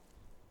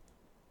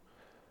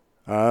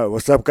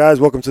What's up, guys?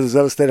 Welcome to the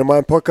Zealous State of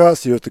Mind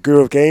podcast. You're with the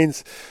Guru of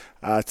Gains.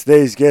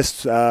 Today's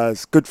guest is a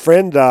good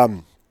friend.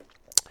 I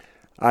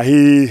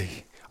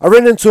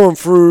ran into him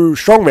through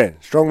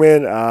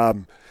Strongman.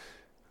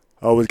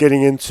 I was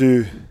getting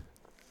into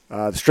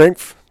the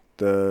strength,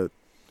 the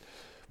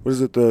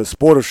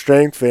sport of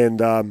strength,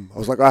 and I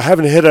was like, I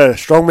haven't hit a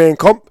Strongman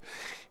comp,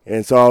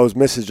 and so I was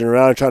messaging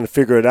around trying to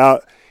figure it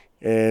out,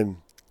 and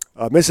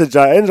I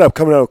ended up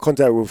coming out of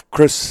contact with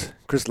Chris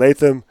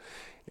Latham.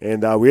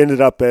 And we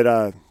ended up at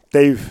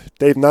Dave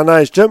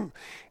Nanai's gym,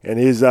 and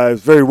he's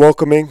very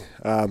welcoming,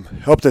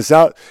 helped us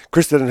out.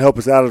 Chris didn't help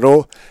us out at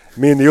all,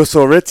 me and the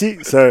Uso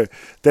Reti. So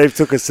Dave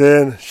took us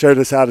in, showed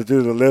us how to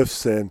do the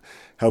lifts, and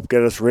helped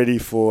get us ready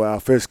for our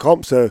first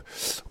comp. So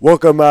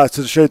welcome to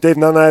the show, Dave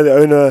Nanai, the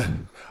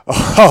owner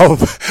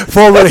of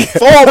formerly...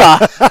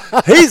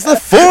 He's the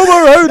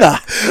former owner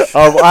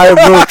of I Am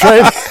Will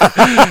Training.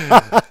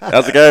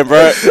 How's it going,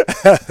 bro?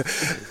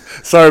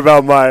 Sorry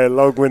about my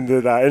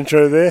long-winded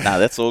intro there. Nah,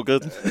 that's all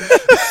good.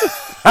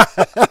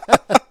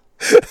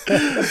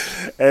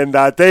 And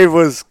Dave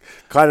was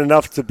kind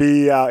enough to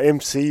be our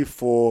MC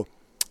for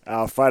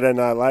our Friday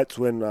Night Lights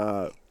when we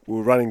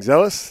were running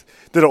Zealous.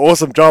 Did an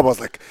awesome job. I was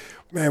like,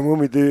 man, when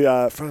we do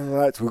Friday Night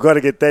Lights, we've got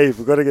to get Dave.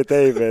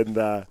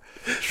 And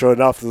sure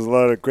enough, there's a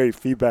lot of great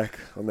feedback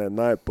on that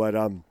night. But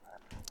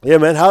yeah,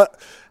 man,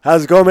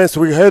 how's it going, man? So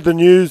we heard the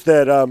news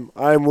that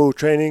I Am Will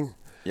Training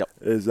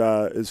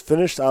is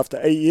finished after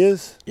 8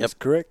 years. Yep. That's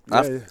correct.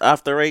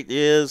 After 8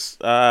 years,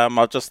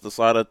 I just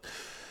decided,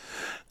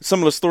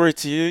 similar story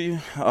to you.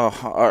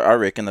 I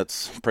reckon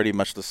it's pretty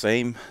much the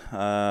same.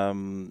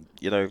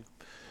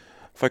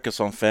 Focus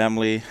on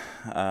family.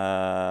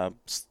 Other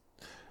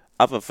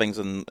things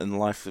in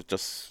life have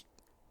just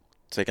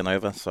taken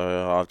over.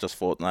 So I've just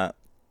thought that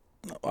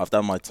I've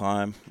done my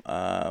time.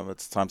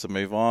 It's time to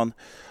move on.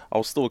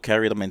 I'll still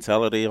carry the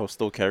mentality. I'll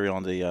still carry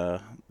on the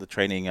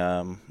training.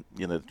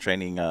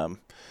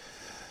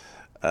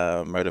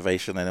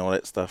 Motivation and all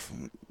that stuff.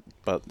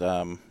 But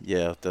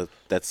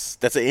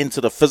that's an end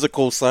to the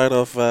physical side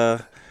of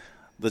the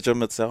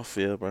gym itself.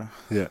 Yeah, bro.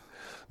 Yeah.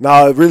 No,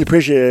 I really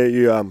appreciate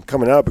you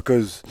coming out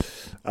because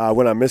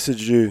when I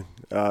messaged you,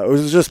 it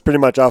was just pretty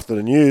much after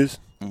the news.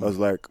 I was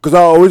like, because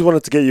I always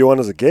wanted to get you on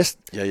as a guest.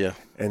 Yeah.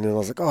 And then I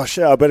was like, oh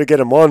shit, I better get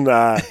him on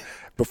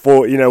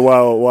before,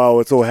 while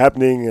it's all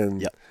happening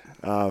and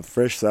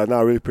fresh. So no,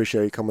 I really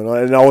appreciate you coming on.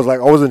 And I was like,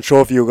 I wasn't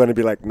sure if you were going to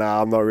be like,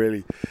 nah, I'm not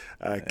really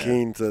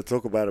keen to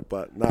talk about it.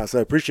 But nah, so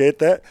I appreciate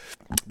that.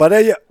 But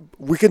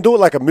we can do it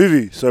like a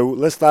movie. So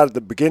let's start at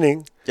the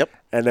beginning. Yep.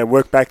 And then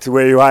work back to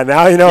where you are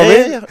now. You know what I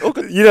mean? Yeah. All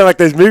good. You know, like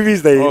those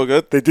movies, they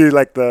do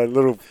like the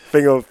little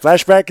thing of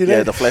flashback. You know?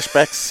 Yeah, the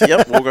flashbacks.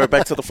 Yep, we'll go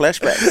back to the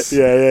flashbacks.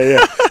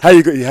 Yeah.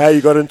 How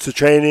you got into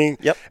training?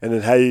 Yep. And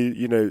then how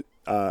you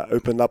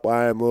opened up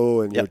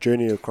IMO and your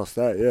journey across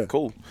that. Yeah.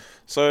 Cool.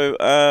 So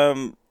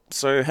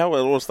how it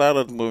all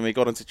started when we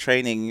got into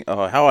training,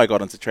 how I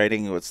got into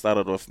training, it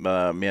started with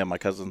me and my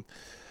cousin.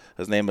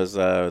 His name is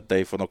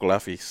Dave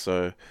Whanokolafi.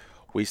 So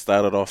we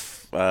started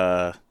off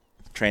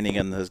training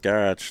in his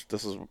garage.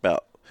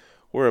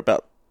 We're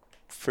about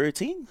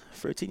 13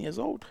 years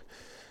old.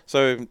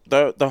 So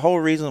the whole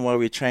reason why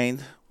we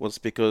trained was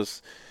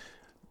because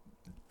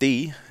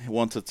D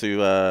wanted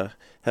to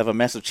have a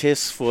massive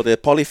chest for the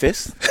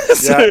Polyfest.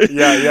 So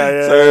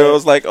it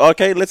was like,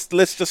 okay,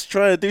 let's just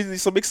try to do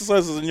some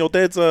exercises in your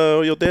dad's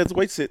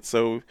weight set.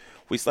 So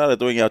we started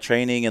doing our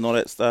training and all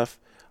that stuff.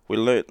 We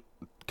learned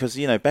because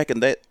back in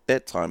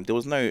that time there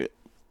was no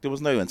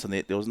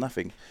internet, there was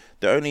nothing.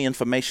 The only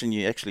information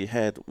you actually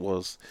had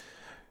was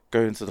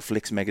go into the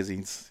Flex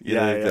magazines,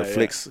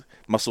 Flex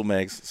muscle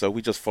mags. So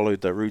we just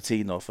followed the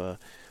routine of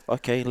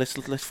okay,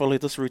 let's follow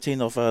this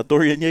routine of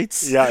Dorian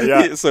Yates.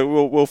 Yeah.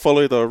 So we'll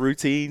follow the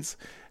routines.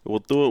 We'll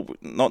do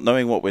it not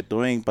knowing what we're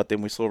doing, but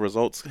then we saw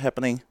results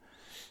happening,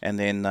 and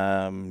then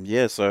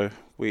so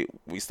we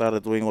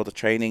started doing all the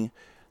training.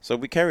 So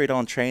we carried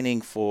on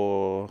training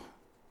for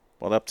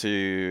up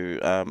to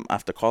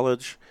after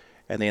college,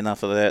 and then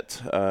after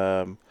that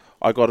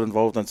I got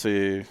involved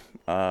into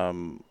I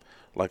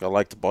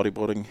liked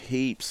bodybuilding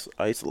heaps.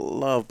 I used to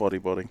love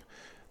bodybuilding.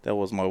 That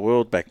was my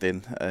world back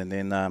then. And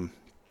then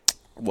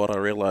what I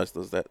realized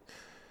is that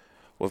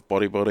with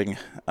bodybuilding,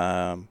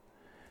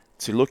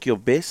 to look your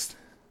best,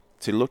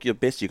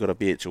 you got to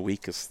be at your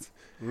weakest.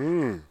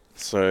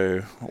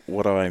 So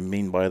what I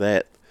mean by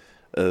that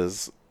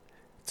is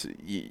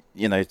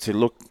to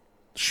look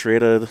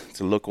shredded,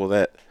 to look all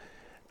that.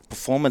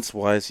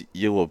 Performance-wise,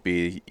 you will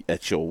be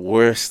at your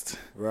worst,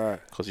 right?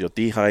 Because you're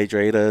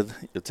dehydrated.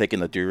 You're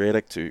taking a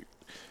diuretic to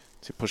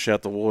push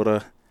out the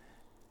water,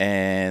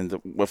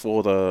 and with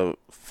all the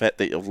fat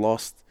that you've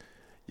lost,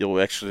 you'll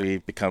actually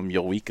become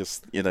your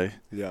weakest. Yeah.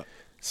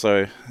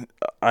 So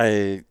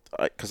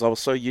because I was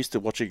so used to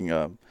watching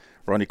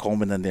Ronnie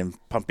Coleman and then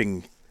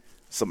pumping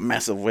some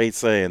massive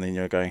weights, and then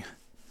you're going,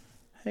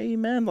 hey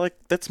man, like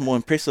that's more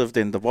impressive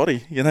than the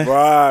body,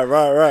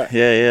 Right.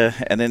 Yeah.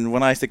 And then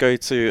when I used to go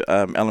to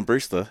Alan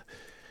Brewster,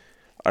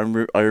 I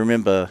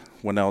remember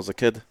when I was a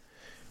kid,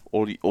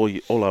 all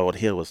I would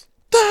hear was,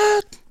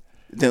 Dad,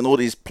 Then all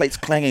these plates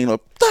clanging,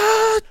 like,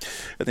 "Ah!"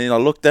 And then I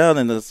look down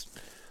and there's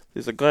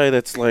a guy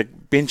that's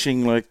like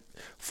benching like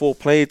 4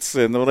 plates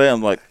and all that.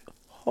 I'm like,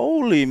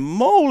 holy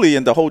moly!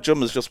 And the whole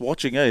gym is just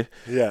watching, eh?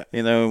 Yeah.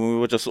 You know, and we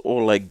were just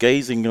all like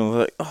gazing and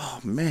like, oh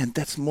man,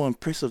 that's more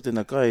impressive than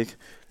a guy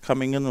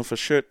coming in with a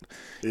shirt,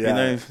 Yeah. you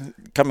know,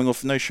 coming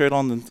off no shirt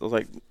on. And I was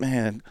like,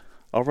 man,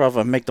 I'd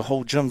rather make the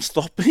whole gym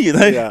stop, you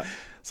know. Yeah.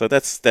 So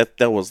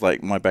that was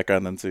like my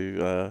background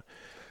into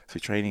to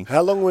training.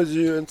 How long was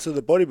you into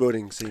the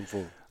bodybuilding scene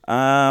for?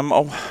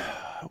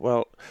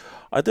 Well,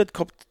 I did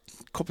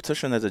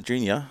competition as a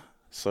junior,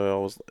 so I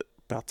was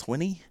about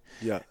 20.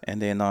 Yeah.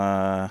 And then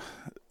I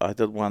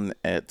did one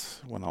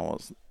when I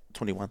was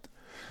 21.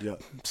 Yeah.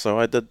 So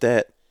I did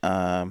that.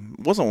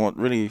 Wasn't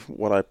really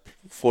what I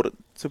thought it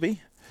to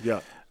be. Yeah.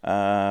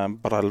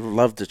 But I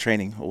loved the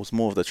training. It was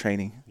more of the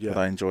training Yeah. that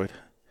I enjoyed.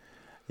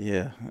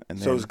 Yeah. And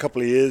So it was a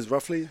couple of years,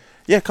 roughly?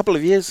 yeah, a couple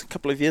of years of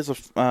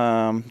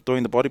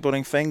doing the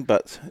bodybuilding thing.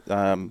 But,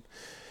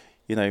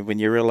 you know, when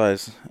you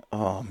realize,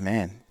 oh,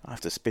 man, I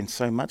have to spend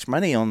so much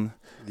money on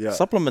Yeah.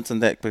 supplements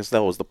and that, because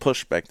that was the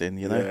push back then,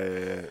 you know.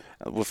 Yeah.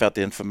 Without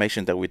the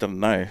information that we didn't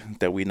know,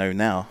 that we know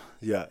now.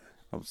 Yeah.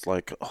 I was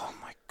like, oh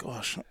my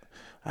gosh,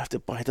 I have to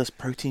buy this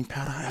protein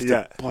powder. I have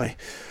Yeah. to buy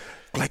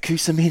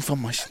glycosamine for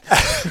my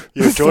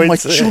Your for my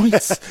joints.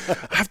 joints.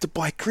 I have to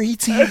buy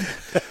creatine.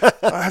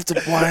 I have to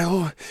buy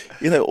all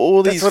these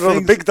That's what things. all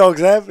the big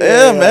dogs have.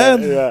 Yeah,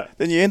 man. Yeah.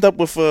 Then you end up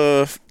with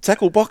a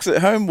tackle box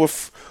at home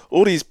with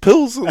all these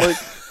pills. I'm like,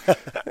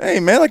 hey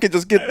man, I could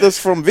just get this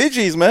from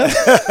veggies, man.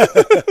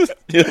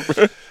 Yeah,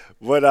 bro.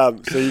 What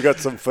so you got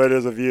some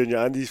photos of you and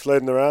your undies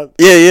floating around?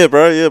 Yeah,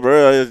 bro.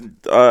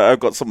 I've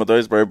got some of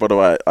those, bro. But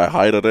I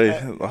hide it,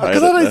 eh?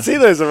 Because I don't see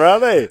those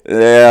around, eh?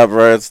 Yeah,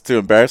 bro, it's too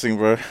embarrassing,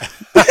 bro.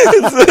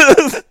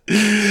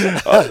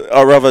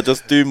 I'd rather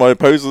just do my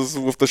poses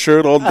with the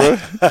shirt on, bro.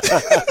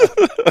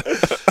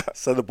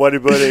 So the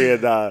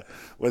bodybuilding and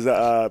was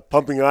it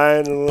pumping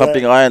iron and all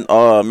Pumping that? iron.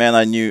 Oh man,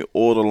 I knew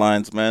all the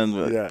lines, man.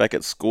 Yeah. Back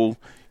at school,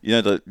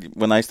 you know,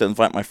 when I used to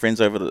invite my friends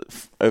over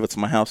to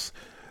my house,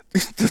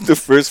 the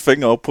first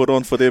thing I'll put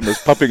on for them is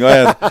pumping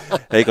iron.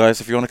 Hey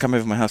guys, if you want to come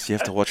over my house, you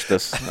have to watch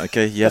this.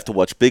 Okay, you have to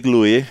watch Big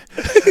Louie.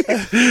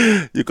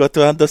 You got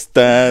to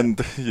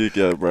understand.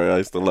 Yeah, bro. I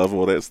used to love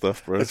all that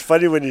stuff, bro. It's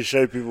funny when you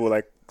show people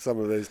like some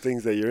of those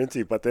things that you're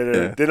into, but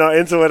Yeah. they're not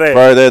into it, eh?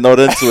 Bro, they're not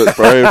into it,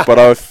 bro. But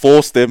I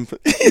forced them, bro.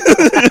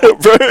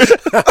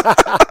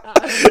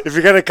 If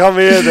you're gonna come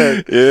here,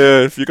 then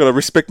Yeah, if you're gonna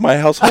respect my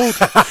household,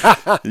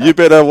 you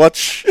better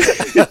watch.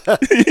 Yeah,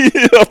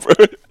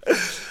 bro.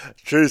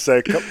 true.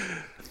 So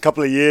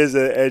couple of years,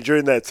 and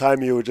during that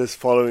time, you were just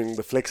following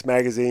the Flex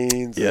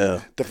magazines, Yeah.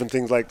 and different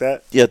things like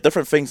that. Yeah,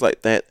 different things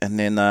like that, and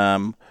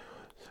then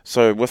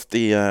so with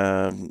the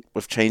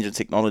with change in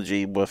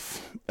technology,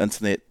 with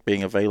internet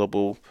being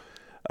available,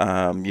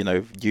 you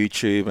know,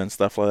 YouTube and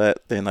stuff like that,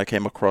 then I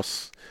came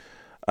across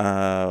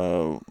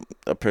a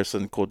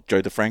person called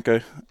Joe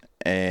DeFranco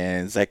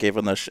and Zach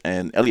Evanish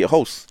and Elliot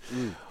Hulse,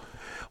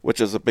 which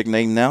is a big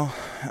name now.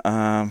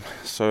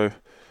 So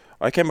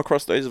I came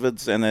across those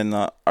vids, and then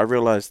I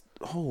realized,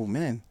 oh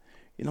man,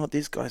 you know what,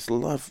 these guys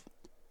love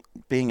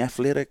being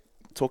athletic,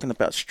 talking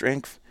about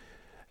strength.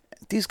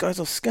 These guys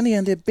are skinny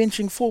and they're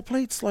benching 4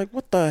 plates. Like,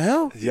 what the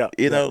hell? Yeah,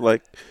 You know,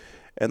 like,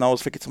 and I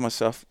was thinking to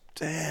myself,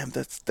 damn,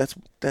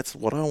 that's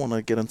what I want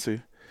to get into.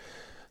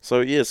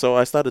 So yeah, so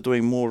I started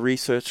doing more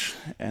research,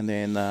 and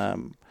then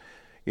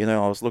you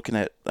know, I was looking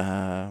at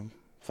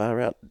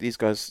far out. These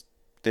guys,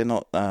 they're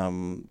not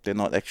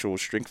actual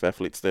strength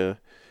athletes. They're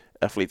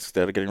athletes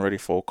that are getting ready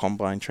for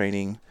combine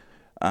training,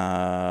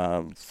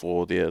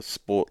 for their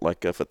sport,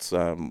 like if it's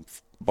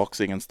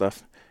boxing and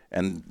stuff.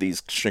 And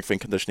these strength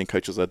and conditioning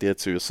coaches are there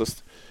to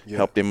assist, Yeah.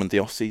 help them in the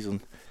off season.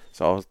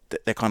 So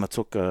that kind of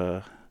took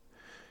that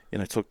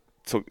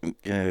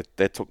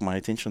took my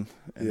attention.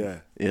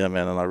 And Yeah.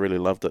 man, and I really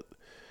loved it.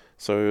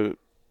 So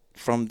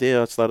from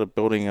there, I started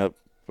building up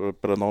a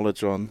bit of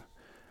knowledge on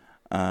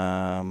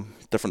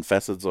different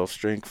facets of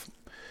strength,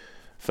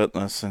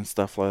 fitness, and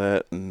stuff like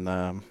that. And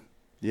and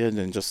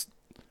then just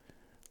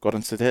got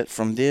into that.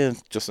 From there,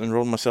 just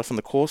enrolled myself in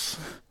the course,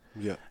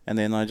 Yeah. and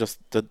then I just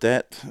did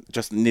that.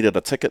 Just needed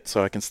a ticket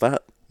so I can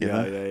start. You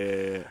know?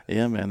 Yeah.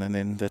 Yeah, man. And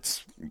then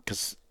that's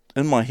because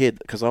in my head,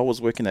 because I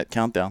was working at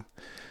Countdown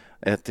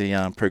at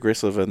the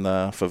Progressive in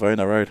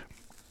Favona Road,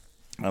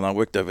 and I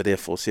worked over there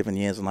for 7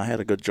 years, and I had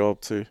a good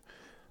job too.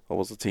 I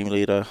was a team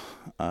leader,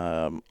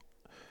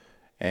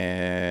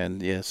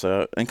 and yeah,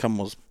 so income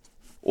was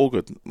all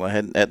good. I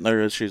had no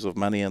issues of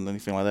money and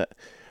anything like that.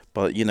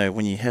 But you know,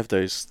 when you have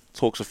those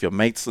talks with your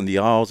mates in the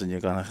aisles, and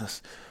you're going,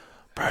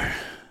 bro,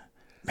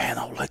 man,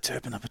 I would like to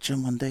open up a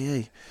gym one day,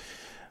 eh?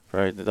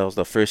 Bro, that was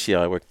the first year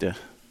I worked there.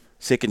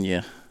 Second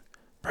year,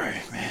 bro,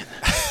 man,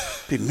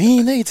 be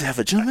mean, eh, to have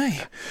a gym,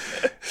 eh?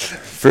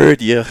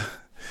 Third year,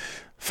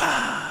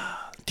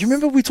 do you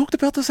remember we talked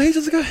about this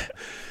ages ago?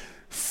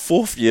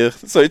 Fourth year,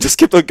 so it just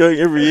kept on going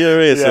every year,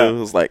 eh? So Yeah. it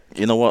was like,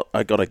 you know what,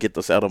 I gotta get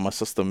this out of my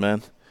system,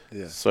 man.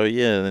 Yeah. So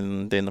yeah,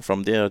 and then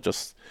from there I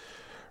just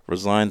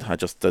resigned. I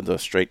just did a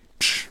straight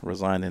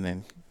resign, and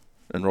then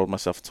enrolled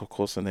myself into a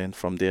course, and then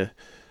from there,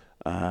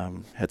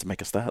 had to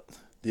make a start.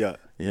 Yeah.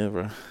 Yeah,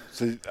 bro.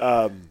 So,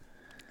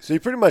 so you're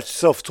pretty much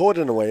self-taught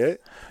in a way, eh?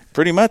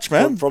 Pretty much,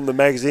 man. From the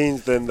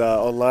magazines, then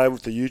online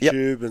with the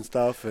YouTube and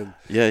stuff, and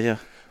Yeah.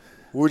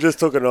 we were just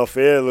talking off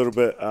air a little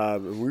bit.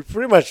 We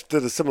pretty much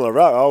did a similar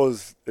route. I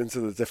was into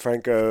the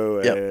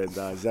DeFranco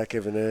and Zach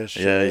Evanish.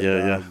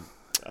 Yeah.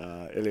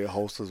 Elliot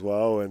Holst as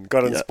well, and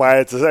got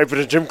inspired to open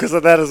a gym because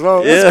of that as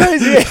well. Yeah.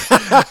 That's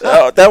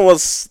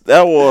crazy.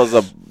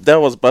 that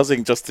was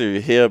buzzing just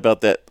to hear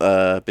about that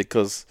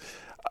this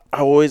I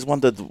always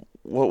wondered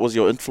what was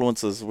your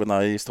influences when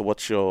I used to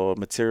watch your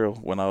material.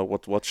 When I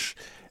would watch,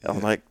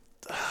 I'm like,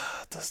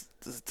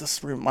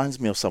 this reminds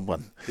me of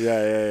someone.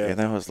 Yeah.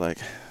 And I was like,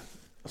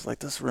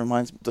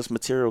 this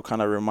material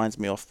kind of reminds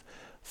me of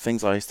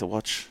things I used to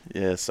watch.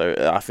 Yeah, so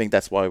I think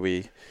that's why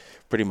we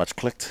pretty much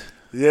clicked.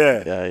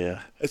 Yeah.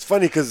 It's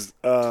funny because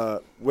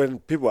when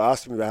people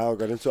ask me about how I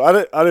got into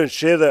it, I don't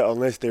share that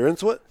unless they're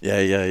into it.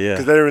 Yeah.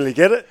 Because they don't really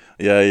get it.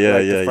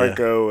 Yeah.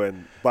 Franco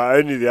but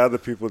only the other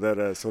people that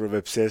are sort of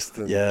obsessed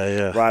and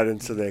right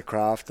into their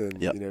craft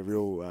and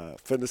real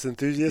fitness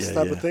enthusiasts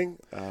type of thing.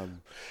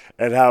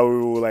 And how we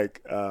were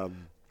like,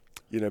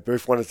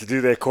 both wanted to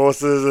do their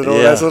courses and all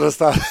that sort of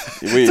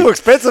stuff. It's too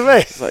expensive,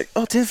 eh? It's like,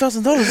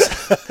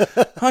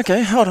 $10,000.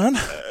 Okay, hold on.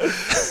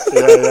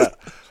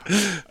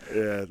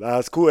 Yeah,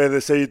 that's cool.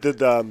 And so you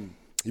did,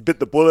 you bit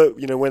the bullet,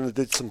 when you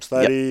did some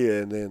study,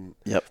 and then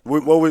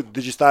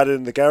did you start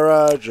in the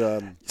garage?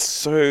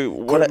 So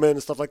equipment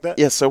and stuff like that.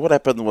 Yeah. So what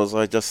happened was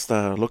I just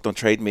looked on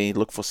TradeMe,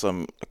 looked for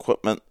some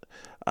equipment.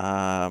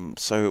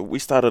 So we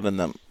started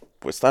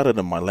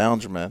in my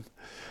lounge, man.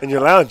 In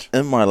your lounge?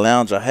 In my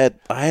lounge, I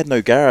had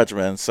no garage,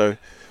 man. So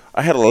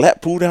I had a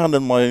lat pull down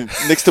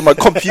next to my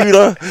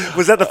computer.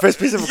 Was that the first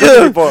piece of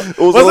equipment you bought?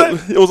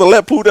 It was a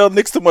lat pull down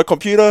next to my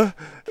computer.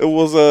 It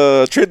was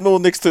a treadmill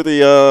next to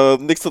the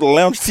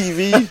lounge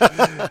TV.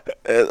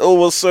 It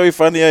was so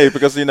funny,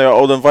 because I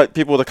would invite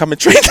people to come and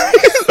train.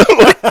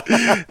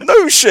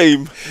 No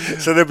shame.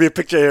 So there'll be a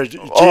picture here of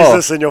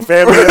Jesus and your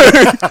family.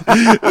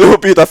 It will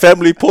be the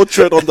family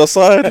portrait on the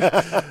side.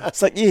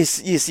 It's like,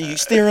 yes, you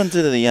stare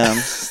into the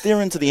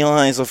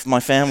eyes of my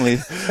family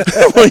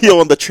when you're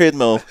on the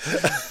treadmill.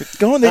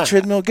 Go on that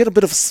treadmill, get a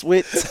bit of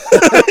sweat.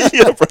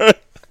 Yeah, bro.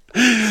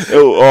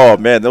 Oh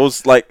man, it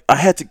was like I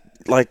had to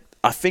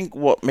I think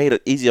what made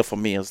it easier for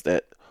me is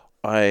that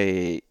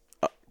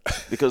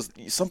because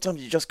sometimes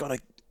you just gotta.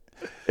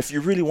 If you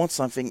really want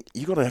something,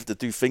 you gotta have to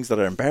do things that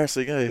are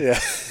embarrassing, eh? Yeah.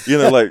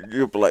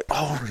 You'll be like,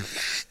 oh,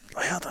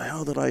 how the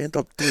hell did I end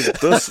up doing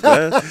this,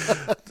 man?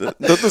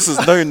 This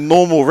is no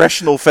normal,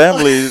 rational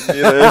family.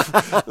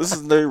 This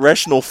is no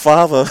rational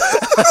father.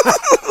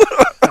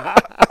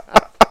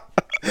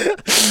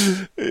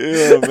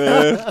 Yeah,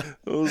 man.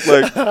 It was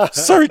like,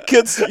 sorry,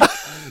 kids,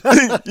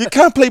 you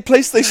can't play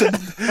PlayStation.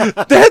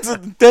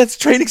 Dad's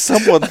training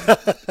someone.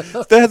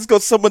 Dad's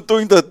got someone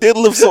doing the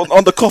deadlifts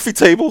on the coffee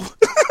table.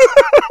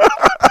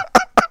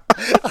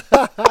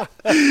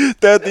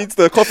 Dad needs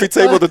the coffee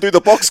table to do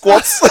the box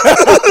squats.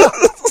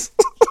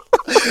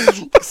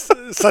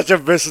 Such a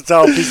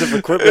versatile piece of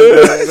equipment,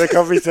 the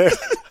coffee table.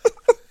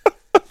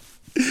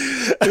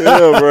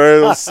 Yeah, bro.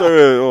 It was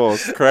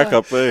it's crack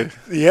up, eh?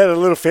 You had a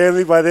little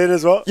family by then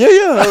as well?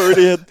 Yeah. I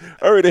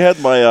already had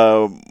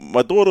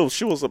my daughter.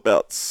 She was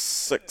about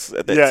 6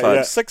 at that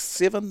time. 6,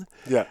 7.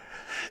 Yeah.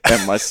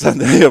 And my son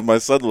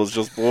was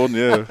just born.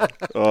 Yeah.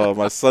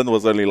 My son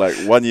was only like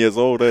 1 year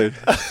old. Eh?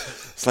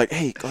 It's like,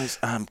 hey guys,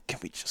 can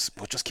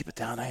we'll just keep it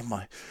down, eh?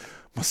 My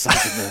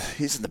son's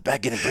he's in the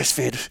back getting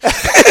breastfed.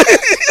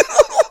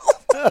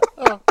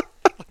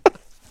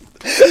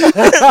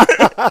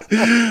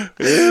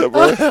 Yeah,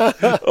 bro.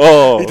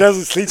 Oh, he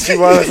doesn't sleep too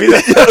well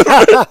either.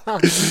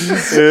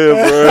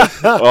 Yeah, bro.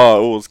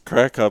 Oh, it was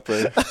crack up,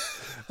 eh?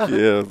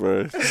 Yeah,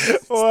 bro.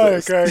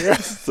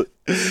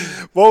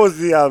 What was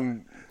the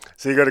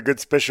So you got a good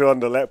special on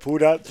the lat pull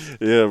down?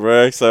 Yeah,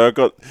 bro. So I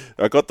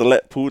got the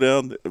lat pull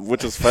down,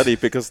 which is funny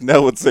because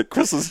now it's at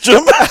Chris's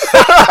gym.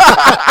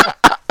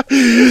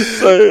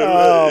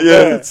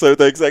 So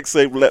the exact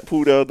same lat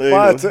pull down there.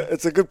 Wow,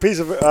 it's a good piece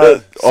of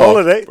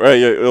solid, eh? Right,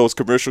 yeah, it was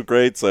commercial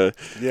grade, so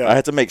yeah. I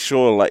had to make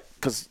sure,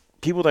 because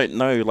people don't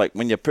know,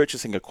 when you're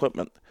purchasing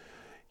equipment,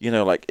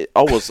 I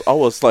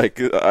was like,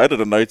 I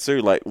didn't know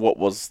too, what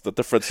was the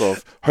difference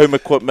of home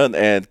equipment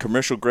and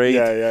commercial grade.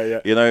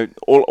 Yeah.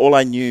 All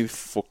I knew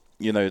for,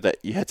 that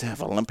you had to have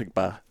an Olympic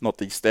bar, not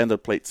the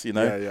standard plates,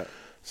 Yeah.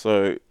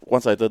 So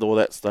once I did all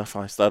that stuff,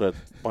 I started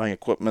buying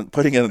equipment,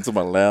 putting it into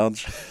my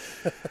lounge.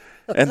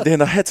 And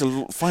then I had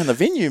to find a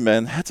venue,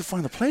 man. I had to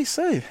find a place,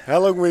 eh? How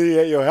long were you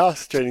at your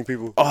house training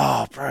people?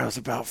 Oh, bro, it was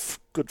about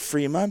good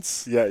 3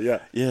 months. Yeah.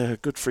 Yeah,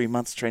 good 3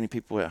 months training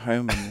people at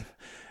home.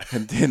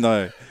 And then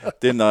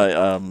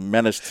I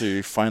managed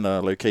to find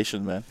a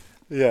location, man.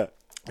 Yeah.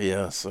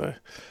 Yeah, so.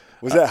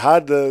 Was that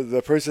hard,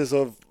 the process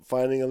of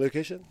finding a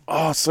location?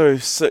 Oh, so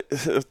this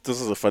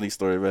is a funny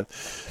story, man.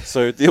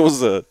 So there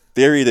was a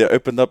dairy that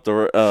opened up in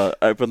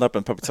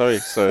Papatoi,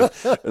 so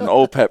an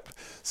old pap.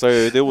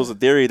 So there was a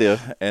dairy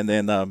there, and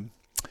then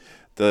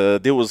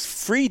there was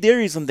 3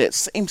 dairies in that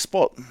same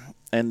spot,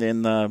 and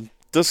then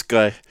this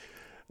guy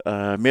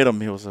met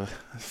him. He was I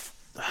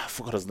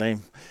forgot his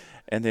name,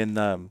 and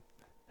then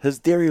his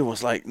dairy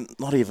was like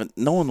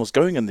no one was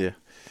going in there,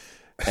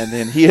 and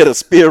then he had a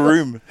spare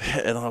room,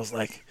 and I was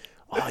like,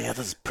 oh yeah,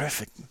 this is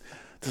perfect.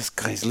 This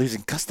guy's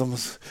losing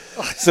customers.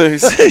 So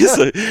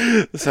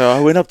I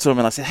went up to him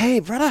and I said, hey,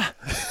 brother.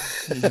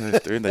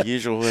 Doing the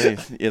usual way,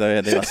 and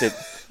then I said,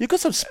 you got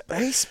some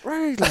space,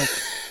 bro? Like,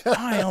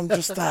 hi, I'm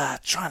just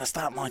trying to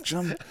start my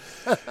gym.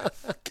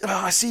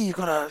 I see you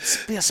got a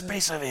spare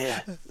space over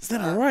here. Is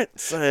that all right?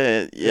 So,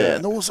 and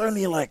it was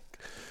only like,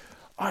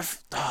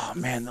 it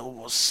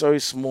was so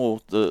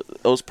small.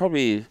 It was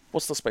probably,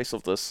 what's the space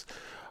of this?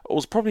 It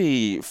was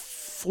probably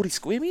 40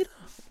 square meter.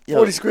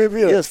 40 square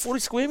meters? Yes, 40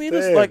 square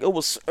meters. Damn. Like, it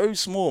was so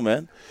small,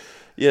 man.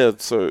 Yeah,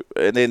 so,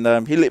 and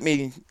then he let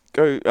me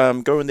go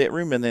in that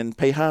room and then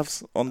pay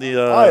halves on the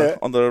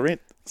on the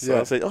rent. So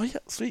I said, oh, yeah,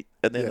 sweet.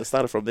 And then it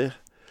started from there.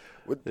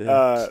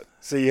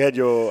 So you had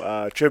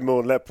your treadmill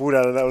and lat pull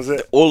down, and that was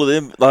it? All of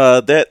them,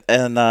 that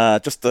and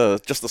just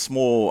a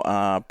small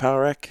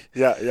power rack.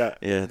 Yeah.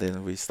 Yeah,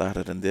 then we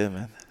started in there,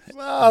 man.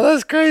 Wow,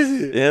 that's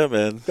crazy. Yeah,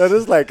 man. That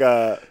is like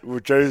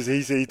with Joe's.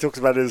 He talks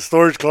about his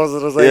storage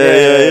closet. I was like,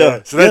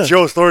 yeah. So that's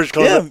your storage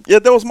closet. Yeah,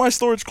 that was my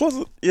storage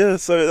closet. Yeah,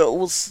 so it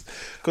was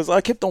because I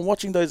kept on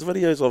watching those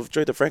videos of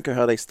Joe DeFranco,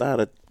 how they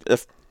started.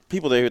 If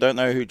people there who don't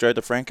know who Joe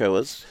DeFranco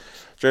is,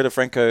 Joe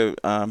DeFranco,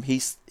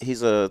 he's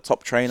a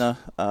top trainer.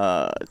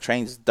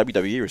 Trains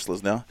WWE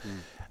wrestlers now,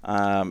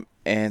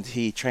 and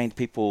he trained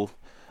people.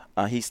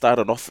 He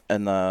started off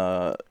in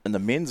the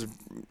men's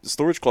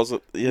storage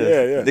closet,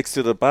 next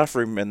to the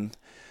bathroom, and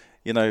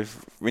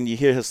when you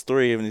hear his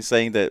story and he's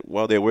saying that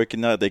while they're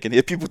working out, they can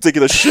hear people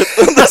taking a shit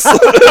on the side.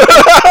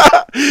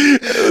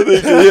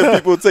 They can hear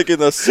people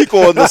taking a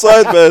sequel on the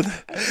side, man.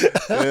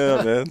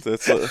 Yeah, man.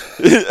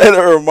 And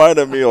it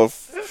reminded me of,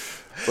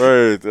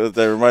 bro.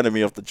 They reminded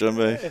me of the gym,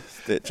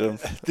 that gym.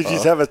 Did you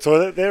just have a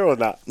toilet there or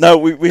not? No,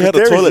 we had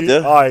a toilet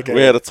there. Oh, okay.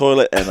 We had a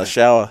toilet and a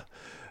shower.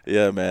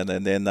 Yeah, man.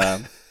 And then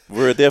we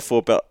were there for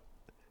about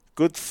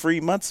good 3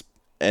 months,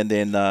 and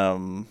then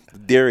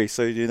dairy.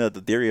 So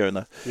the dairy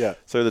owner. Yeah.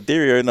 So the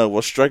dairy owner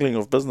was struggling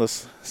with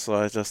business. So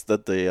I just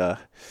did the,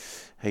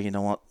 hey, you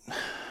know what?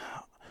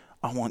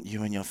 I want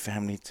you and your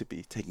family to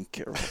be taken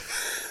care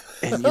of.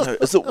 And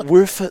is it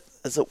worth it?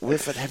 Is it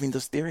worth it having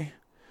this dairy?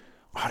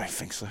 I don't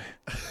think so.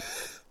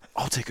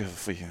 I'll take over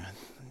for you,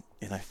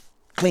 man.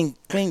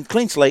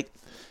 Clean slate.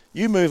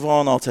 You move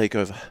on, I'll take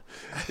over.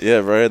 Yeah,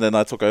 bro, and then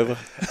I took over.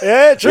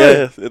 Yeah, true.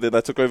 Yeah, and then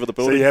I took over the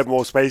building. So you have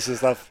more space and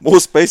stuff? More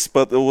space,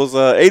 but it was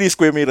 80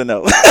 square meter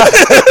now.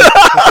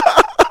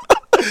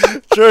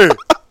 True.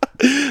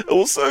 It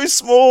was so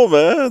small,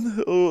 man.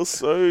 It was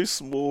so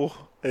small.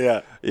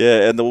 Yeah.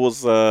 Yeah, and there was...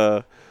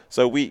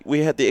 so we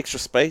had the extra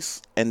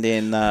space, and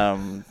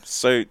then...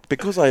 so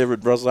because I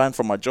resigned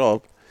from my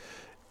job,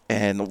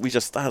 and we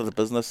just started a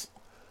business,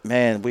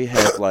 man, we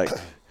had like...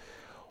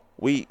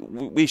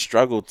 We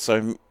struggled,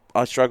 so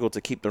I struggled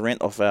to keep the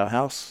rent off our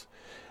house.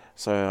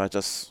 So I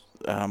just,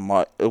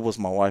 it was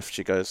my wife.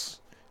 She goes,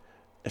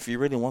 if you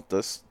really want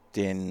this,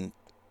 then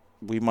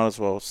we might as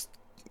well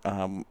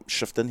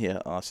shift in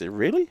here. And I said,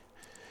 really?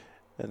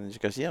 And then she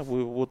goes, yeah,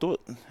 we'll do it.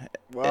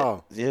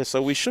 Wow. Yeah,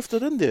 so we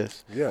shifted in there.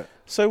 Yeah.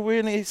 So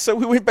we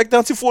went back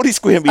down to 40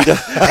 square meter.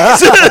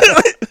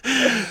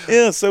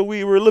 Yeah, so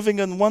we were living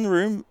in one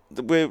room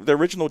where the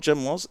original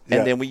gym was,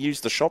 and then we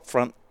used the shop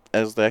front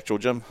as the actual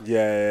gym.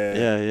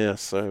 Yeah.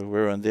 So we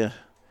were in there.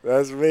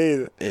 That's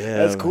me. Yeah.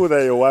 That's cool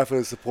that your wife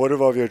was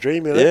supportive of your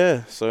dream,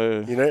 Yeah,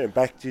 so... and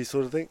backed you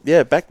sort of thing?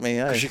 Yeah, backed me,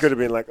 Because she could have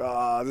been like,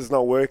 this is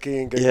not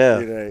working. Can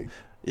you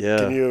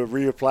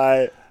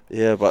reapply it?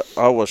 Yeah, but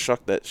I was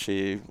shocked that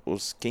she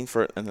was keen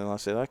for it. And then I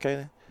said,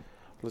 okay,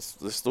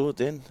 let's do it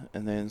then.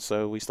 And then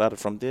so we started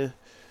from there.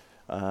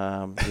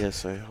 So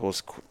it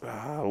was...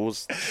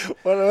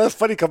 Well, that's a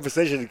funny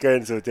conversation to go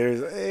into. There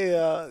is, hey,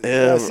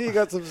 I see you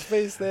got some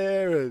space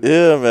there. And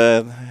yeah,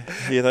 man.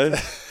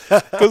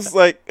 Because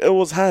it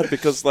was hard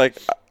because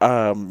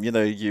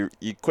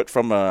you quit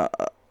from a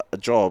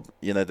job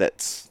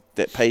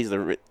that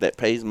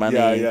pays money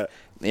and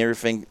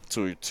everything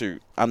to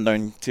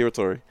unknown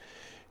territory,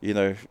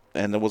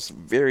 and it was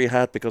very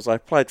hard because I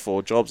applied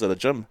for jobs at a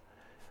gym.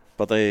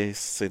 But they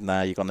said,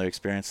 nah, you got no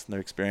experience.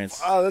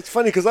 Oh, that's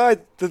funny because I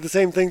did the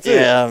same thing too.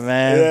 Yeah,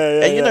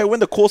 man. And when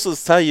the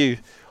courses tell you,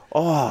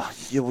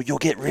 you'll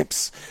get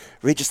reps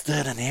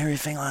registered and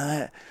everything like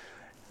that.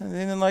 And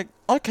then like,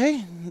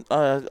 okay.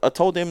 I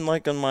told them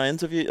in my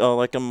interview,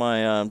 in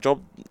my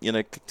job,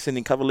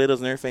 sending cover letters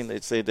and everything,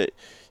 they said that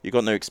you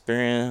got no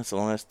experience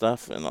and all that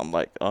stuff. And I'm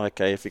like,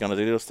 okay, if you're going to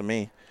do this to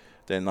me,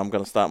 then I'm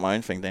going to start my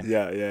own thing then.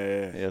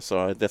 Yeah,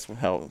 so that's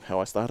how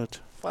I started.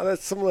 Wow,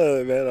 that's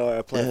similar, man. I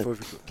applied for a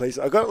place.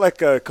 I got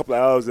like a couple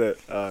of hours at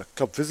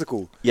Club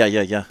Physical.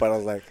 Yeah. But I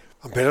was like,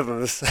 I'm better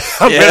than this.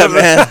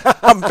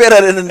 I'm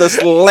better than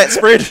this lat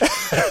spread.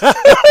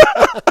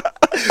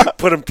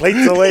 Putting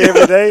plates away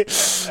every day.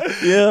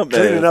 Yeah, man.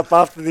 Cleaning up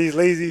after these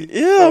lazy.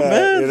 Yeah,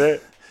 man.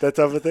 That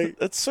type of thing.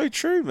 That's so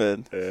true,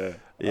 man. Yeah.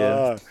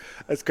 Yeah.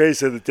 That's crazy.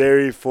 So the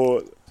dairy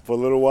for a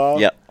little while.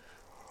 Yeah.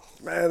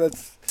 Man,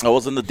 that's I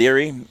was in the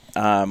dairy.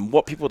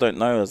 What people don't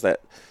know is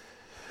that,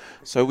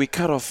 so we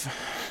cut off,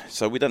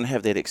 so we didn't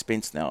have that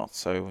expense now.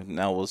 So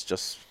now it was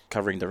just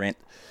covering the rent.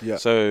 yeah.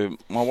 So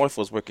my wife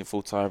was working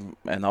full time,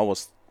 and I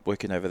was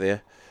working over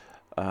there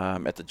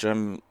at the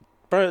gym.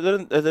 Bro,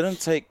 it didn't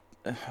take.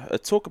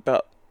 It took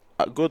about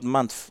a good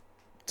month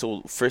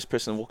till first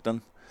person walked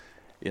in.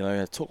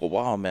 It took a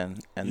while, man.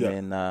 And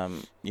Yeah.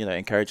 then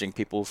encouraging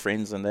people,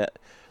 friends, and that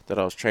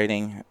I was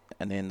training,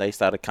 and then they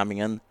started coming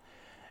in,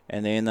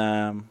 and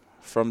then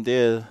from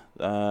there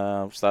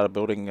started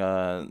building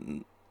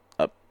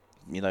up,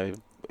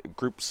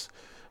 groups.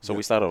 So Yeah.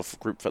 we started off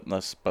group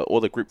fitness, but all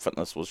the group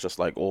fitness was just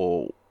like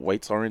all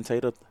weights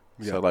orientated.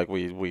 Yeah. So like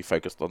we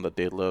focused on the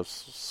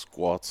deadlifts,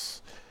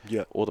 squats,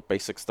 Yeah. all the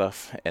basic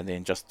stuff, and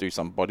then just do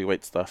some body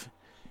weight stuff.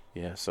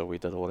 Yeah, so we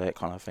did all that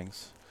kind of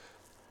things.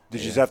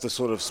 Did you Yeah. just have to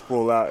sort of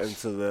sprawl out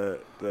into the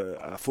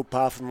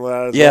footpath and all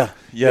that as Yeah,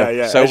 well?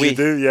 yeah. So So you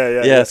do,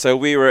 yeah. yeah, so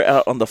we were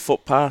out on the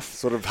footpath.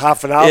 Sort of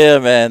half and half. Yeah,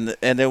 man.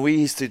 And then we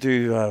used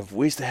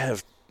to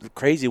have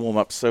crazy warm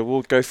ups. So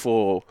we'd go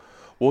for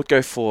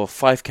a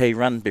 5K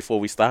run before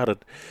we started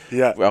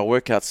Yeah. our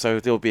workout. So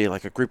there'll be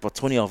like a group of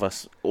 20 of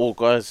us, all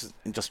guys,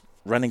 just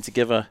running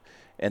together.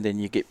 And then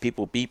you get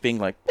people beeping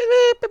like, beep,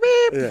 beep, beep,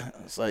 beep. Yeah.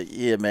 It's like,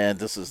 yeah, man,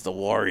 this is the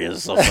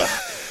Warriors of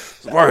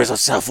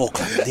South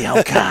Auckland, the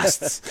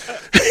outcasts.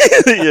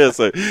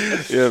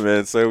 Yeah,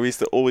 man. So we used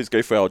to always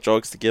go for our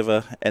jogs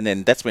together, and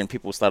then that's when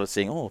people started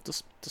saying, "Oh,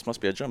 this must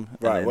be a gym." And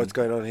Right. then, What's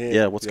going on here?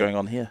 Yeah, what's going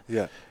on here?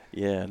 Yeah.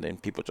 Yeah, and then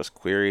people just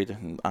queried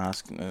and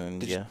asked, and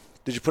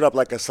Did you put up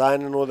like a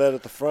sign and all that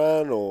at the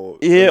front, or?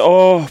 yeah.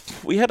 Oh,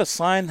 we had a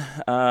sign,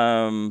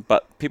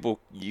 but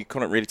you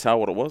couldn't really tell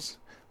what it was.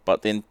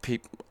 But then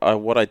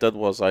what I did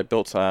was I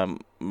built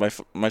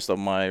most of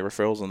my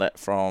referrals and that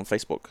from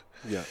Facebook.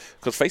 Yeah.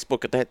 Because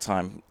Facebook at that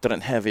time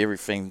didn't have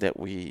everything that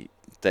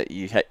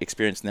you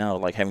experience now,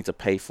 like having to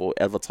pay for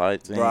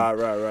advertising.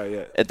 Right.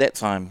 Yeah. At that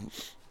time,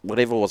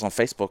 whatever was on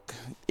Facebook,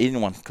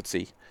 anyone could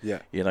see. Yeah.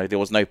 There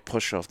was no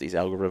push of these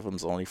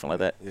algorithms or anything like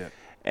that. Yeah.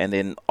 And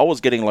then I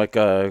was getting like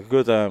a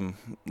good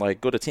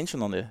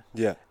attention on there.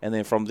 Yeah. And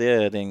then from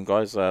there, then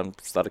guys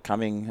started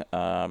coming,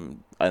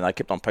 and I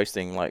kept on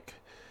posting like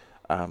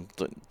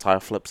tire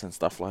flips and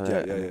stuff like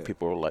that. Yeah, And yeah.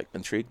 people were like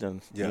intrigued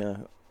and Yeah.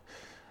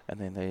 and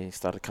then they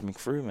started coming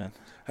through, man.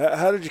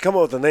 How did you come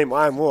up with the name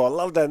I Am Will? I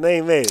love that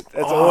name, mate.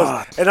 That's Oh.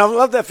 awesome. And I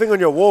love that thing on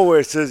your wall where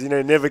it says,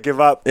 never give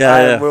up. Yeah, I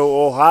Am yeah. Will,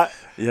 all heart.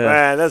 Yeah.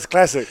 Man, that's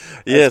classic.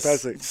 That's Yes.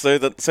 classic. So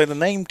the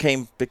name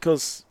came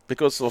because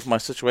of my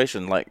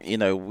situation. Like,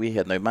 we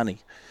had no money.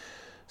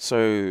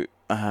 So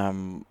I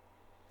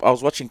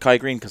was watching Kai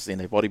Green because they're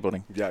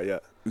bodybuilding. Yeah.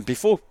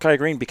 Before Kai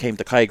Green became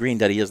the Kai Green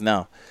that he is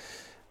now,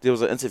 there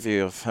was an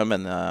interview of him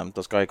and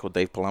this guy called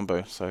Dave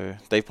Palumbo. So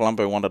Dave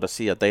Palumbo wanted to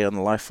see a day in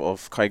the life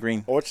of Kai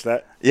Green. Watch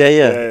that. Yeah.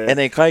 Yeah. And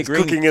then Kai He's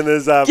Green. cooking in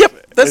his Yep,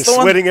 that's and the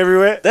one. sweating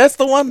everywhere. That's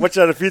the one. Watch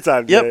that a few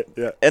times. Yep.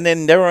 Yeah. And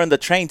then they were on the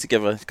train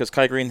together because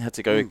Kai Green had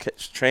to go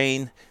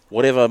train.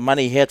 Whatever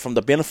money he had from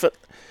the benefit,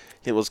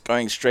 he was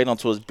going straight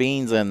onto his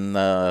beans and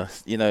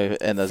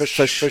and his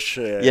Fish.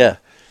 Yeah.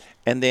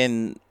 And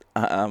then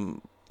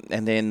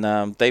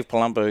Dave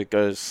Palumbo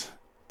goes,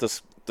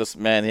 this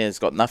man here has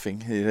got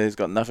nothing. He's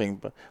got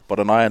nothing but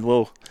an iron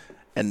will,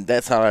 and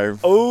that's how I.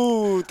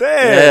 Oh,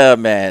 damn. Yeah,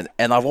 man.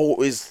 And I've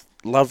always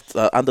loved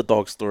the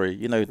underdog story.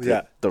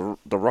 Yeah. The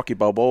Rocky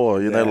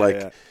Balboa.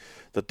 Yeah.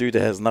 The dude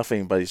that has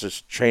nothing, but he's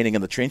just training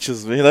in the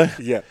trenches.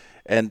 Yeah.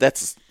 And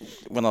that's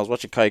when I was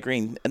watching Kai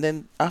Green. And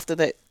then after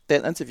that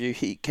interview,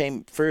 he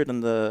came third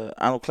in the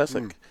Arnold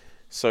Classic.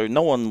 So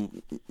no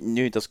one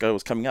knew this guy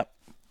was coming up.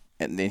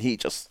 And then he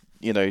just,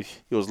 he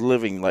was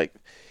living like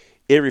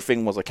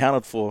everything was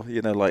accounted for,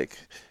 like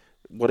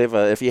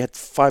whatever. If he had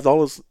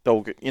 $5,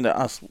 they'll,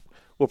 us,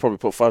 we'll probably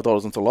put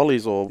 $5 into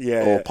lollies or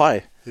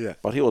pie. Yeah.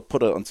 But he would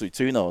put it into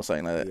tuna or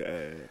something like that.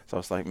 Yeah. So I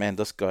was like, man,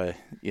 this guy,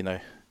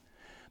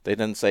 they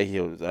didn't say he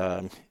was,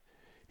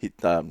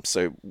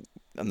 so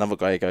another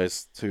guy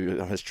goes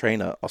to his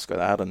trainer, Oscar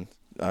Arden,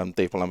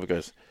 Dave Palumbo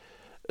goes,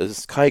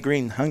 is Kai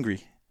Green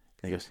hungry?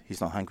 And he goes, he's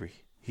not hungry.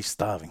 He's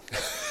starving.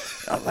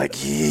 I'm like,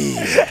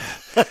 yeah.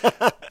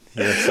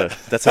 Yeah, so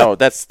that's how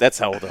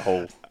the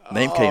whole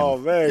name came. Oh,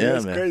 man, yeah,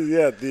 that's crazy.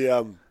 Yeah,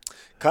 the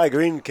Kai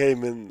Green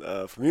came in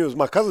for me. It was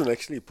my cousin,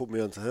 actually, put me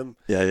onto him.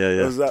 Yeah.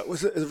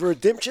 Was it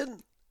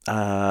Redemption?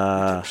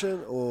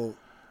 Redemption? Or...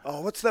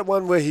 Oh, what's that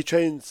one where he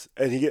trains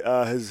and he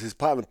his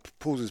partner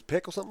pulls his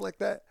pec or something like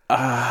that?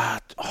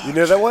 You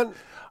know that one?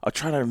 I'll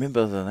try to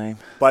remember the name.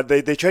 But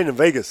they train in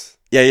Vegas.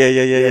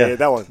 Yeah.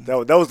 That one.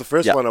 That was the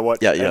first one I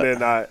watched. Yeah.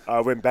 And then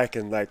I went back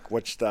and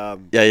watched Yeah.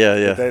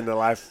 The Day in the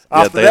Life. Yeah,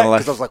 After Day in that, the Life.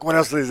 because I was like, what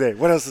else is there?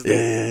 What else is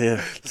there?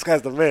 Yeah. This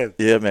guy's the man.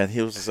 Yeah, man.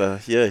 He was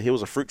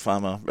a fruit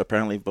farmer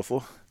apparently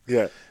before.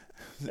 Yeah.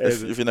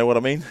 If you know what I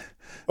mean.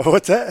 Oh,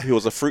 what's that? He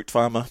was a fruit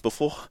farmer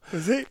before.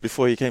 Was he?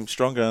 Before he came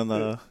stronger and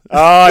Oh,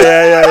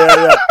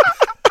 yeah.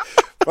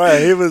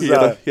 Right, he was. he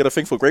had a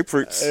thing for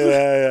grapefruits.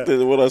 Yeah.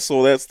 When I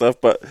saw that stuff,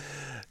 but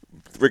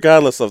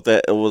regardless of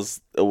that, it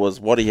was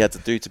what he had to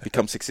do to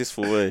become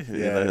successful. You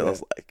know, yeah. I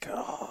was like,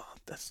 oh,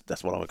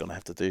 that's what I'm gonna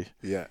have to do.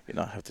 Yeah. You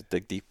know, I have to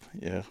dig deep.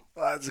 Yeah.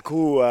 It's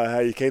cool how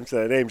you came to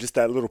that name. Just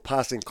that little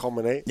passing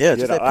comment, eh? Yeah, You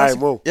just had that I am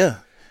passing- Will. Yeah.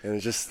 And it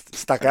just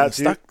stuck out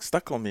to you.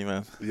 Stuck on me,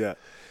 man. Yeah.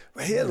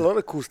 But he had a lot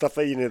of cool stuff,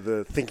 you know,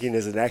 the thinking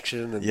as an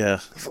action. And Yeah.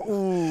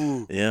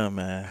 Ooh. Yeah,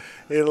 man.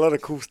 He had a lot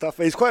of cool stuff.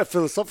 He's quite a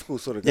philosophical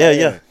sort of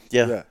guy.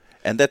 Yeah.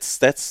 And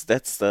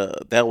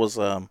that was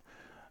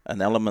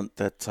an element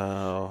that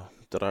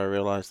I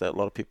realized that a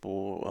lot of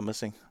people are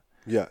missing.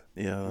 Yeah.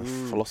 Yeah,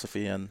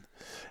 philosophy and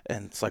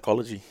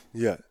psychology.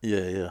 Yeah.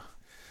 Yeah.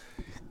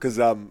 Because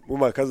when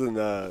my cousin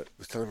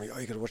was telling me, oh,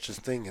 you got to watch this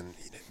thing, and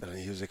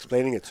he was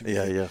explaining it to me.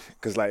 Yeah.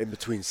 Because like in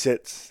between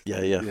sets,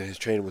 Yeah. you know, his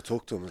trainer would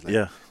talk to him. Was like,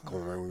 Yeah.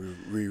 come on, man,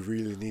 we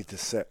really need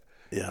this set.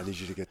 Yeah. I need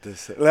you to get this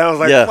set. And I was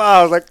like, Yeah.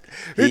 wow. I was like,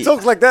 who He-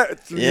 talks like that?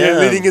 Yeah.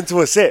 Leading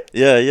into a set.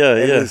 Yeah. And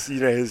Yeah. his,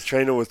 you know, his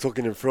trainer was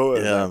talking him through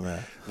it. Yeah, like,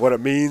 man. what it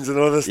means and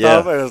all this Yeah.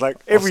 stuff. And it was like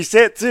every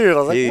set too. And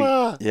I was like,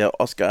 wow. Yeah,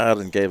 Oscar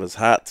Arden gave his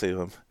heart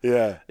to him.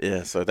 Yeah.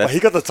 Yeah, so But that's he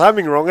got the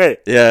timing wrong, eh?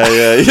 yeah.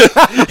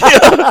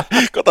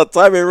 Got the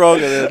timing wrong,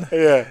 and then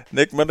Yeah.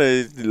 Nick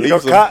Money He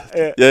leaves got him. cut.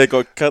 Yeah. Yeah, he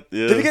got cut.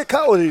 Yeah. Did he get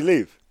cut or did he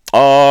leave?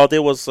 Oh,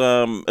 there was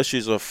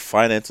issues of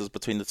finances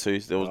between the two.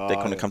 They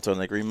couldn't yeah. come to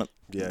an agreement.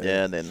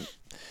 Yeah. and then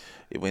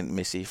it went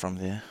messy from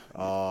there.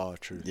 Oh,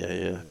 true.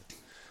 Yeah.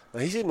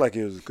 He seemed like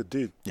he was a good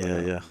dude.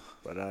 Yeah.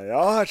 But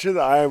actually,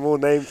 the I Am All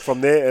name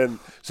from there, and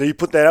so you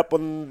put that up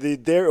on the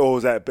dairy, or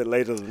was that a bit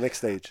later, the next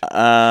stage?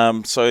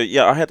 So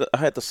yeah, I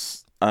had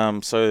this.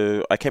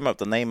 So I came up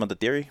with the name of the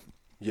dairy.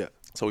 Yeah.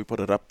 So we put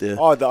it up there.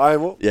 Oh, the I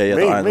Am All. Yeah,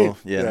 the Mean, Iron mean. Ore.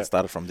 Yeah, and it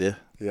started from there.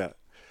 Yeah.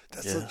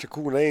 That's Yeah. such a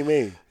cool name,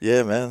 eh?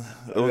 Yeah, man.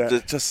 Yeah.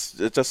 It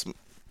just,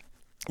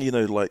 you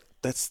know, like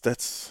that's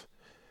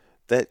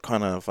that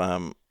kind of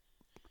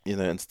you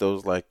know,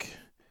 instills like,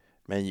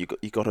 man, you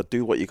got to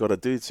do what you got to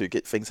do to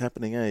get things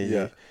happening, eh?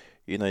 Yeah.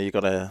 You know, you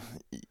gotta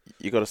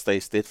stay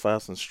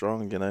steadfast and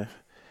strong. You know,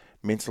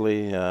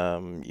 mentally,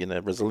 you know,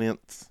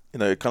 resilient. You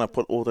know, kind of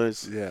put all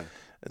those Yeah.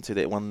 into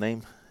that one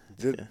name.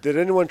 Did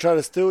anyone try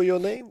to steal your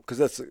name?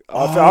 Because I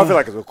feel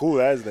like it's a cool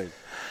ass name.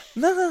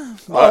 No.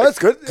 Oh, that's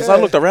good. Because I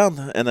looked around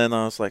and then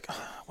I was like, I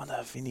wonder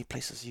if any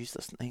places use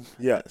this name.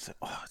 Yeah. I said,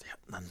 oh, yeah,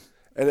 none.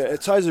 And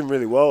it ties in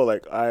really well,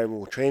 like I Am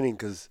All training,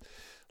 because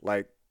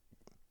like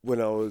when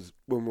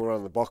we were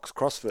on the box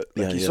CrossFit,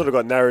 like you sort of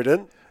got narrowed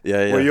in.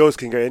 Yeah. Where yours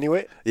can go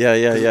anywhere. Yeah.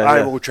 I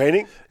Am All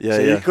training. Yeah,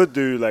 so yeah. you could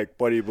do like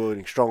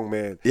bodybuilding,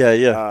 strongman.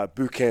 Yeah.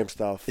 Boot camp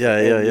stuff. Yeah,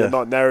 and yeah. You're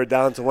not narrowed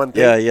down to one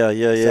thing. Yeah.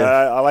 So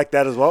I like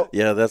that as well.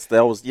 Yeah,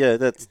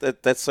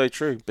 that's so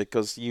true,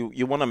 because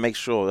you want to make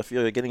sure if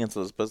you're getting into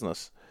this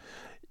business,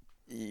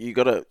 you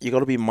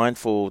gotta be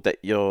mindful that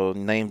your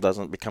name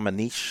doesn't become a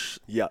niche.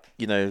 Yeah.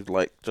 You know,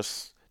 like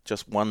just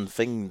one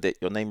thing that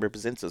your name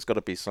represents. It's got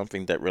to be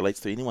something that relates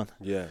to anyone.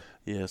 Yeah.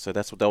 Yeah, so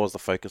that was the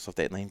focus of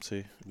that name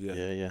too. Yeah.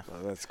 Yeah.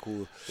 Oh, that's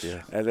cool.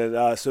 Yeah. And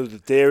then so the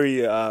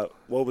dairy,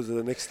 what was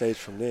the next stage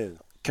from there?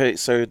 Okay,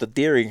 so the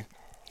dairy,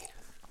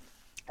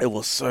 it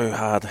was so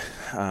hard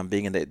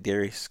being in that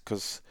dairy,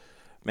 because,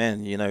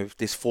 man, you know,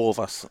 there's 4 of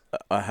us,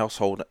 a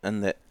household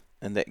in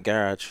that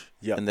garage,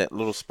 in that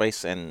little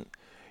space, and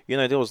you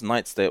know, there was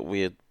nights that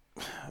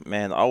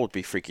man, I would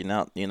be freaking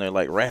out, you know,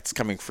 like rats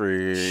coming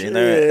through, you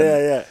know.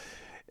 Yeah.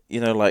 You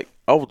know, like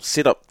I would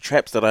set up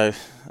traps that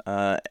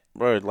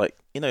like,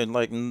 you know,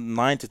 like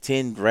 9 to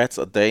 10 rats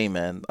a day,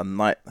 man, a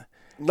night.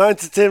 9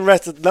 to 10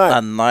 rats at night.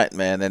 A night,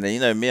 man, and you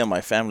know, me and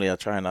my family are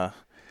trying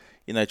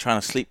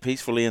to sleep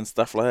peacefully and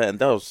stuff like that, and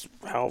that was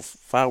how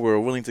far we were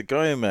willing to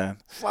go, man.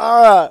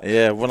 Far out.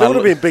 Yeah, when There would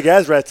have been big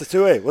ass rats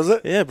too, eh? Was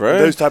it? Yeah, bro.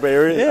 Those type of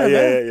areas. Yeah,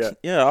 Yeah.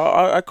 Yeah,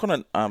 I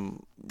couldn't,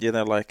 you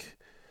know, like,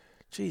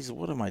 geez,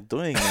 what am I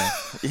doing, man?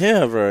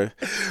 Yeah, bro.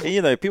 And,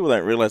 you know, people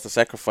don't realize the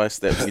sacrifice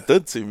that we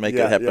did to make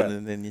it happen,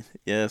 and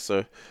then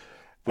so.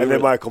 And they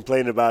might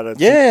complain about it.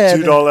 Yeah,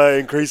 $2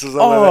 increase or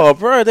something. Oh, like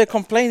bro, they're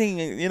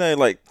complaining. You know,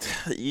 like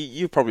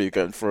you're probably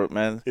going through it,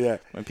 man. that. Yeah.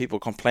 When people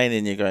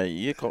complaining, you go,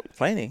 "You're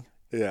complaining."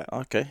 Yeah.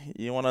 Okay,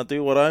 you want to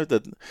do what I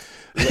did?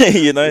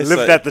 You know,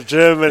 Lived at the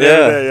gym and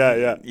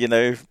everything. Yeah. You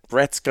know,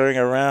 rats going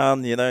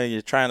around. You know,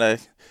 you're trying to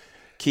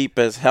keep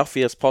as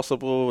healthy as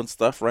possible and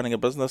stuff, running a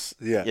business.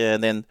 Yeah. Yeah,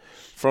 and then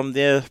from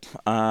there,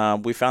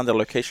 we found a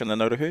location in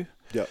Otahu.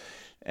 Yeah.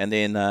 And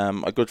then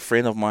a good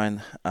friend of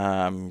mine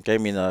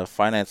gave me the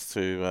finance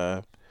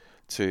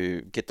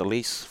to get the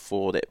lease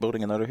for that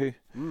building in Otahu.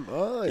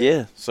 Oh,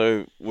 Yeah,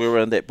 so we were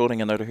in that building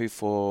in Otahu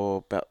for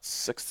about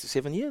 6 to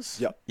 7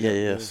 years.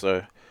 Yeah.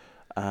 So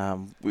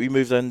we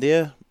moved in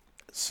there.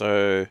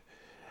 So,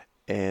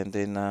 and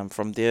then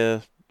from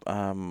there,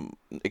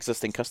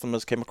 existing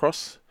customers came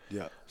across.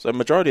 Yeah. So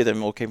majority of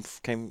them all came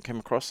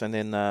across, and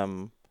then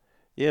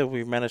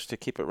we managed to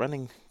keep it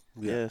running.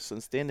 Yeah,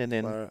 since then, and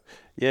then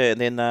and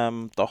then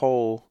the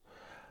whole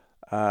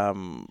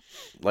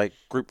like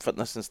group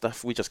fitness and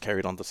stuff, we just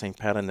carried on the same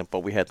pattern, but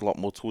we had a lot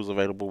more tools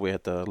available. We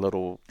had the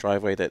little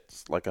driveway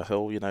that's like a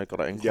hill, you know, got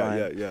an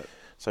incline. Yeah.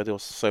 So there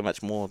was so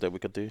much more that we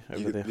could do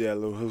over there. Yeah,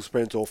 little hill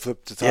sprints or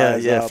flip the Yeah,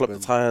 tires yeah, up. flip the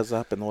tires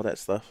up and all that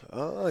stuff.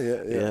 Oh,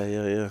 yeah.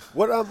 Yeah.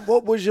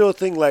 What was your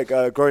thing like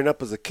growing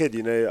up as a kid?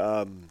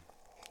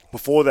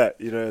 Before that,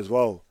 as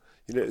well.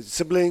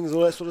 Siblings,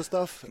 all that sort of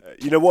stuff.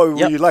 What were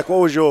Yep. you like?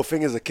 What was your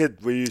thing as a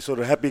kid? Were you sort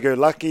of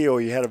happy-go-lucky,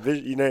 or you had a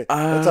vision? That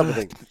type of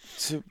thing.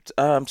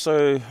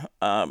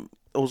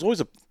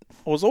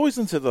 I was always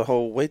into the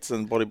whole weights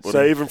and bodybuilding.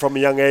 So even from a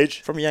young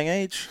age. From a young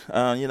age,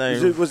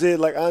 Was it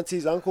like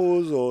aunties,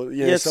 uncles, or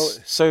yes,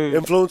 so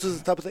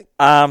influences type of thing?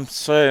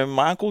 So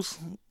my uncles,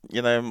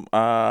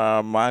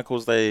 my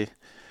uncles they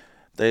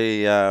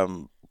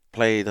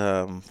played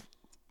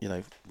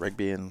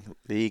rugby and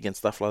league and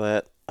stuff like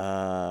that.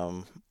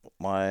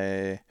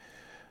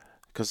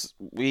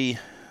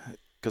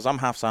 Because I'm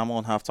half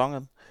Samoan, half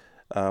Tongan.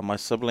 My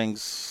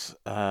siblings,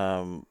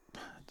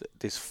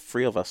 there's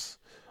four of us.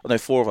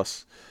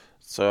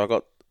 So I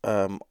got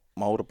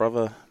my older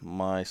brother,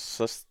 my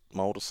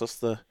older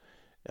sister,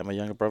 and my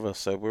younger brother.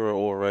 So we were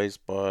all raised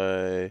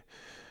by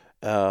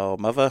our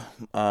mother.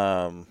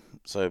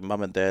 So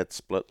mum and dad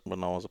split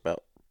when I was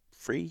about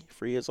 3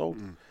 years old.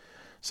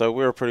 So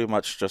we were pretty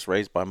much just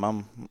raised by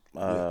mum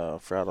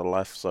throughout our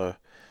life. So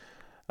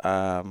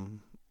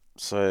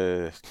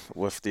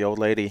with the old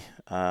lady,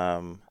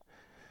 it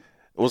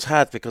was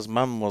hard because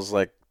mum was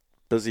like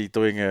busy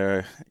doing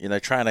her,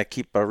 trying to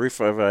keep a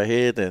roof over her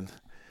head and,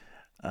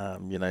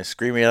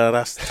 screaming at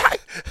us.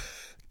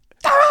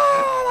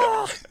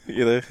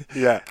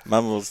 Yeah.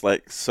 Mum was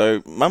like,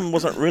 so mum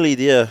wasn't really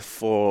there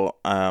for,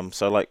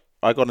 so like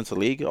I got into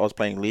league. I was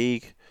playing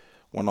league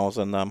when I was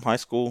in high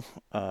school.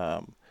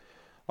 I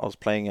was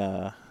playing,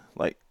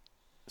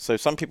 so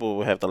some people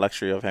will have the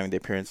luxury of having their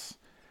parents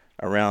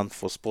around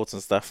for sports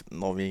and stuff.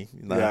 Not me.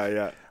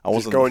 Yeah. I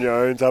wasn't just go on your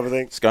own type of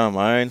thing. Just go on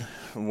my own.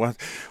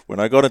 When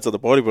I got into the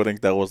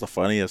bodybuilding, that was the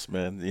funniest,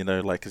 man.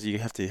 Because you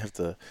have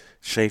to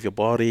shave your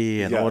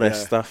body and all that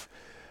stuff,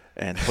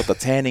 and put the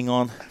tanning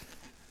on.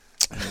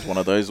 It was one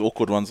of those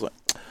awkward ones, like,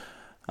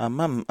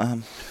 Mum,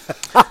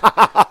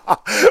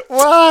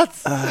 what?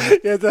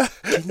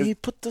 Can you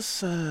put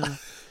this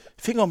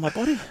thing on my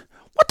body?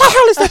 What the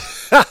hell is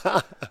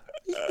that?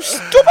 You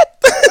stupid!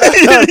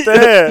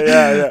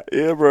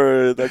 Yeah,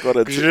 bro. That got it.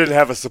 Because you didn't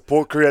have a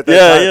support crew at that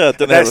time. Yeah, at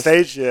that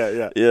stage.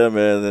 Yeah,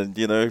 man.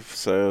 And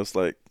so it was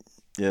like,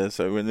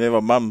 So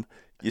whenever mum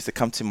used to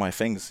come to my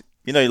things,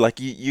 like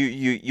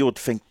you would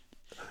think,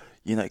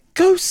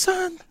 go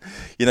son,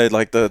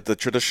 like the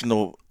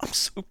traditional. I'm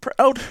so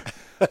proud,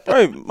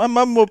 bro. My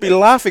mum would be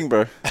laughing,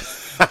 bro.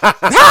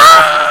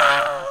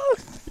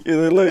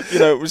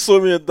 We saw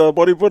me at the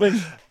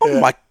bodybuilding. Oh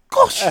my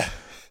gosh.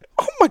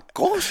 Oh my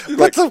gosh!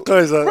 What's up,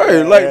 closer?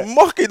 Bro,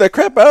 mocking the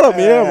crap out of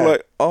me. I'm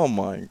like, oh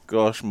my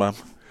gosh, mum.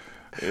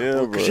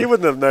 Yeah, because she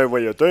wouldn't have known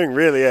what you're doing,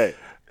 really, eh?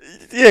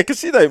 Yeah,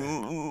 because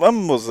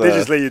mum was. They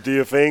just let you do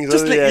your thing.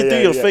 Just let you do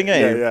your thing,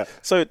 eh? Yeah.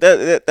 So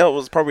that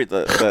was probably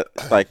the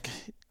like,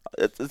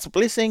 it's a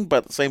blessing, but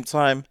at the same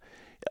time,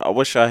 I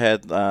wish I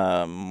had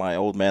my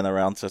old man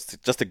around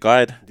just to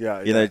guide.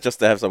 Yeah. Just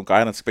to have some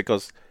guidance,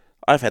 because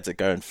I've had to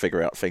go and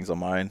figure out things on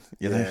my own.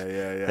 Yeah.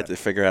 Had to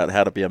figure out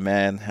how to be a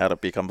man, how to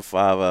become a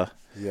father.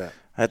 Yeah.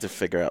 I had to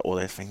figure out all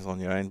those things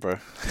on your own, bro.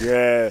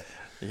 Yeah.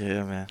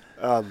 Yeah, man.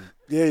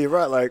 Yeah, you're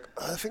right. Like,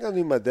 I think I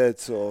knew my dad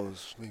till I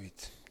was maybe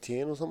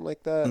 10 or something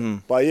like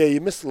that. But yeah,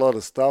 you missed a lot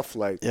of stuff.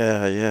 Like,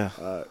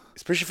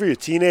 especially for your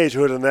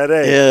teenagehood and that,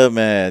 eh? Yeah,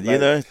 man.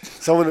 Like,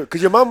 someone,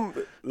 because your mum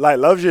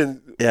loves you.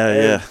 And,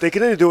 they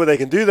can only do what they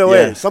can do, though.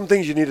 Eh? Some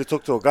things you need to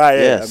talk to a guy.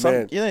 Yeah,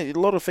 man. A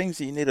lot of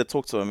things you need to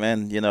talk to a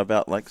man.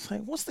 About like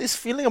saying, what's this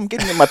feeling I'm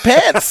getting in my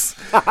pants?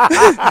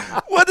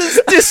 What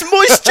is this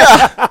moisture?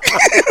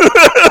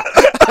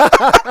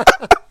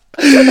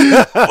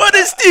 What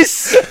is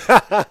this?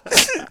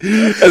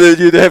 And then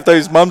you'd have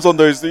those mums on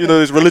those,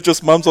 those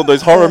religious mums on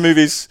those horror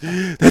movies.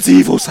 That's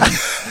evil, son.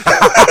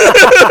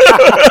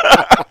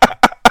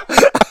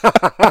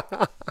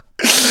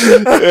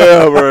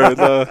 Yeah, bro.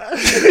 No.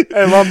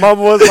 And my mum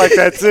was like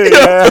that too.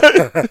 Yeah.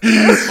 But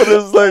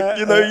it's like,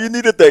 you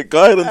needed that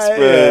guidance,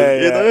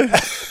 man.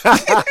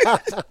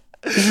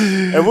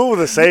 And we were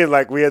the same.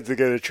 Like, we had to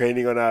go to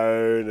training on our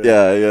own. And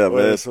all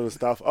man. That sort of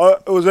stuff. Oh,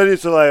 it was only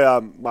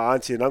until my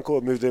auntie and uncle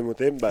moved in with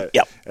them,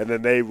 and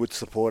then they would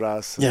support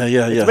us.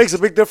 It makes a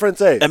big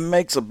difference, eh? It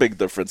makes a big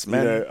difference,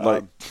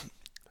 man.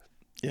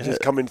 Just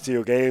coming to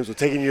your games or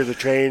taking you to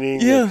training.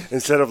 Yeah.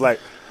 Instead of like,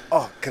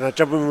 oh, can I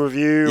jump in with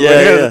you?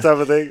 That type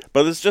of thing.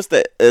 But it's just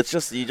that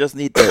you just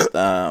need that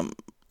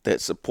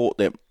that support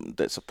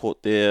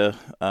there.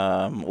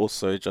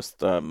 Also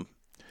just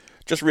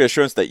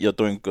reassurance that you're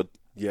doing good.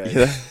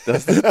 Yeah.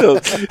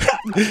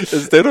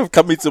 Instead of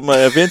coming to my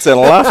events and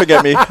laughing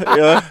at me,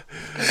 man.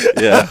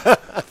 Yeah.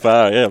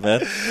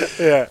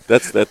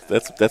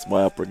 That's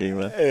my upbringing,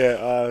 man.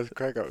 Yeah,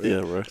 crack up.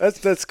 Yeah, bro.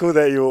 That's cool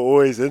that you were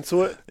always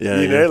into it.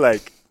 Yeah,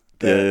 like.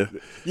 You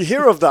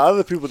hear of the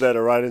other people that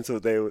are right into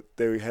it.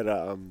 They had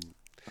a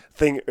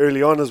thing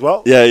early on as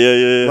well. Yeah.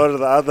 A lot of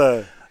the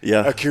other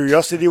Yeah. a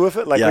curiosity with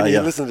it. Like Yeah, when you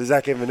yeah. listen to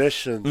Zach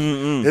Evanish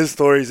and his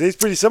stories, he's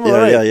pretty similar.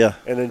 Yeah, eh? yeah, yeah.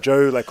 And then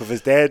Joe, like with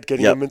his dad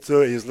getting Yep. him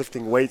into it, he was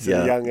lifting weights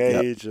at a young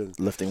yep. age, and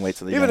Lifting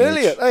weights at the even young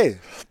Elliot, age. hey,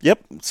 Yep.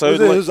 So was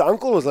like, his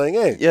uncle or something,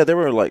 eh? yeah, they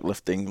were like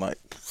lifting like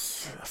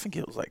I think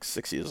he was like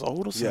 6 years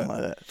old or something Yeah.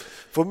 like that.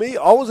 For me,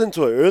 I was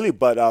into it early,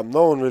 but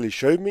no one really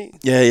showed me.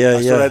 Yeah, yeah,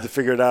 I sort of had to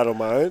figure it out on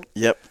my own.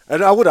 Yep.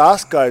 And I would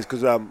ask guys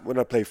because when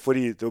I play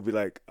footy, they'll be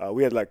like,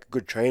 we had like a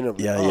good trainer.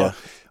 Yeah, like, yeah.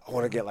 I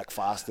want to get like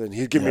faster, and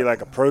he'd give me Yeah.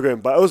 like a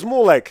program, but it was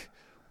more like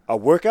a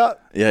workout.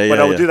 Yeah, But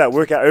yeah, I would yeah. do that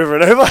workout over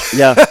and over.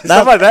 Yeah. Stuff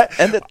Now- like that.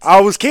 and it's- I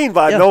was keen,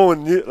 but Yeah. no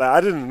one knew. Like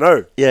I didn't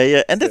know. Yeah,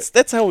 yeah, and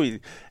that's how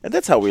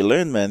we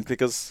learn, man.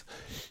 Because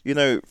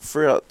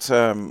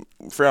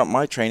throughout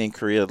my training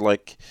career,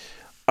 like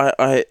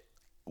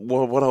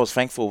what I was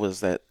thankful was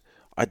that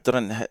I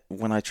didn't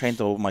when I trained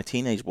all my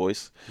teenage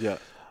boys, Yeah.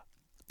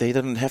 they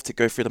didn't have to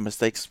go through the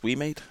mistakes we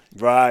made.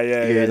 Right.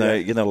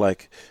 Yeah.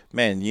 Like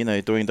man,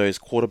 doing those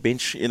quarter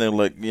bench,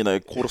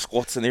 quarter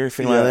squats and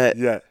everything Yeah, like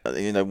that.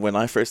 yeah. When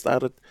I first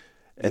started.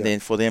 And Yeah. then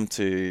for them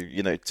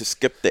to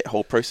skip that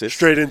whole process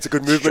Straight into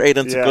good movement. straight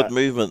into Yeah. good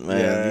movement,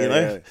 man.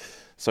 Yeah.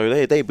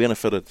 So they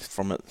benefited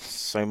from it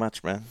so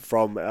much, man.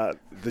 From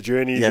the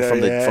journeys. Yeah,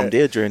 from yeah.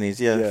 their journeys,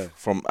 Yeah.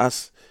 from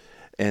us,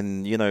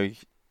 and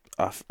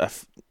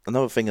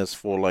another thing is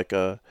for like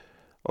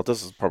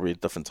this is probably a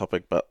different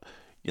topic, but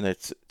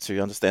to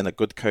understand a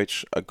good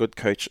coach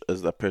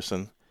is the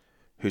person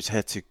who's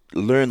had to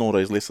learn all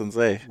those lessons.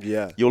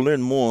 Yeah. You'll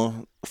learn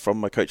more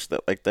from a coach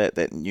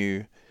that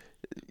knew.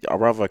 I'd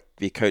rather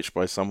be coached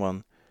by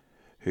someone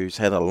who's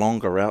had a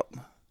longer route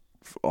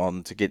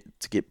to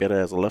get better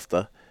as a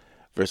lifter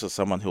versus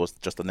someone who was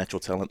just a natural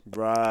talent.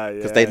 Right.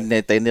 Yeah.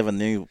 Because they never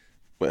knew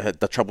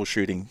the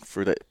troubleshooting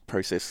through that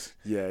process.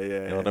 Yeah.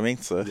 You know what I mean?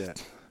 So Yeah.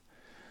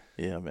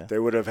 yeah, man. They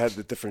would have had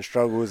the different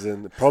struggles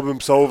and problem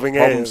solving.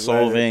 Problem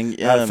solving, Like,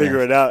 yeah, how to figure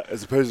man. it out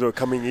as opposed to it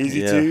coming easy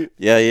yeah. to you.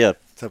 Yeah.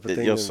 Type of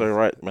thing. You're so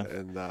right, man.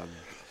 And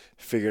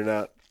figuring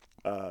out,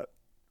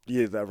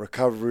 the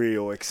recovery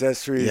or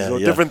accessories Yeah, or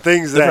yeah. different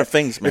things Different that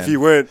things, man. if you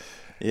weren't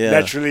Yeah.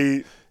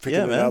 naturally picking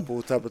Yeah, it man. up,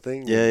 all type of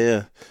thing.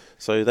 Yeah.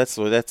 So that's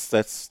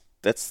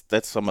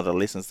some of the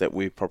lessons that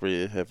we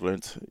probably have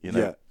learned,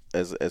 Yeah.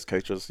 as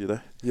coaches,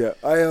 Yeah,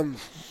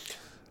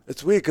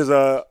 it's weird because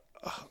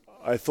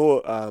I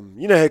thought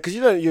because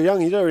you're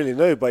young, you don't really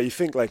know, but you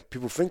think like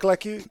people think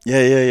like you,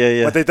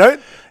 Yeah. but they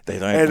don't. They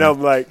don't. And man.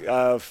 I'm like,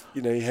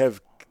 you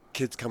have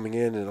kids coming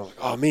in, and I'm like,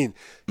 oh,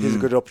 here's a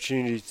good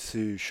opportunity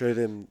to show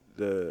them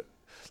the,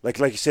 like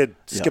you said,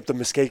 skip the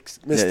mistakes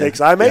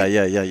I made.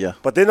 Yeah.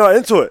 But they're not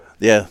into it.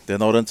 Yeah, they're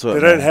not into it. They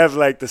don't man. have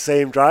like the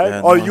same drive.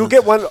 Yeah, Oh, no, you'll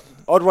get one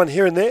odd one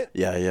here and there,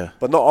 Yeah.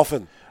 but not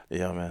often.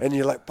 Yeah, man. And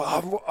you're like,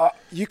 but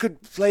you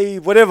could play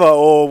whatever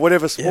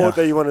sport Yeah,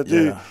 that you want to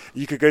do. yeah.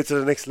 You could go to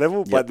the next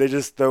level, but Yep. they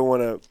just don't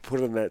want to put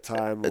in that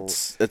time.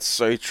 It's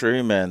so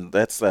true, man.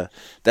 That's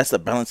the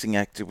balancing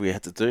act we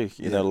had to do.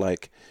 You know,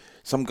 like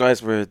some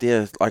guys were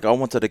there. Like I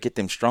wanted to get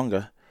them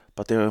stronger,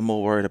 but they were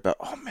more worried about.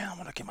 Oh man, I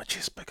want to get my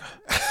chest bigger.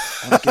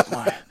 How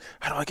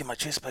do I get my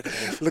chest bigger?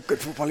 Look good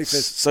for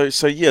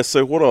Polyfest.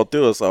 So what I'll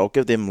do is I'll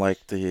give them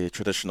like the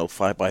traditional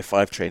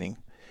 5x5 training,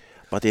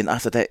 but then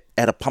after that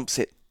add a pump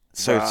set.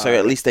 So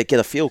at least they get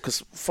a feel,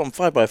 because from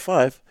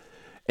 5x5,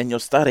 and you're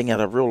starting at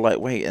a real light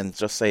weight, and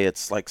just say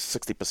it's like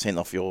 60%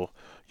 of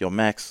your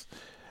max,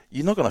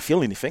 you're not gonna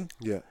feel anything.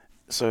 Yeah.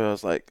 So I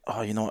was like,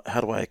 how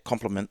do I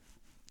complement,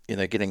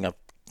 getting a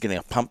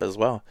pump as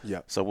well?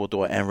 Yeah. So we'll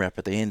do an AMRAP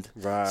at the end.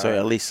 Right. So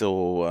at least it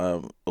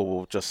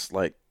will just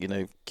like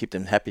keep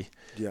them happy.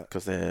 Yeah.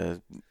 Because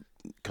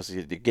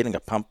you're getting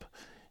a pump.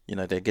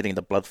 They're getting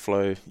the blood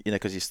flow.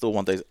 Because you still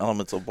want those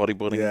elements of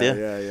bodybuilding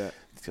there. Yeah.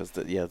 Because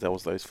that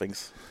was those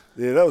things.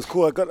 Yeah, that was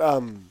cool. I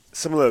got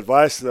similar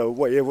advice.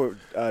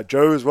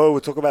 Joe as well. We'll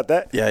talk about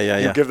that. Yeah.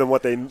 You give them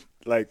what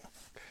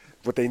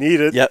they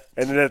needed. Yep.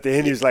 And then at the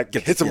end, he's like,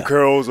 hit some yeah.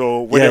 curls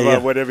or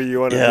whatever you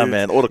want to do. Yeah,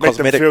 man. All the Make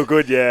cosmetic. them feel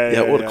good.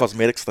 Yeah. All the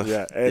cosmetic stuff.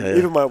 Yeah, and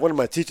even one of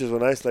my teachers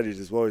when I studied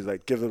as well, he's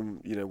like, give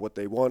them what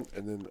they want,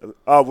 and then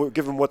we'll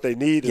give them what they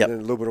need, Yep. and then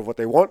a little bit of what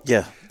they want.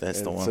 Yeah,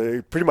 that's the one.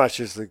 So pretty much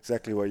just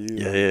exactly what you.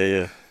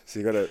 Yeah. So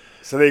you gotta.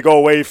 So they go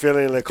away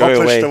feeling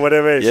accomplished away. or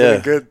whatever. Yeah.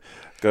 Feeling good.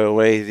 Go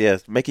away. Yeah,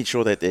 making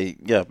sure they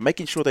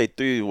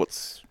do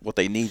what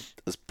they need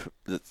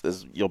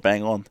is you're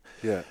bang on.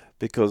 Yeah.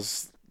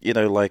 Because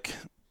like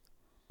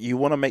you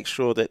want to make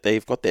sure that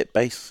they've got that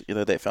base,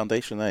 that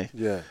foundation,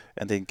 Yeah.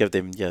 and then give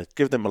them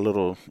a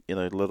little,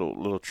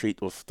 little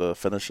treat with the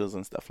finishes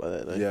and stuff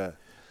like that. Yeah.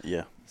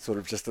 Yeah. Sort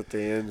of just at the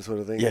end, sort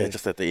of thing. Yeah,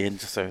 just at the end,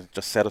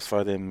 just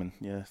satisfy them, and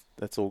yeah,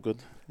 that's all good.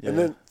 Yeah. And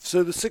then,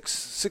 so the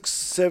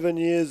 7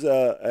 years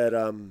at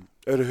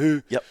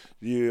Otahu, Yep.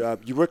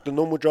 You worked a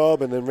normal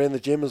job and then ran the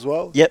gym as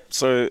well. Yep.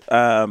 So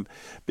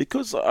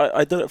because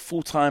I did it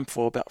full time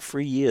for about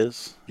 3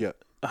 years. Yeah.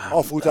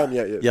 Full time.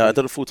 Yeah. Yeah, I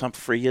did it full time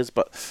for 3 years,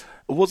 but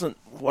it wasn't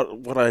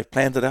what I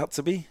planned it out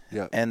to be.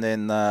 Yeah. And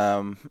then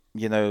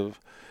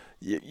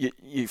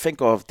you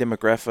think of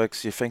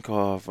demographics, you think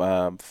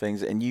of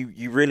things, and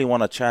you really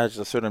want to charge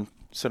a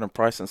certain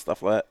price and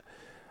stuff like that.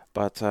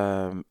 But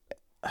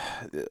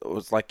it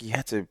was like you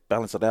had to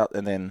balance it out,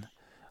 and then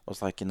I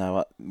was like, you know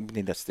what, we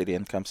need that steady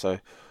income. So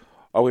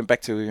I went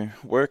back to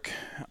work.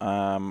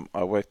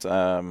 I worked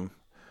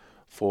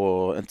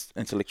for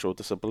intellectual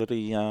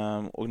disability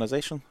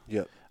organization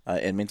Yeah.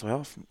 and mental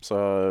health.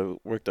 So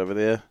I worked over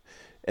there,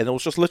 and it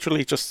was just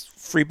literally just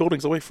 3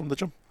 buildings away from the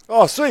gym.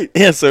 Oh, sweet.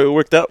 Yeah, so it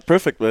worked out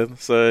perfect, man.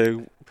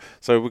 So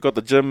we got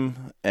the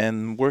gym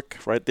and work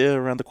right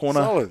there around the corner.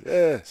 Solid.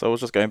 Yeah. So I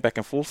was just going back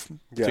and forth Yeah.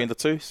 between the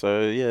two.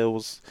 So yeah,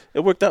 it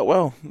worked out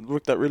well. It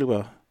worked out really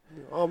well.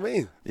 Oh,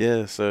 man.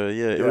 Yeah. So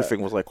yeah,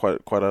 everything was like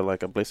quite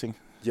a blessing.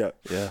 Yeah.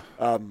 Yeah.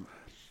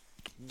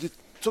 Just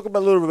talk about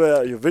a little bit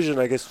about your vision,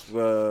 I guess.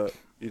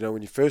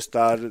 When you first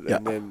started, Yeah.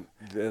 and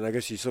then I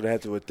guess you sort of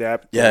had to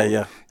adapt. Yeah. or-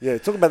 Yeah. Yeah.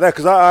 Talk about that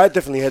because I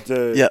definitely had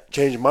to Yeah.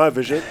 change my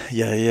vision.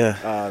 Yeah.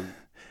 Yeah.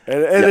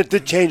 And it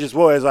did change as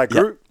well as I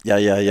grew. Yeah.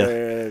 Yeah. Yeah.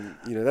 And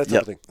that type Yeah.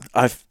 of thing.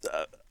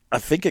 I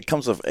think it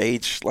comes of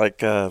age,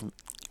 like when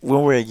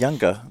we were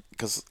younger,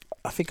 because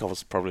I think I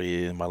was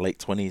probably in my late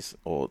 20s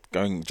or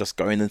going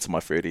into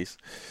my 30s.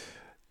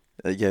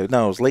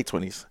 No, I was late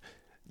 20s.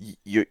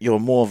 You're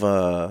more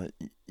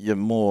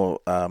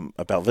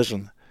about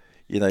vision.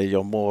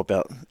 You're more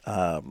about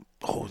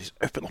these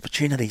open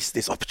opportunities.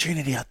 There's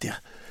opportunity out there.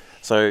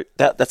 So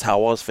that's how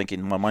I was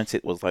thinking. My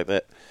mindset was like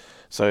that.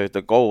 So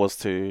the goal was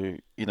to,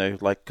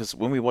 because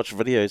when we watch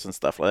videos and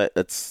stuff like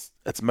that,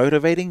 it's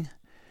motivating.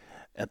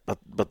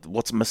 But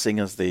what's missing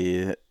is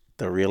the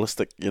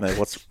realistic,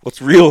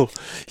 what's real.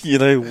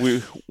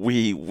 We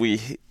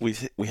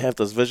have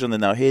this vision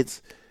in our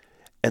heads,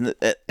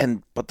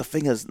 but the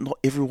thing is, not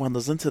everyone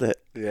is into that.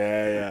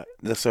 Yeah.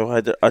 So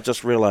I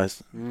just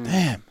realized,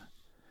 damn,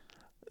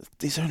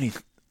 there's only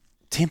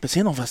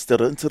 10% of us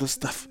that are into this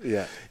stuff.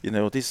 Yeah.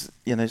 There's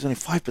only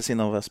 5%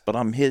 of us, but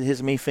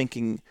here's me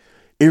thinking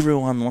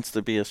everyone wants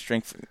to be a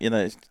strength.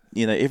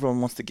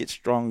 Everyone wants to get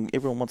strong.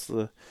 Everyone wants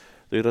to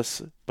do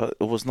this, but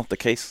it was not the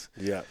case.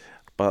 Yeah.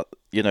 But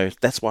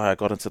that's why I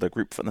got into the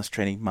group fitness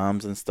training,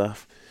 moms and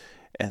stuff,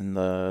 and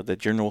the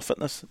general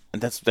fitness,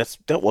 and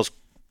that was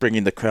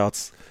bringing the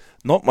crowds,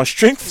 not my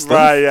strength stuff.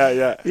 Right.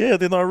 Yeah. Yeah.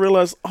 Then I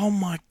realized, oh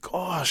my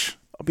gosh,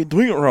 I've been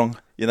doing it wrong.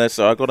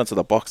 So I got into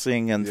the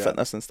boxing and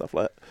fitness and stuff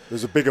like that.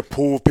 There's a bigger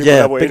pool of people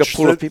that were bigger interested.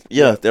 pool of people.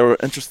 Yeah, they were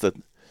interested.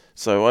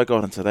 So I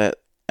got into that,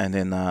 and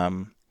then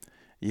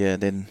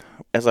then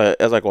as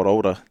I got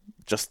older,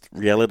 just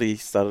reality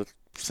started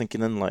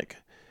sinking in. Like,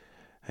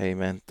 hey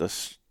man, it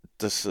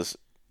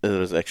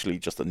is actually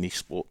just a niche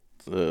sport,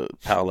 the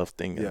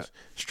powerlifting and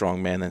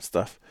strongman and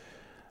stuff.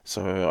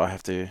 So I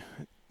have to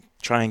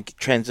try and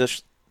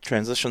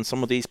transition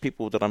some of these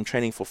people that I'm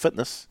training for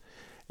fitness.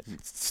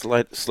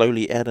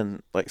 Slowly add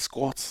in like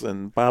squats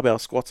and barbell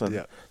squats,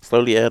 and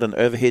slowly add an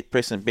overhead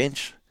press and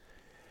bench,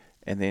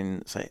 and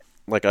then say,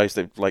 like, I used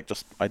to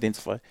just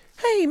identify,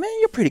 hey man,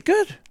 you're pretty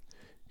good.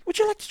 Would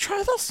you like to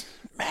try this?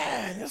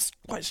 Man, it's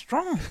quite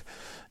strong.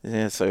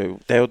 Yeah, so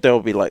they'll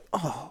be like,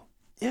 oh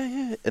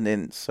yeah, and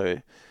then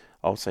so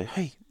I'll say,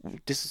 hey,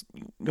 you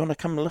wanna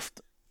come lift?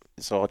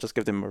 So I'll just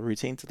give them a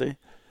routine to do,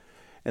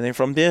 and then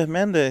from there,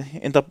 man, they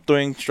end up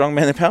doing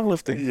strongman and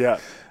powerlifting. Yeah.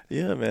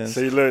 Yeah, man.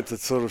 So you learn to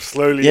sort of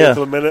slowly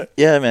implement it.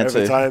 Yeah, man.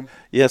 Over time.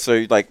 Yeah,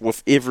 so like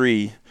with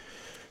every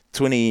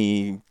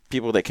 20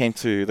 people that came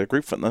to the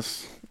group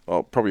fitness,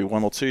 or probably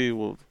 1 or 2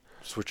 will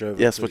switch over.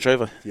 Yeah, switch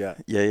over. Yeah.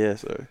 Yeah.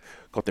 So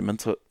got them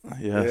into it.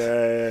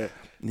 Yeah.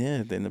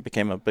 Yeah. Then it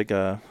became a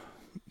bigger.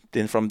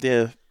 Then from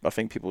there, I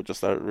think people just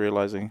started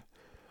realizing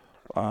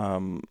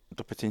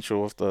the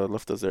potential of the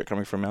lifters that are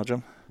coming from our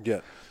gym. Yeah.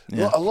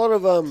 Yeah. A lot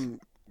of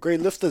great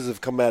lifters have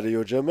come out of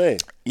your gym, eh?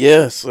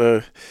 Yeah,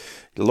 so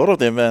a lot of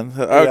them, man.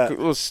 I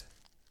was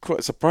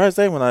quite surprised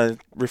when I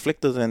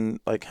reflected on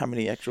like how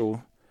many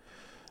actual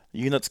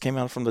units came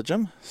out from the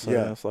gym. So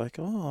I was like,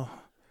 oh,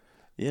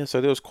 yeah.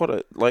 So there was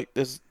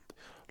there's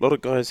a lot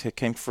of guys who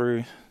came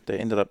through. They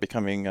ended up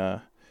becoming,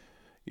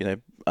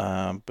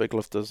 big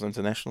lifters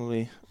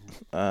internationally,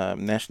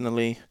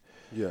 nationally.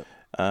 Yeah.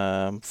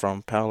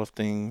 From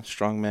powerlifting,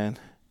 strongman.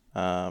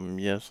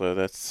 So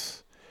that's.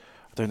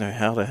 I don't know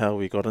how the hell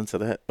we got into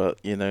that,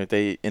 but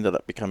they ended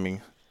up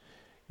becoming,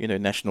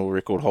 national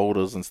record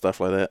holders and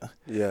stuff like that.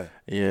 Yeah.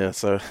 Yeah.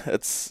 So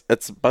it's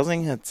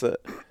buzzing. It's a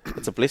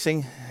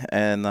blessing,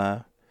 and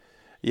I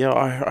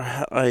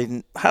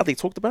hardly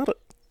talked about it.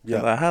 Yeah.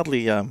 And I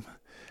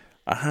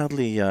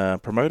hardly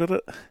promoted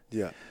it.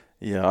 Yeah.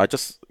 Yeah.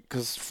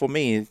 Because for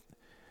me,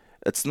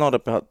 it's not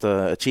about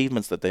the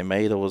achievements that they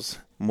made. It was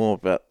more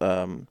about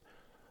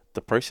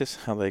the process,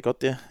 how they got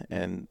there,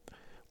 and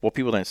what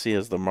people don't see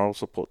is the moral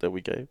support that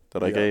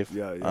I gave,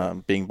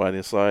 being by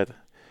their side,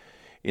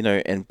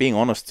 and being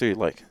honest too.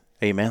 Like,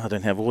 hey man, I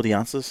don't have all the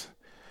answers,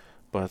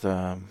 but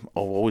I'll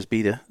always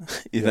be there,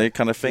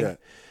 kind of thing.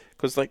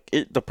 Because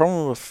the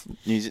problem with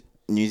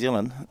New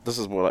Zealand, this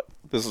is what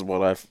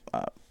I've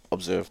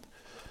observed,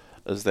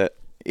 is that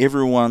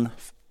everyone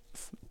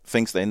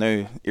thinks they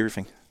know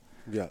everything.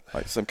 Yeah.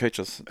 Like some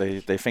coaches, they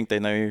think they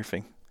know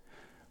everything,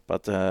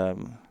 but a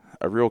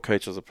real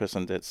coach is a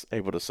person that's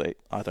able to say,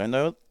 I don't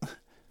know it,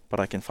 but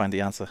I can find the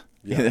answer.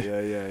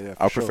 Yeah.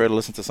 I prefer to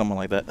listen to someone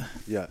like that.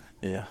 Yeah.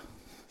 Yeah.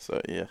 So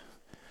yeah.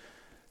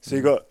 So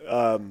you got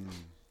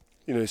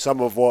some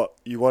of what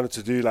you wanted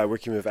to do, like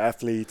working with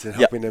athletes and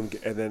helping them,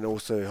 and then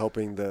also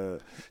helping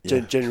the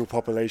general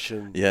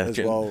population as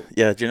well.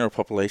 Yeah, general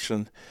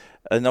population.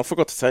 And I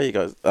forgot to tell you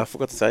guys. I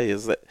forgot to tell you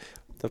is that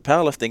the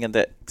powerlifting and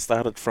that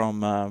started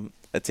from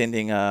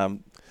attending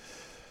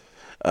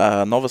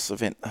novice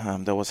event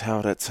that was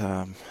held at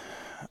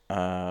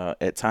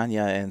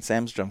Tanya and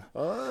Sam's gym.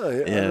 Oh,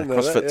 yeah. Yeah,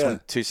 CrossFit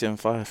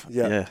 275.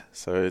 Yeah.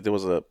 So there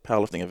was a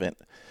powerlifting event.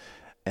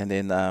 And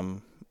then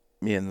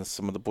me and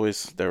some of the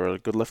boys, they were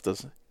good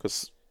lifters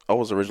because I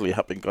was originally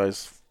helping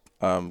guys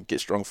get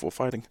strong for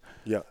fighting.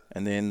 Yeah.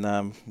 And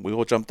then we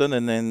all jumped in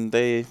and then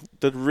they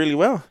did really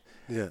well.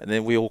 Yeah. And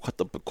then we all caught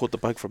the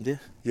bug from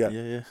there.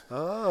 Yeah.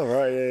 Oh,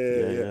 right.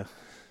 Yeah.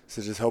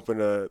 So just helping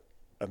a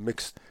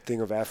mixed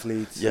thing of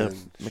athletes. Yeah,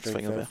 and mixed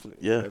thing of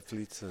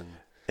athletes and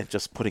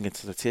just putting it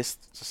to the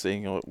test, just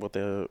seeing what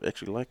they're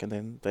actually like, and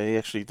then they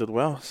actually did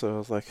well. So I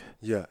was like,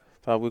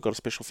 we've got a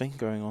special thing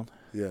going on.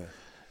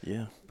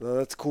 Yeah. Well,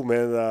 that's cool,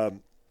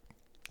 man.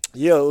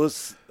 It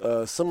was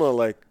similar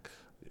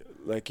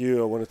like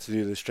you. I wanted to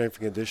do the strength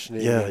and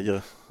conditioning.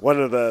 Yeah. One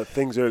of the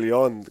things early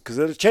on, because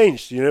it had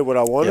changed, what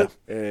I wanted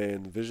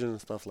and vision and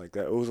stuff like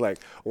that. It was like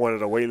I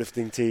wanted a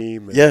weightlifting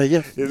team.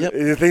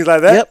 And things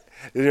like that. Yep.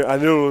 I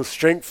knew it was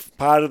strength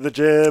part of the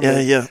gym.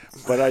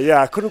 But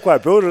I couldn't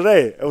quite build it.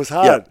 It was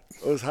hard.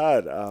 It was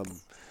hard.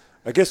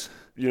 I guess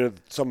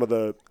some of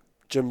the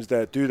gyms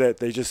that do that,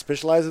 they just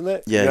specialize in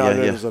that.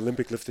 There's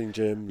Olympic lifting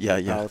gyms,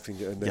 powerlifting,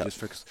 and they just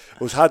focus.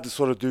 It was hard to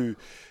sort of do,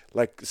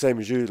 like same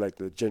as you, like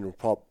the general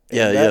pop.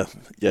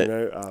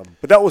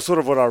 But that was sort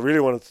of what I really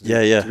wanted to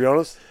do. To be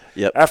honest.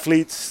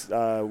 Athletes,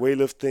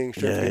 weightlifting,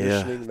 strength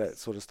conditioning, that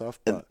sort of stuff.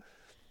 But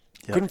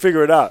couldn't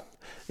figure it out.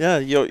 Yeah,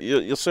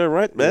 you're so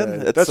right, man.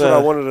 That's what I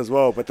wanted as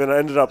well. But then I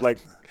ended up like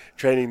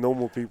training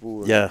normal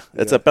people.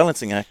 It's a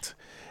balancing act.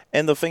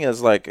 And the thing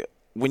is, like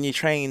when you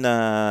train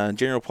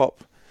general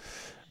pop,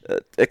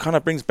 it kind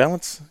of brings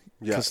balance.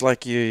 Because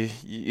like you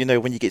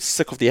when you get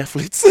sick of the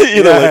athletes,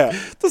 like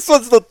this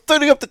one's not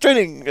turning up the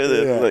training.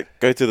 Like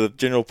go to the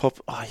general pop.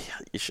 Oh yeah,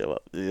 you show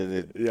up.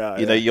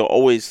 You're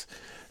always.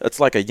 It's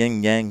like a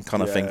yin yang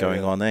kind of thing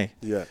going on, eh?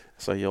 Yeah.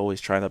 So you're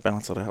always trying to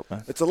balance it out,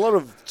 man. It's a lot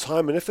of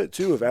time and effort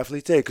too with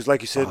athletes, because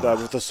like you said,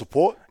 with the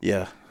support.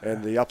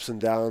 And the ups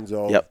and downs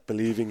of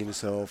believing in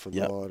yourself and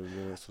God and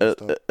all that sort of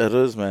stuff. It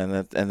is,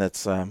 man, and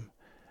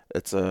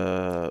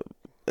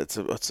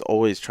it's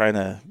always trying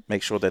to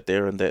make sure that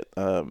they're in that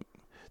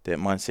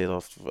mindset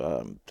of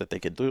that they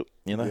can do it,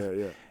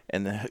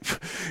 And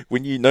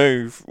when you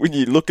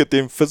look at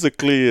them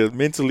physically and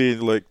mentally,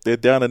 like they're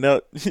down and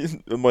out.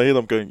 In my head,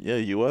 I'm going, yeah,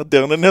 you are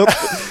down and out,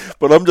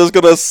 but I'm just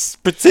gonna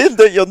pretend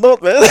that you're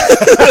not, man.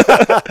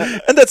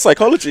 And that's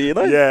psychology,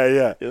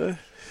 Yeah.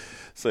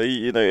 So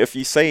if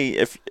you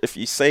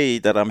say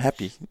that I'm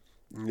happy,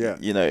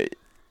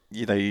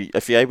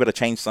 if you're able to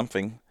change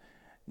something,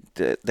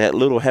 that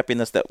little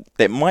happiness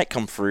that might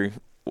come through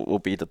will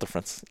be the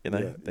difference.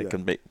 That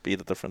can be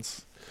the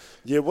difference.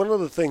 Yeah, one of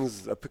the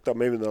things I picked up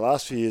maybe in the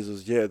last few years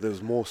is there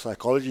was more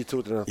psychology to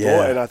it than I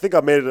thought, and I think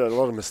I made a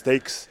lot of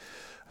mistakes.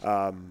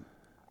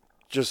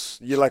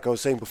 Just like I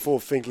was saying before,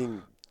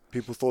 thinking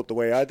people thought the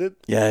way I did,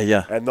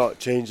 and not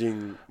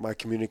changing my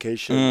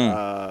communication.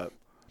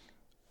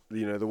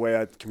 The way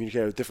I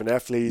communicated with different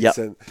athletes,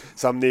 and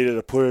some needed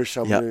a push,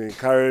 some needed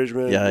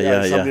encouragement,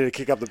 some needed to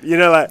kick up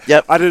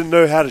the, I didn't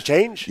know how to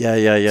change.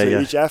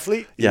 Each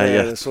athlete,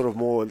 and sort of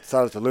more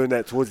started to learn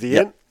that towards the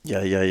end.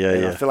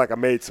 I feel like I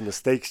made some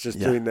mistakes just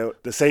doing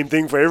the same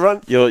thing for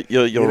everyone. You're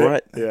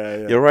right.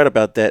 You're right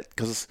about that,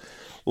 because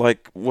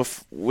like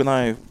when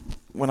I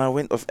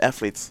went with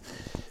athletes,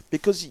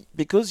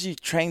 because you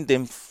trained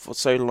them for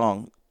so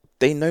long,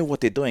 they know what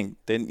they're doing.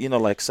 Then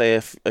like say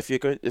if you're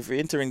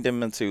entering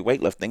them into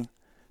weightlifting,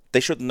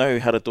 they should know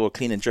how to do a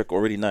clean and jerk.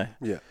 Already know.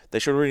 They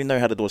should already know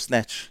how to do a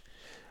snatch.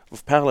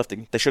 With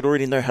powerlifting, they should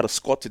already know how to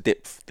squat to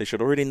depth. They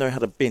should already know how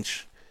to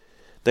bench.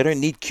 They don't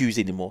need cues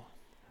anymore.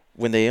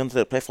 When they enter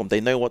the platform,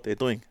 they know what they're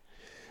doing.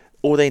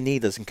 All they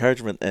need is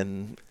encouragement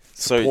and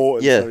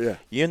support.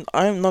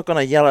 I'm not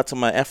gonna yell out to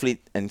my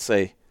athlete and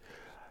say,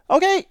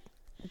 "Okay,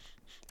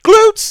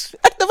 glutes,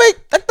 activate."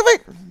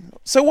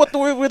 So what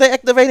were they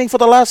activating for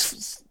the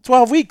last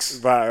 12 weeks?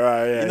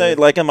 Right.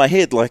 Like in my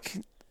head, like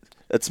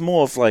it's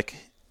more of like,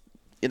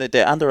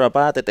 they're under a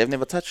bar that they've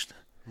never touched.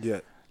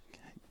 Yeah.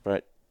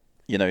 Right.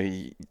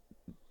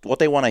 What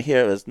they want to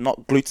hear is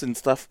not glutes and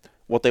stuff.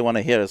 What they want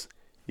to hear is,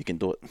 you can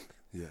do it.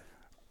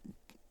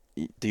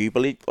 Yeah. Do you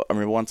believe? I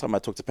remember one time I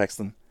talked to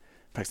Paxton.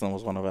 Paxton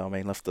was one of our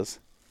main lifters.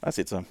 I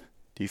said to him,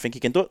 "Do you think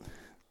you can do it?"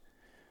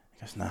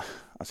 He goes, "Nah."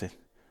 I said,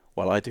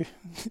 "Well, I do."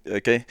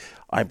 Okay,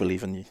 I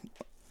believe in you.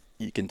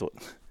 You can do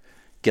it.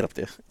 Get up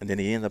there. And then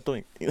he ended up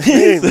doing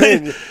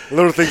it.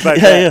 Little things like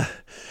that. Yeah.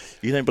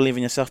 You don't believe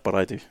in yourself, but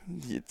I do.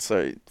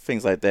 So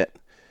things like that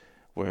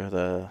were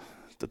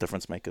the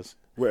difference makers.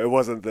 Where it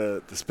wasn't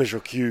the special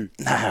cue.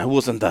 Nah, it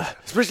wasn't that.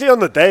 Especially on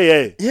the day,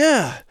 eh?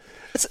 Yeah.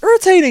 It's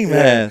irritating,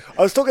 man.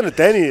 I was talking to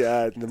Danny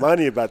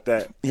Nemani about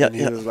that. Yeah, and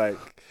he was like,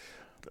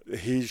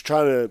 he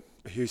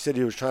said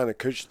he was trying to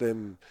coach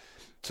them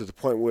to the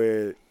point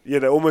where,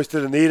 they almost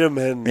didn't need him,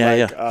 and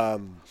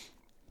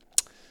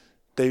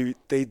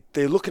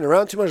they're looking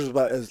around too much.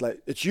 It's like,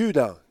 it's you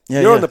now.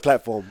 You're on the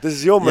platform. This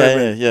is your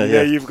moment.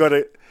 Yeah. You've got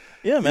to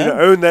man.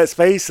 own that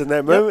space in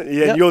that moment.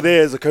 Yeah, you're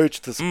there as a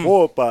coach to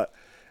support, but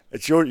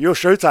it's your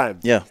showtime.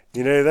 Yeah.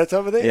 That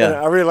type of thing. Yeah. And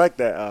I really like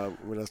that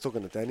when I was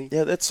talking to Danny.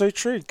 Yeah, that's so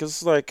true.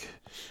 Because, like,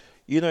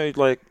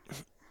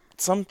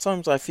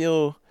 sometimes I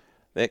feel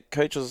that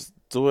coaches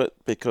do it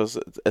because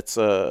it's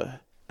a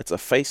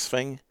face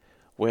thing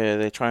where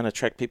they're trying to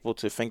attract people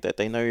to think that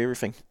they know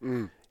everything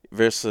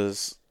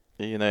versus,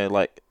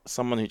 like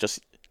someone who just,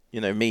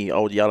 me, I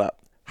would yell out,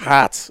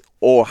 heart.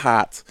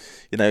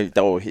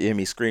 They'll hear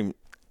me scream.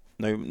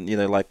 No,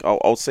 like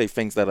I'll say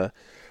things that are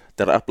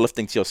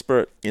uplifting to your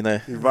spirit.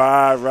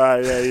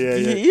 Right,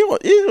 yeah.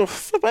 You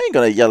flip, I ain't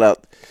gonna yell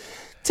out,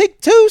 take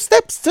 2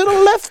 steps to the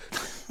left.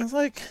 I was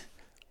like,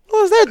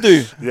 what does that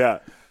do? Yeah.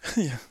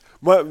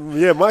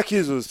 My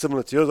cues was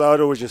similar to yours. I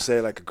would always just say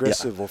like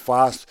aggressive or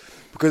fast,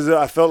 because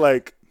I felt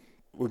like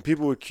when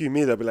people would cue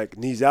me, they'd be like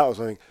knees out or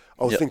something.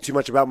 I would think too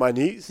much about my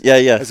knees. Yeah.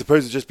 As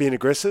opposed to just being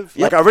aggressive.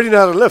 Like I already know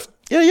how to lift.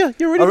 Yeah.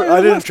 You already know how to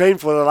I didn't lift. train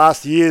for the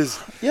last years.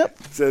 Yep.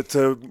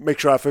 To make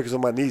sure I focus on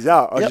my knees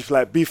out. I was just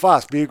like, be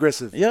fast, be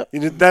aggressive. Yep.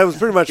 That was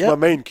pretty much my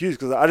main cues,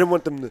 because I didn't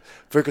want them to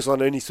focus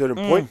on any certain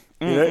point.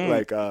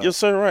 Like you're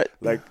so right.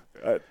 Like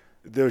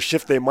they'll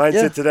shift their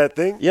mindset to that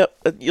thing.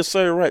 Yep. You're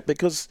so right,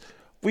 because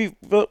we've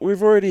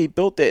already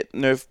built that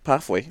nerve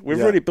pathway.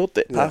 We've already built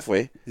that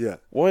pathway. Yeah.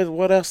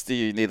 What else do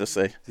you need to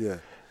say? Yeah.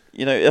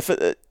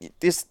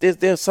 If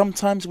there's some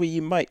times where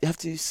you might have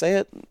to say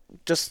it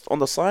just on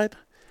the side,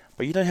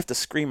 but you don't have to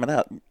scream it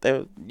out.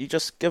 You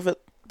just give it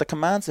the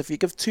commands. If you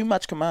give too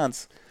much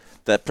commands,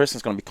 that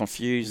person's going to be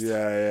confused.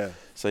 Yeah.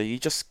 So you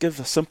just give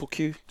a simple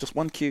cue, just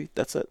one cue.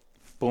 That's it.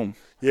 Boom.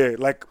 Yeah,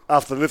 like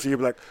after the lift, you'll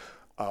be like,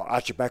 "Oh,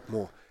 arch your back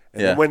more."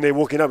 And then when they're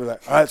walking up, you're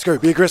like, "All right, let's go,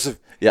 be aggressive."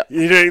 Yeah.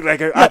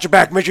 Like arch your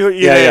back, make sure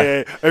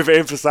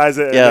overemphasize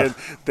it, and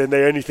then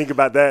they only think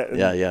about that.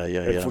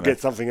 And forget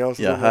something else.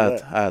 Yeah,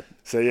 hard.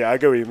 So I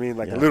get what you mean,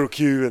 like a little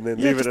cue, and then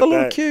leave it at that. Just a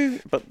little cue,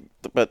 but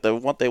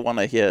what they want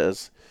to hear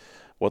is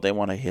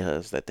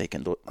that they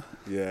can do it.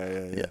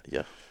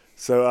 Yeah.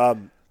 So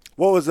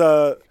what was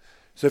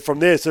so from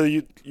there? So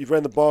you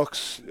ran the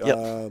box,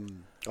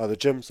 the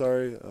gym,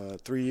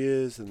 3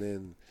 years, and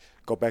then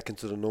got back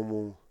into the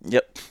normal.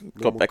 Yep.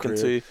 Got back career.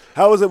 into.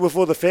 How was it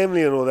before the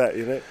family and all that?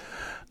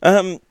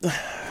 From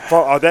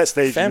that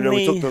stage, family,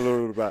 we talked a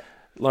little bit about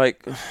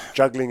like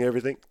juggling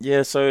everything.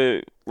 Yeah.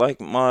 So like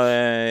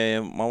my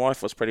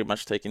wife was pretty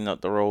much taking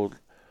up the role,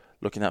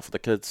 looking out for the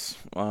kids.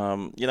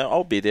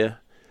 I'll be there,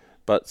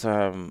 but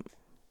in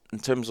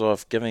terms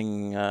of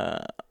giving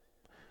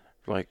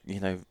my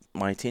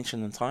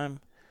attention and time,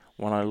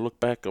 when I look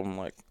back, I'm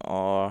like,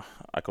 oh,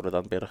 I could have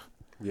done better.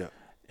 Yeah.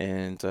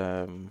 And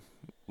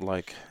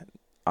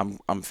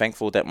I'm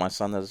thankful that my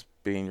son is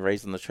being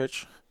raised in the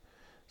church.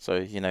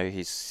 So,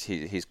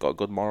 he's got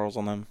good morals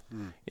on him.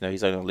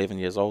 He's only 11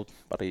 years old,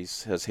 but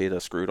his head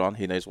is screwed on.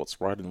 He knows what's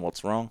right and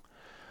what's wrong.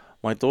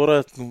 My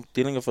daughter,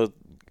 dealing with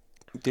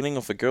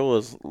a girl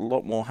is a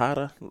lot more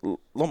harder, a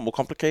lot more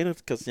complicated,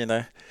 because,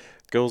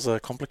 girls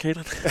are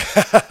complicated.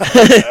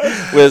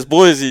 Whereas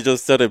boys, you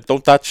just tell them,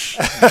 don't touch.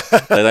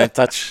 They don't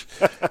touch.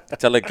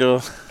 Tell a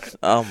girl,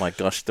 oh my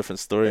gosh, different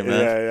story,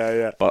 man.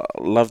 Yeah. But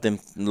love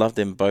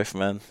them both,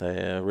 man.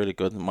 They're really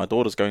good. My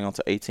daughter's going on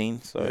to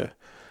 18, so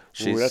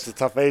that's a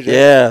tough age.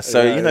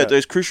 So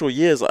those crucial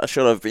years, I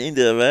should have been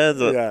there, man.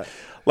 But,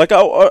 like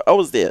I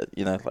was there,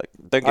 like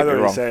don't get me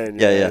wrong. Saying,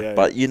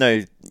 but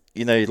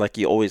like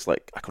you always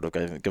like I could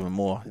have given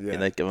more.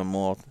 Given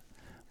more.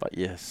 But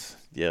yes.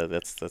 Yeah,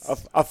 that's.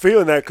 I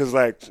feel that because,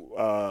 like,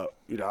 I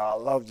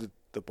love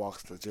the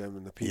box, the gym,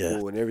 and the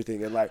people and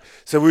everything, and like,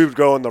 so we would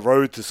go on the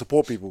road to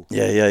support people.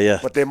 Yeah.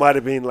 But there might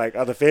have been like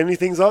other family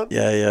things on.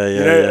 Yeah.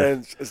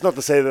 And it's not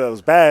to say that it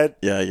was bad.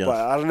 Yeah. But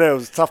I don't know, it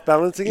was tough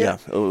balancing it. Yeah.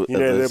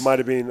 There might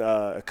have been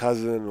a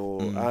cousin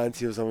or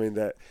auntie or something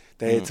that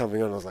they had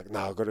something on. I was like,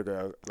 I gotta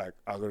go. Like,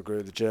 I gotta go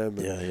to the gym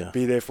and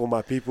be there for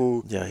my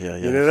people. Yeah.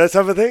 That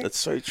type of thing. That's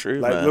so true,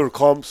 like man. little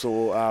comps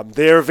or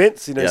their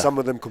events. Some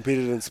of them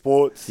competed in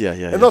sports. Yeah.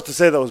 And not to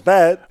say that was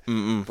bad, but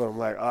I'm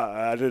like,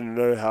 I didn't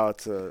know how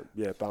to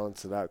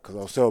balance it out because I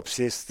was so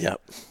obsessed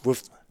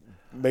with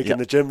making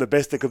the gym the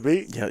best it could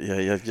be. Yeah.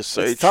 You're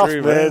so it's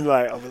true, tough, man.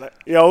 Like, I'm like,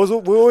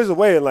 we're always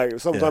away, and like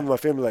sometimes my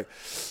family like,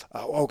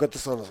 I'll get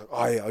this on. I was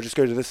like, I'll just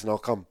go to this and I'll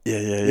come. Yeah.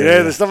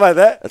 There's stuff like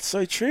that. That's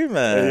so true,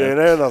 man.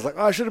 And I was like,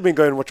 I should have been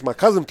going and watching my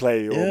cousin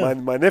play or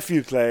my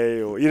nephew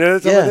play or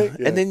that type of thing.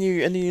 Yeah. And then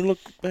you look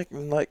back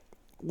and like,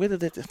 where did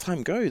that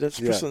time go? That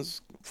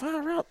person's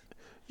far out.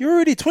 You're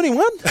already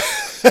 21.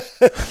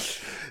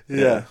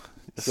 Yeah.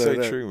 So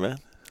true, man.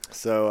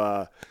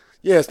 So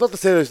it's not to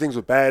say those things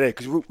were bad,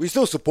 because we're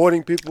still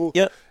supporting people.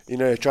 Yeah.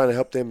 Trying to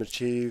help them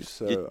achieve.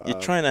 So you're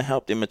trying to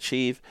help them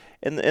achieve,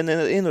 and at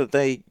the end of the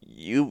day,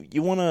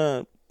 you want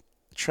to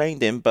train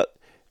them, but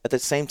at the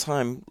same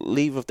time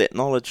leave with that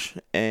knowledge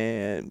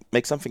and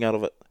make something out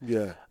of it.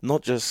 Yeah.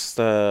 Not just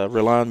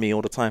rely on me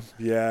all the time.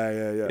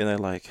 Yeah. You know,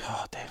 like,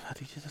 oh damn, how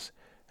do you do this?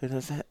 Who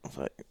does that? I was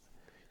like,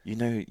 you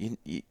know,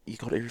 you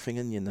got everything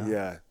in you now.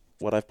 Yeah.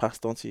 What I've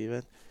passed on to you,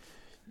 man,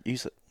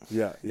 use it.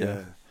 Yeah.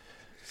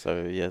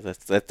 So yeah,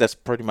 that's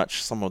pretty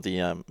much some of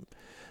the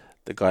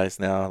guys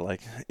now.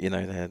 Like, you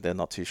know, they're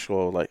not too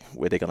sure like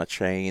where they're gonna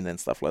train and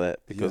stuff like that,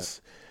 because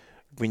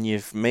when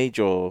you've made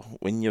your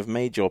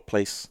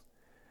place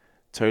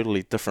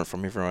totally different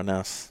from everyone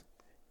else,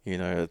 you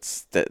know,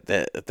 it's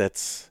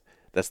that's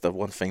the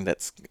one thing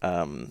that's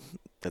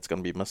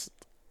gonna be missed.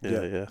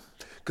 Yeah.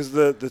 Because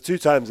the 2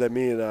 times that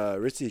me and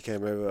Ritzy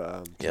came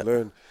over to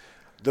learn,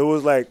 there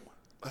was like,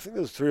 I think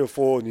there was 3 or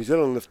 4 New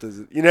Zealand lifters,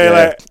 you know,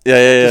 like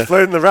just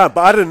floating around.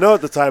 But I didn't know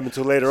at the time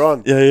until later on.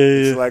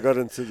 Until I got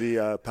into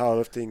the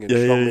powerlifting and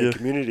strongman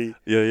community.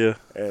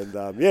 And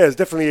it's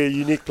definitely a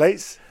unique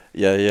place.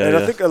 And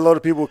I think a lot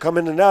of people come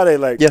in and out. They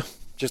like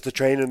just to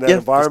train in that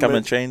environment. Just come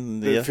and train.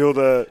 They feel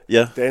the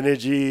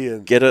energy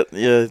and get it.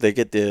 Yeah, they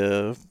get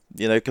the,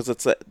 you know, because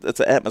it's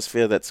an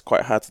atmosphere that's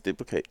quite hard to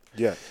duplicate.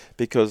 Yeah,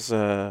 because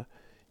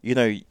you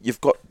know,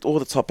 you've got all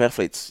the top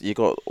athletes, you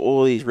got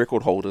all these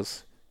record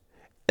holders,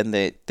 and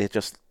they're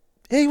just,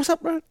 hey, what's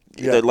up, bro?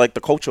 You know, like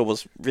the culture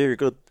was very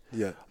good.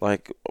 Yeah,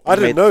 like I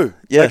didn't know.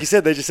 Yeah, like you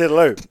said, they just said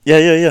hello.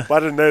 Yeah. But I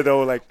didn't know they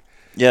were like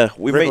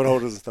record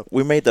holders and stuff.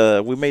 We made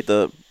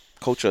the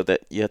culture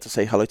that you had to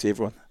say hello to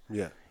everyone.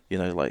 Yeah. You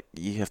know, like,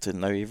 you have to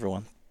know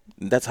everyone.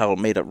 And that's how it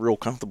made it real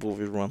comfortable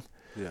with everyone.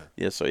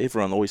 Yeah, so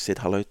everyone always said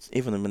hello,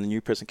 even when a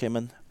new person came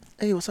in.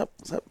 Hey, what's up?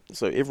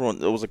 So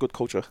everyone, it was a good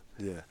culture.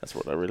 Yeah. That's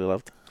what I really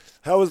loved.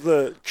 How was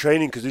the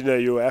training? Because, you know,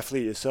 you're an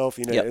athlete yourself,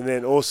 you know, and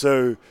then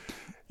also,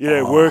 you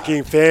know,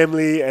 working,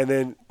 family, and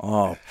then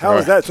how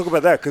was that? Talk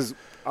about that, because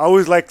I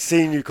always like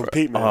seeing you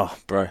compete, man. Oh,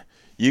 bro.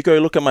 You go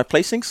look at my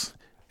placings,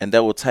 and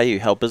that will tell you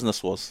how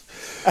business was.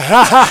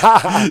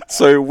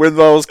 So when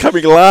I was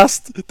coming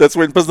last, that's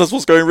when business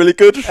was going really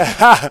good.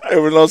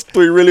 And when I was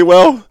doing really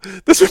well,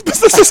 that's when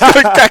business was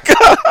going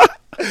caca.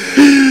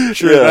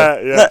 True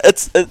that, yeah.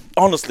 No,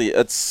 honestly,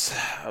 it's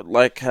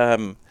like,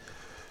 I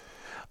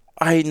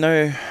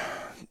know,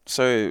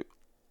 so,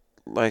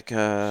 like,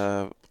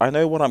 I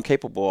know what I'm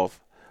capable of.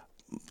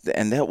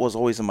 And that was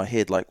always in my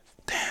head, like,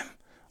 damn,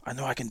 I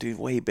know I can do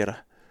way better.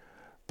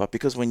 But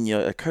because when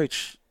you're a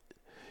coach,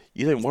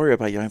 you don't worry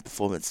about your own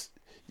performance.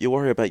 You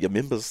worry about your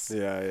members.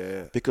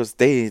 Yeah. Because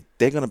they're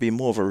going to be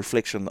more of a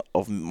reflection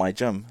of my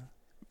gym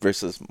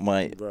versus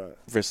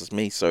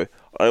me. So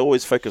I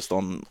always focused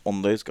on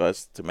those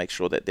guys to make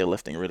sure that they're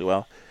lifting really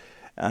well.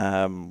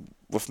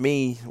 With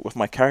me, with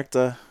my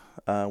character,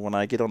 when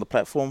I get on the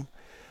platform,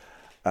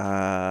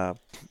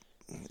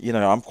 you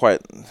know, I'm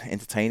quite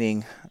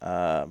entertaining.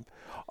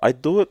 I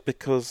do it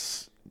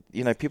because,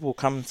 you know, people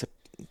come to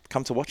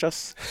watch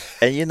us,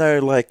 and, you know,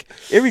 like,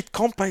 every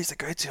comp I used to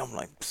go to, I'm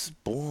like, this is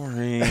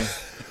boring.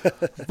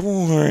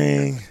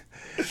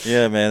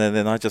 Yeah, man. And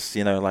then I just,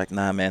 you know, like,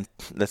 nah, man,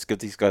 let's give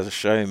these guys a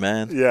show,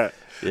 man. Yeah.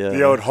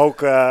 The old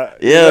Hulk. Man.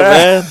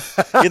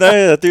 You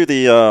know, I do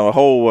the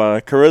whole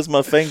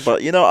charisma thing,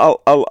 but, you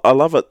know, I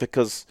love it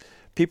because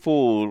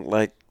people,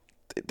 like,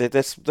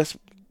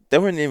 they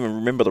won't even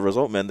remember the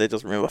result, man. They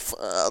just remember,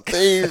 fuck,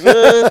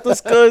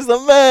 this guy's the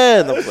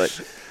man. I was like,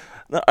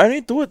 no, I only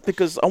do it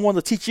because I want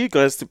to teach you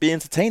guys to be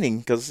entertaining.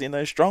 Because, you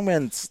know,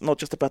 strongman's not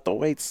just about the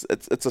weights.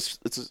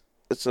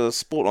 It's a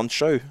sport on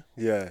show.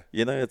 Yeah.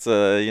 You know, it's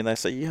a, you know,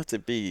 so you have to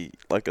be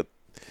like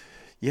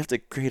you have to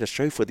create a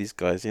show for these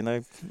guys. You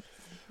know.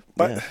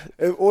 But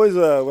it always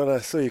when I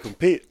saw you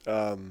compete,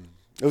 it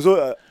was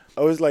I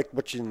always like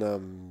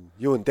watching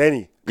you and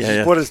Danny.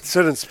 You brought a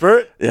certain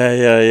spirit. Yeah.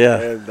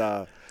 And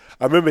I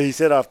remember he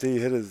said after he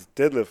hit his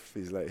deadlift,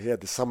 he's like, he had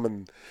to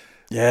summon.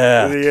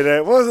 Yeah. You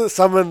know, what was it?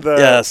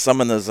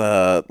 Summon his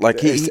like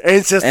his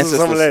ancestors or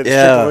something like that.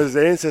 Yeah. His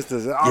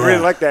ancestors. I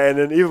really like that. And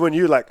then even when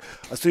you I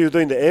saw you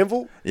doing the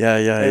anvil. Yeah.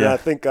 And I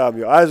think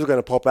your eyes were going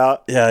to pop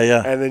out.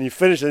 Yeah. And then you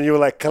finished and you were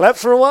like,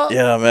 collapse for a while.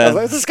 Yeah, man. I was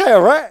like, is this guy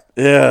all right?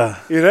 Yeah.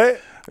 You know?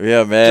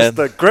 Yeah, man. Just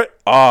the grit.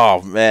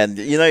 Oh, man.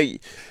 You know,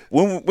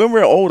 when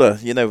we're older,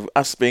 you know,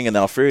 us being in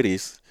our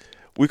 30s,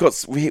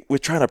 we're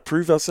trying to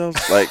prove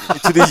ourselves, like,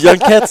 to these young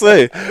cats,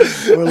 eh?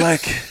 We're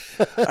like,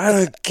 I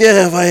don't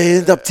care if I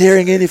end up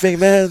tearing anything,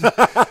 man.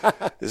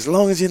 As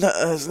long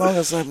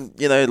as I'm,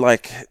 you know,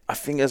 like, I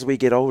think as we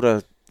get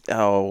older,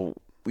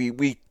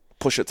 we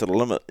push it to the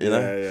limit, you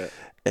know? Yeah.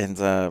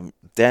 And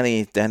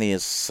Danny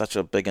is such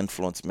a big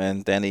influence,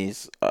 man.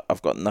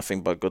 I've got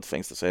nothing but good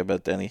things to say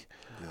about Danny.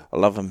 Yeah. I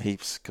love him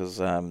heaps because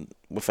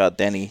without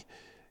Danny,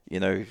 you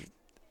know,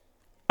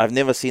 I've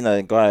never seen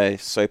a guy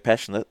so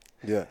passionate.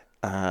 Yeah.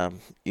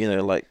 You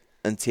know, like,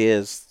 in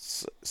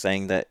tears,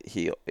 saying that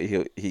he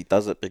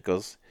does it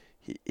because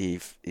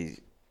he's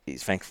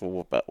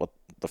thankful about what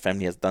the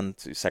family has done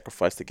to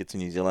sacrifice to get to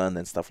New Zealand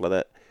and stuff like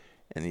that,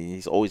 and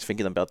he's always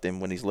thinking about them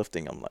when he's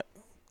lifting. I'm like,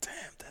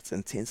 damn, that's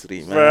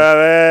intensity, man.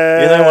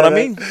 You know what I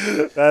mean?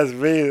 That's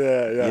me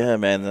there. Yeah,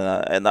 man.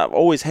 And I've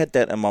always had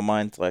that in my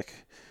mind, like,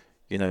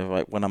 you know,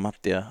 like, when I'm up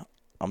there,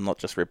 I'm not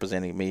just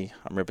representing me.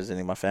 I'm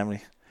representing my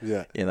family.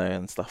 Yeah. You know,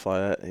 and stuff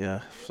like that.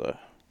 Yeah. So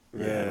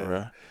yeah,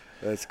 bro.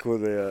 That's cool.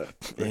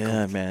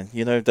 Yeah, man.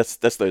 You know, that's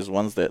those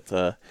ones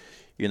that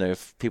you know,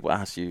 if people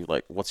ask you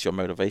like, "What's your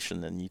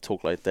motivation?" and you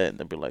talk like that, and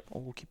they'll be like,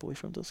 "Oh, keep away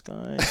from this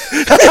guy."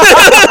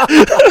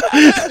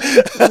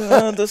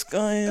 This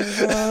guy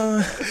is.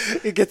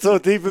 It gets so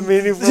deep and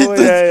meaningful.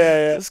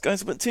 Yeah. This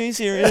guy's a bit too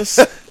serious.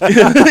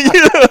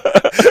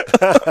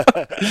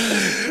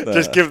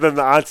 Just give them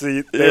the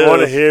answer they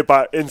want to hear,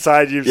 but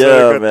inside you've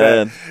sort of got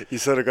that. You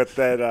sort of got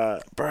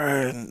that.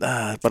 Bro,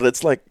 but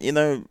it's like, you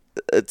know,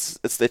 it's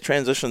their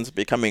transitions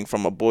becoming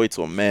from a boy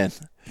to a man.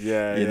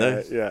 Yeah, you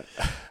know? Yeah.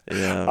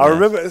 I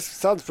remember, it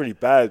sounds pretty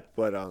bad,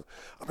 but I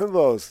remember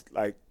I was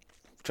like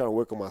trying to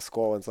work on my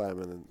squat one time,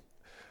 and then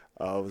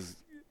I was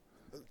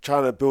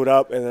trying to build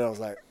up, and then I was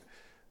like,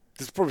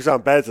 this probably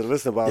sounds bad to the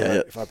listener, but I was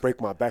like, if I break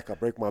my back, I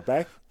break my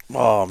back.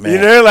 Oh, man. You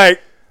know,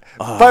 like,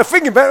 but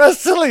thinking back, that's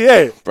silly,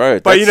 yeah. Bro,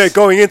 but, you know,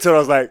 going into it, I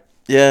was like,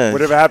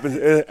 whatever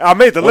happens, I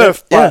made the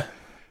lift, but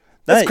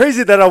that's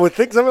crazy that I would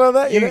think something like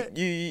that, you know?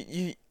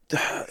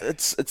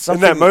 It's something.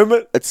 In that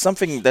moment? It's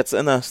something that's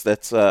in us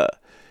that's,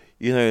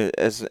 you know,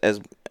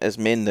 as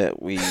men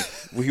that we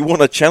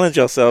want to challenge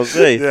ourselves,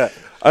 eh? Yeah.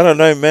 I don't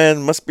know,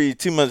 man. Must be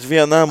too much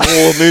Vietnam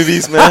War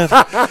movies, man.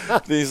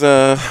 These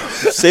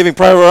Saving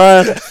Private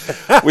Ryan.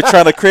 We're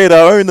trying to create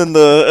our own in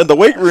the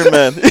weight room,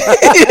 man.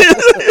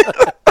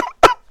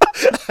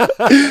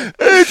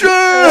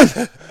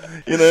 Adrian!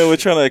 You know, we're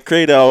trying to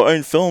create our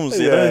own films,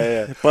 you know.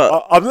 Yeah.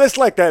 But I'm less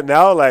like that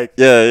now. Like,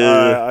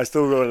 yeah. I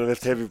still want to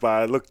lift heavy, but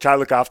I try to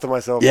look after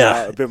myself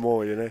a bit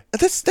more, you know.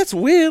 That's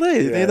weird,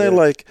 eh? You know,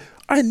 like,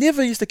 I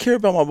never used to care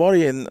about my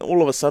body, and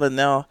all of a sudden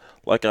now,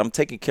 like, I'm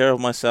taking care of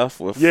myself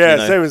with you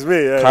know, same as me.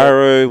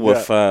 chiro,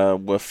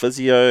 with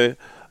physio,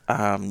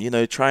 you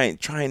know,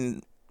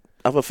 trying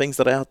other things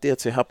that are out there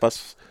to help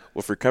us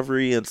with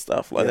recovery and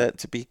stuff like that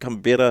to become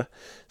better,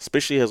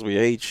 especially as we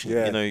age.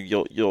 Yeah. You know,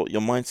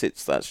 your mindset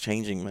starts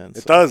changing, man.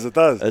 It does. It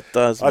does.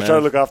 I try to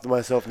look after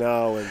myself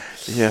now and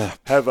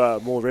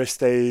have more rest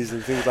days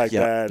and things like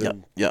that.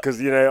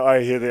 Because you know,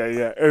 I hear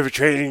that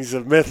overtraining's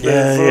a myth.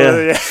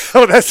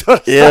 All that sort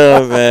of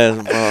stuff.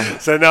 Man. Bro.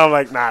 So now I'm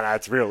like, nah,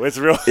 it's real. It's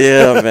real.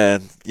 Yeah,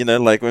 man. You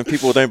know, like when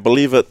people don't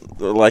believe it,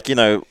 like, you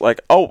know, like,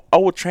 oh, I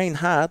will train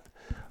hard,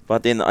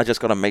 but then I just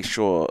got to make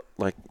sure,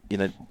 like, you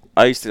know,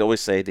 I used to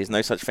always say there's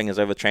no such thing as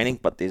overtraining,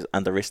 but there's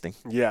under-resting.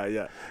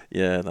 Yeah.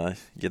 Yeah, no,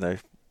 you know,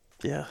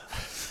 yeah.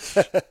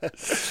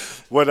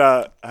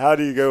 How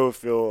do you go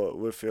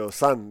with your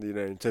son, you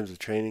know, in terms of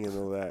training and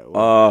all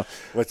that?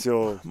 What's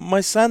your...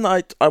 My son,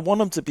 I want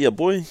him to be a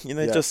boy, you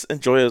know, just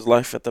enjoy his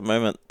life at the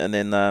moment. And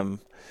then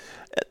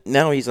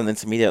now he's an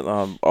intermediate.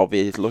 I'll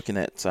be looking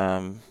at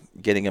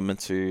getting him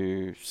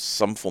into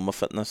some form of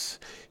fitness.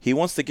 He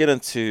wants to get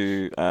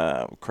into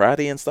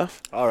karate and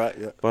stuff. All right,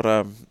 yeah.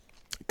 But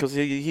because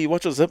he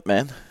watches Zip,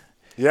 man.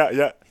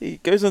 Yeah. He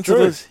goes into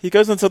this. He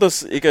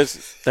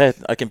goes, Dad,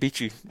 I can beat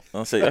you.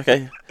 I'll say,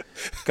 okay,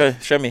 go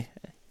show me.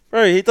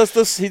 Bro, he does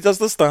this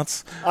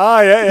stance.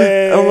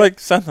 Yeah. I'm like,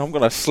 son, I'm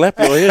gonna slap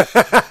your head.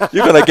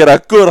 You're gonna get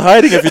a good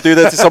hiding if you do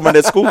that to someone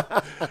at school.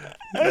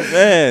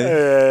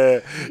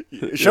 Man.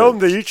 Show them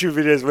the YouTube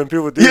videos when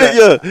people do that.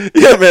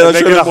 Yeah, man. I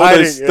show them all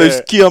hiding,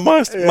 those Kia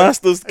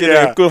masters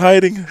getting a good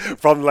hiding.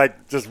 From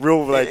like just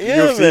real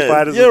UFC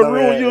fighters. Yeah,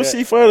 real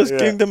UFC fighters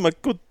giving them a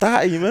good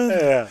tie,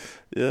 man.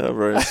 Yeah,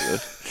 bro.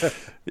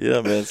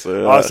 Yeah, man.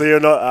 So, so you're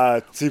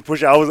not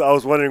push. I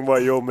was wondering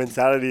what your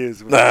mentality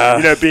is. You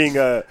know, being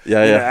a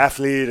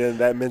athlete and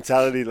that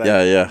mentality.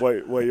 Like,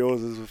 what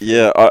yours is.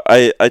 Yeah,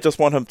 I just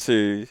want him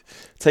to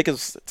take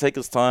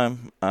his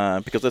time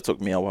because it took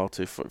me a while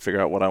to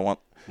figure out what I want.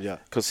 Yeah.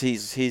 Because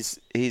he's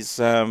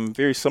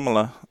very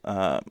similar,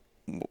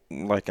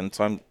 like in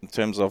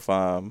terms of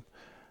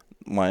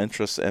my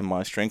interests and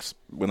my strengths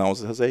when I was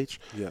his age.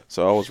 Yeah.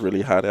 So I was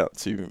really hard out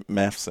to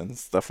maths and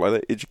stuff like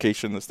that,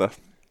 education and stuff.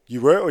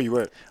 You were or you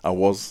weren't? I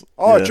was.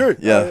 Oh, true.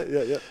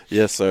 Yeah.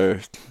 Yeah. So,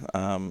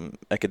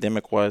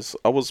 academic wise,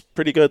 I was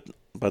pretty good,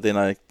 but then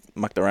I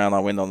mucked around. I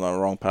went on the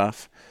wrong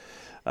path.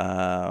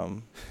 I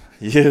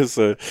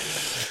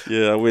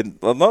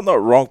went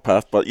not wrong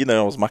path, but you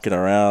know, I was mucking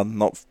around,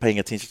 not paying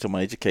attention to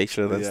my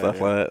education and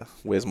stuff like that.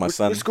 Where's my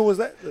son? Which school was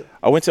that?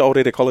 I went to Old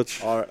Eda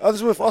College. All right. Oh,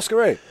 this was with Oscar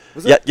Ray.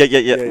 Was it?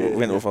 Yeah.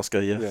 Went with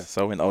Oscar. Yeah.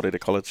 So I went to Old Eda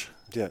College.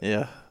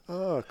 Yeah.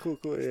 Oh, cool.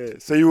 Yeah.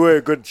 So you were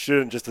a good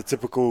student, just a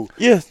typical.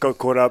 Got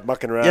caught up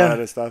mucking around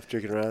and stuff,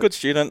 joking around. Good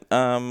student.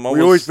 Were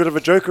you always a bit of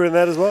a joker in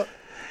that as well?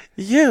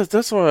 Yeah,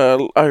 that's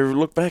why I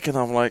look back and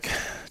I'm like,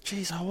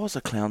 geez, I was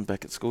a clown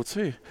back at school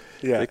too.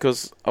 Yeah.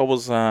 Because I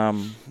was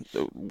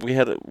we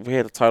had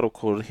a title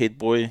called Head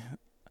Boy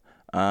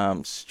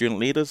Student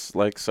Leaders.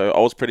 Like, so I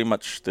was pretty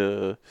much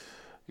the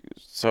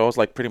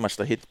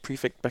head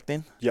prefect back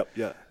then. Yep.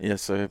 Yeah.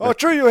 So. Oh,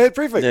 true. You were head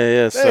prefect.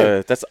 Yeah.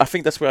 So I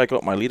think that's where I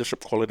got my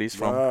leadership qualities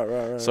from.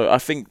 Right. So I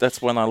think that's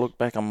when I look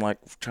back, I'm like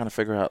trying to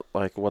figure out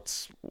like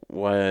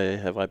why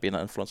have I been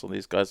an influence on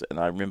these guys? And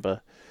I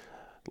remember,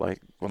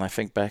 like when I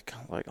think back,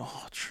 like,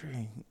 oh,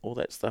 true, all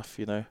that stuff,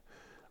 you know.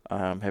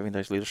 having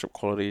those leadership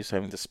qualities,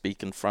 having to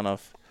speak in front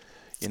of,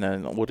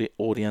 an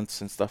audience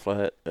and stuff like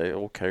that. It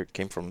all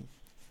came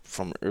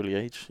from early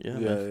age. Yeah, Yeah,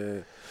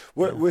 man.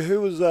 yeah. Yeah.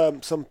 Who was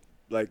some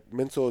like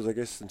mentors, I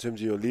guess, in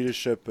terms of your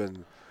leadership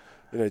and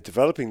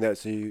developing that,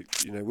 so you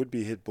would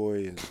be head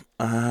boy,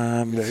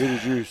 and who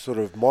did you sort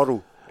of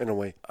model in a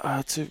way?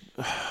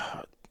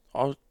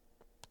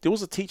 There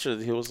was a teacher.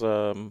 He was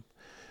a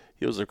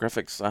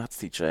graphics arts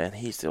teacher, and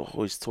he used to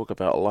always talk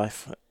about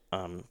life.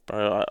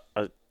 Bro,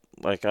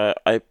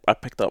 I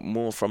picked up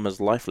more from his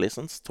life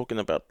lessons, talking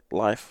about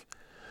life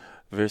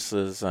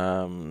versus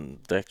the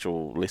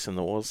actual lesson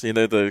that was, the Yeah.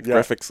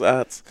 graphics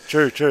arts.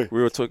 True.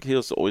 We were talking. He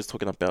was always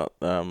talking about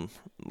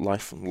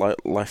life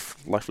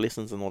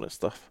lessons and all that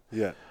stuff.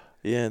 Yeah.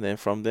 Yeah, and then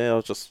from there,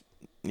 I'll just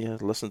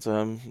listen to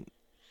him,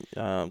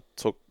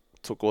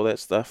 took all that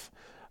stuff.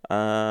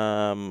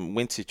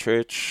 Went to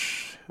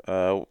church.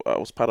 I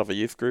was part of a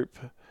youth group,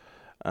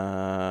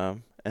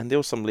 and there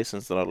were some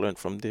lessons that I learned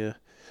from there.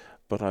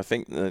 But I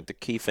think the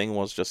key thing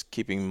was just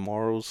keeping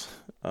morals.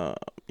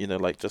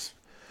 Like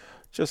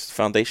just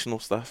foundational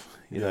stuff.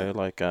 Yeah.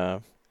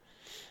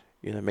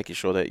 Making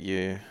sure that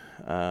you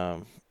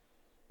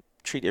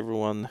treat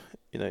everyone,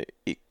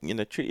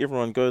 treat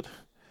everyone good.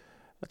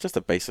 Just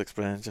the basics,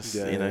 man. Just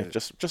Yeah.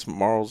 just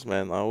morals,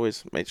 man. I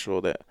always made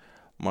sure that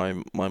my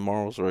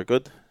morals were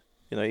good.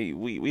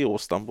 We all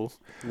stumble.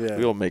 Yeah.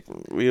 We all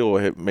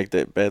make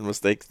that bad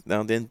mistake now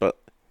and then, but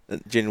a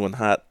genuine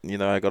heart.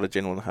 I got a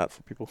genuine heart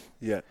for people.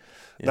 Yeah.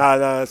 Yeah. Nah,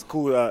 that's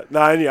cool. I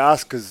only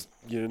ask because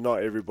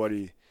not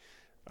everybody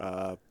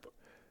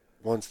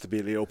wants to be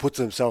a leader or puts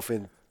himself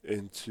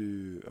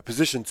into a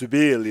position to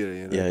be a leader.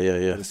 Yeah.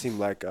 But it seemed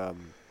like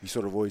you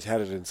sort of always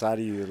had it inside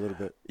of you a little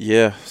bit.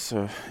 Yeah.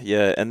 So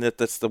and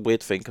that's the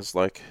weird thing, cause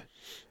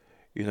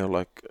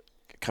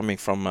coming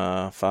from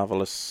a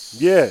fatherless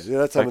Yeah, that's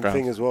another background.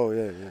 thing as well.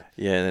 Yeah.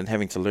 Yeah, and then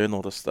having to learn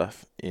all this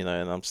stuff, and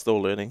I'm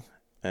still learning,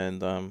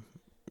 and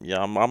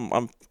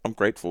I'm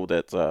grateful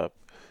that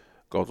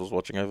God was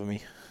watching over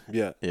me.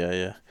 Yeah.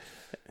 Yeah,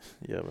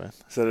 man.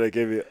 So they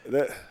gave you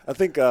that. I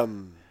think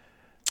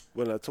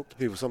when I talk to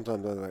people,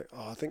 sometimes I'm like,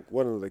 I think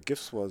one of the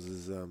gifts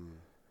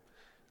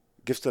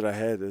gifts that I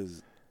had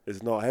is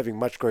not having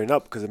much growing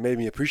up, because it made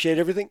me appreciate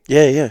everything.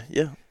 Yeah.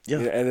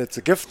 And it's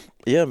a gift.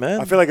 Yeah,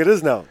 man. I feel like it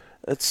is now.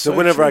 It's So so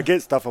whenever true. I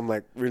get stuff, I'm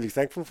like really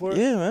thankful for it.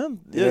 Yeah, man.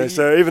 You Yeah. know,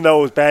 so even though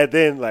it was bad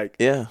then, like,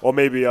 Yeah. or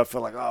maybe I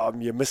feel like,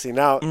 you're missing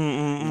out.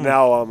 Mm.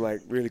 Now I'm like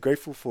really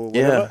grateful for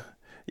whatever.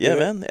 Yeah, Yeah,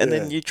 man. And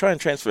then yeah. you try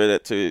and transfer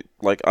that to,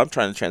 like, I'm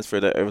trying to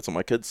transfer that over to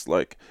my kids.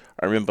 Like,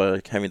 I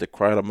remember having to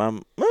cry to mum,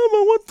 "Mum,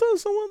 I want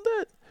this, I want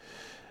that."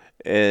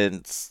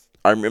 And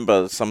I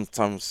remember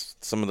sometimes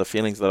some of the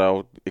feelings that I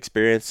would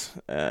experience,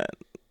 and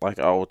like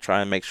I will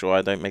try and make sure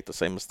I don't make the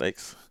same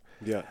mistakes.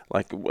 Yeah,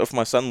 Like if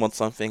my son wants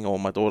something or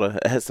my daughter,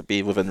 it has to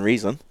be within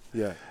reason.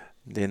 yeah,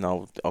 Then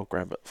I'll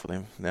grab it for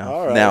them now.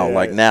 All right, now, yeah,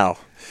 like yeah. now,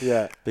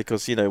 yeah,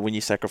 because when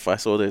you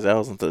sacrifice all those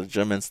hours into the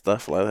gym and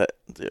stuff like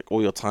that,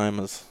 all your time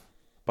is.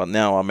 But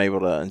now I'm able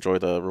to enjoy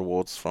the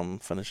rewards from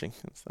finishing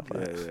and stuff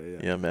like that. yeah.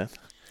 Yeah, man.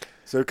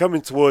 So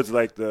coming towards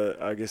like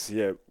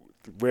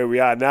where we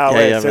are now.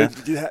 Yeah, So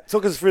man.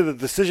 talk us through the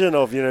decision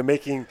of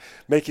making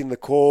the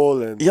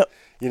call and Yep.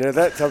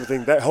 that type of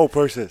thing, that whole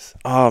process.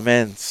 Oh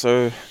man,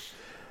 so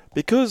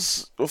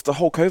because of the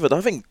whole COVID,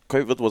 I think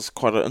COVID was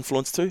quite an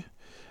influence too.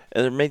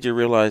 And it made you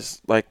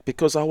realize, like,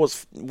 because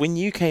when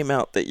you came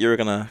out that you were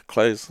gonna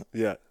close,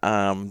 Yeah,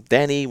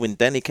 when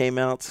Danny came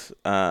out,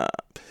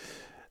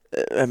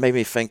 it made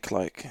me think,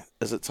 like,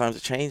 is it time to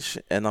change?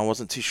 And I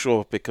wasn't too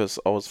sure, because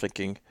I was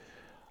thinking,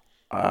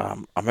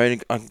 I'm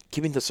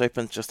keeping this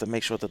open just to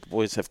make sure that the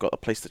boys have got a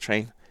place to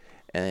train,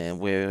 and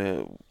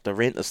where the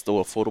rent is still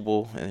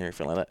affordable and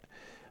everything like that.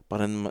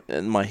 But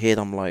in my head,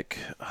 I'm like,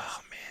 oh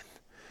man,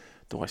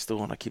 do I still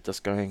want to keep this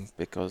going?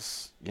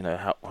 Because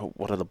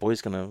what are the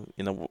boys gonna,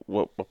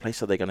 what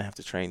place are they gonna have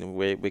to train, and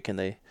where can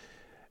they?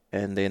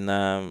 And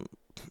then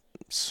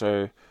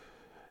so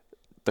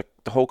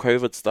the whole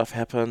COVID stuff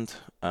happened.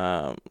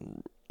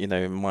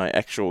 My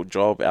actual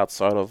job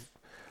outside of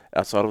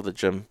the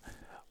gym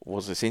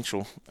was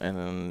essential, and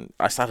then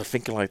I started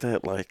thinking like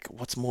that, like,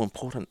 what's more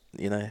important,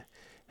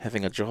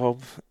 having a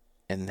job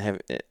and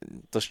have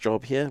this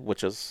job here,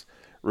 which is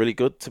really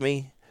good to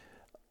me,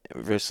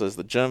 versus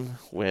the gym,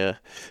 where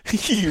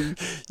you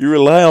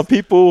rely on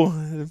people.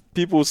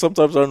 People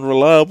sometimes are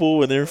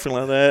unreliable and everything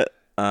like that.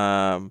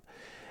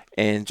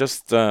 And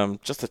just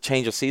a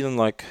change of season.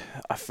 Like,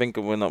 I think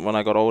when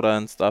I got older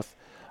and stuff,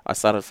 I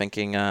started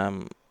thinking,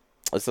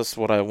 is this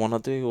what I want to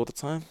do all the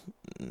time?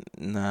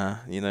 Nah,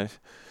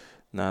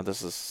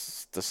 this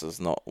is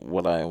not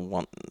what I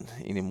want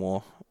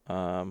anymore.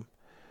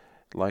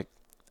 Like,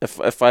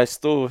 if I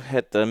still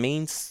had the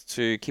means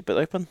to keep it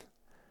open,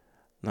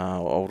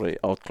 no,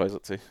 I would close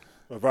it too.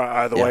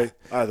 right.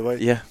 Either way.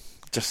 Yeah,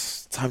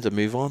 just time to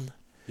move on.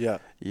 Yeah,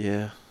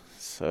 Yeah.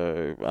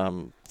 So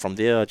from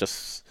there, I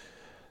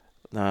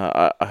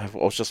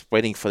was just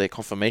waiting for their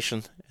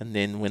confirmation, and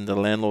then when the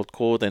landlord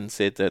called and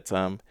said that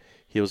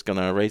he was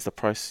gonna raise the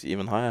price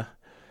even higher,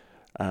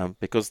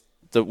 because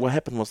what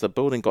happened was the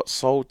building got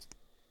sold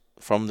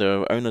from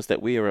the owners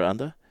that we were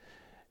under,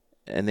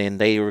 and then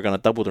they were going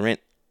to double the rent.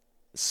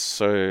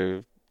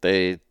 So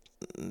then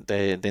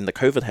the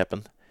COVID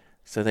happened,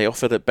 so they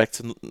offered it back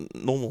to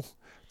normal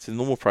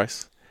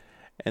price.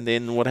 And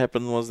then what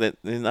happened was that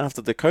then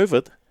after the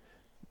COVID,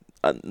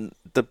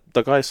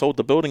 the guy sold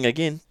the building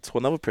again to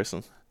another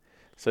person.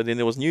 So then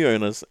there was new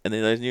owners, and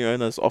then those new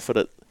owners offered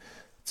it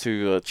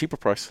to a cheaper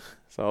price.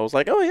 So I was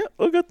like, oh yeah,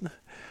 all good.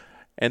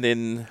 And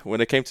then when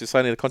it came to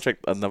signing the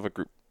contract, another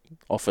group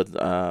offered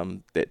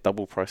that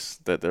double price,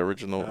 that the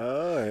original.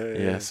 Oh,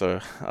 Yeah, so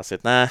I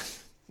said, nah,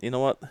 you know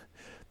what?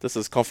 This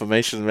is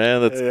confirmation,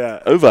 man. It's Yeah.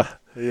 over.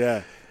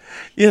 Yeah.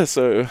 Yeah,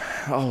 so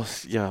I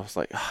was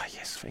like,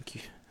 yes, thank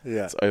you.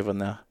 Yeah. It's over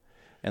now.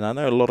 And I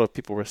know a lot of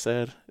people were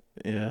sad.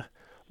 Yeah,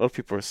 a lot of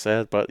people were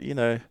sad, but you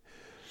know,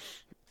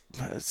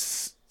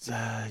 it's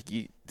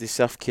the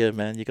self-care,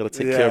 man. You got to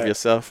take care of Yeah.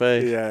 yourself, eh?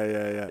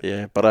 Yeah.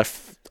 Yeah, but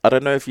I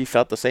don't know if you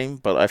felt the same,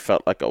 but I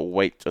felt like a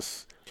weight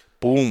just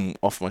boom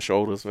off my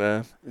shoulders,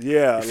 man.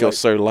 Yeah. It feels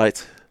so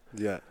light.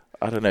 Yeah.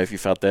 I don't know if you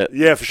felt that.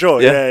 Yeah, for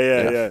sure.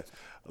 Yeah. Yeah.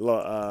 A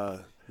lot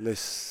less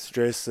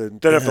stress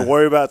and don't have to Yeah.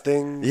 worry about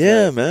things.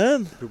 Yeah, like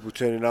man. people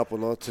turning up or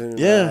not turning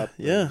Yeah, up.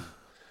 yeah. and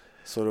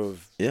Sort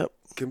of Yep.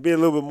 can be a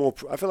little bit more.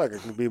 I feel like I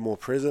can be more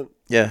present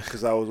Yeah.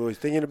 because I was always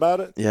thinking about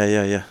it.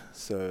 Yeah.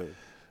 So,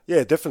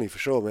 yeah, definitely for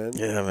sure, man.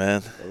 Yeah,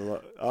 man.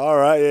 All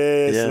right,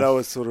 yeah. Yeah. So that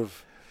was sort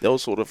of That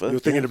was sort of it. you were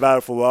thinking about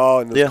it for a while,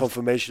 and there's Yeah.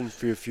 confirmation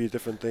for a few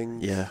different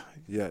things. Yeah.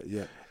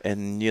 Yeah.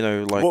 And you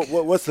know, like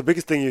What's the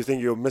biggest thing you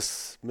think you'll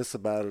miss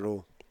about it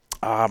all?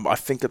 I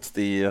think it's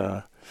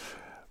the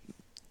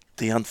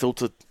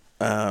unfiltered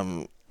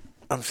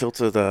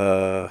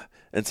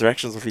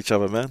interactions with each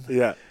other, man.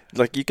 Yeah.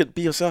 Like you could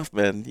be yourself,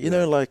 man. You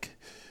know, like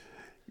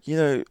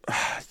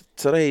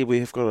today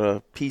we've got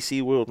a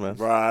PC world, man.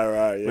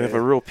 Right. Yeah. We have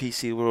a real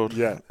PC world.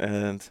 Yeah.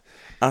 And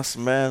us,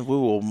 man, we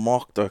will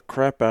mock the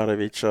crap out of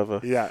each other.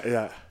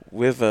 Yeah.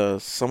 Whether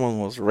someone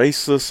was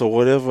racist or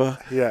whatever.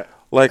 Yeah.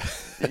 Like,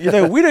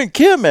 we don't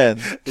care,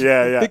 man.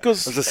 Yeah.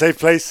 Because it's a safe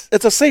place.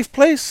 it's a safe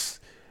place.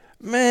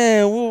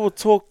 Man, we will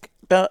talk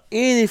about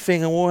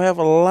anything and we'll have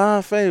a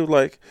laugh, eh?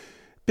 Like,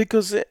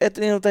 because at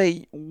the end of the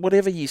day,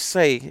 whatever you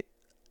say,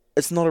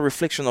 it's not a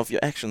reflection of your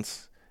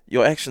actions.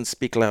 Your actions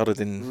speak louder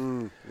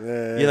than,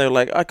 Yeah.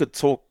 like I could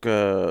talk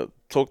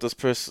this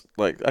person,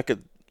 like I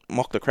could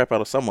mock the crap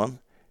out of someone.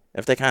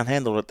 If they can't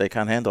handle it, they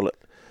can't handle it.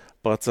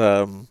 But,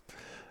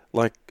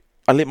 like,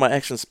 I let my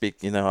actions speak,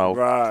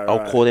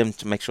 I'll call them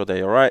to make sure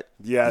they're all right.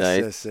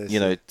 Yes.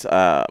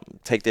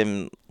 Take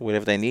them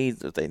whatever they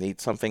need. If they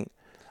need something,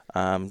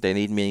 they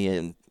need me,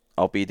 and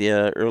I'll be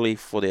there early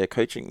for their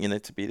coaching,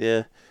 to be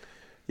there.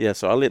 Yeah,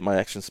 so I let my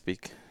actions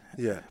speak.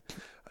 Yeah.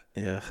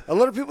 Yeah. A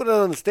lot of people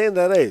don't understand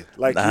that, eh?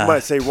 Like you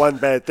might say one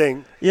bad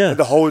thing, Yeah. and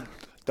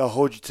they'll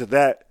hold you to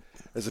that,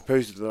 as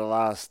opposed to the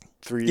last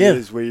 3 Yeah.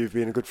 years where you've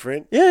been a good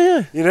friend.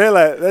 Yeah.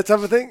 Like that type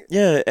of thing.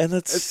 Yeah, and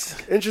It's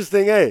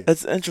interesting, eh?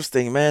 it's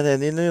interesting, man.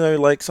 And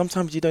like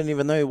sometimes you don't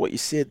even know what you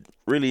said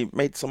really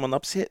made someone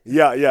upset,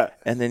 Yeah.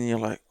 and then you're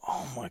like,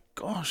 oh my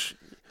gosh,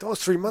 That was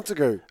 3 months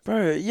ago.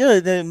 bro. Yeah.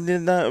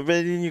 But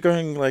then you're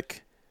going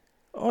like,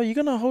 oh, you're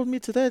gonna hold me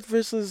to that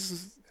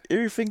versus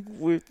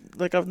everything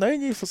like I've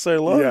known you for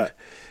so long. Yeah.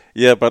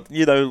 Yeah, but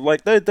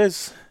like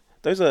those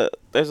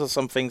are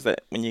some things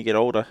that when you get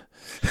older,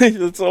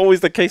 it's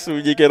always the case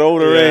when you get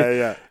older,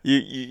 eh?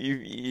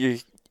 Yeah.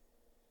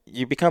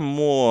 You become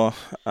more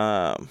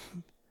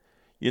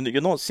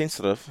you're not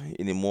sensitive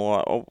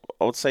anymore.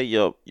 I would say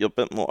you're a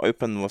bit more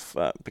open with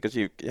because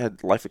you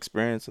had life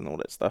experience and all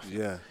that stuff.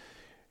 Yeah.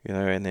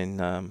 And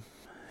then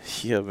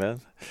yeah,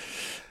 man.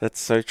 That's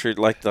so true.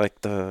 Like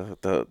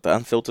the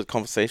unfiltered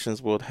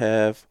conversations we'll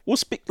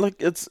speak, like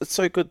it's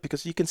so good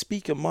because you can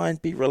speak your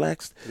mind, be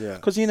relaxed. Yeah.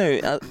 Because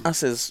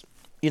us as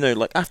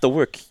like after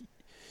work,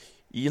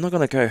 you're not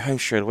gonna go home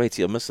straight away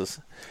to your missus.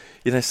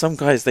 Some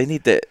guys, they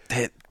need that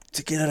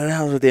to get it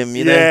out of them.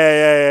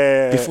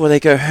 Yeah. Before they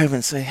go home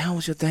and say, "How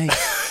was your day?"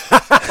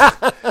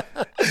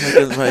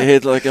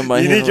 Like in my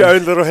head, You need your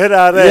own little head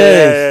out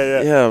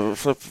there. Yeah.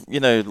 So,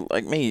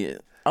 like me,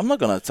 I'm not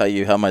gonna tell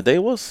you how my day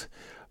was.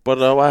 But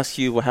I'll ask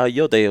you how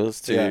your day was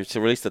to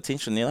release the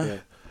tension,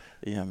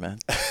 Yeah, man.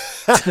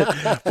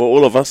 Well,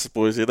 all of us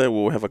boys,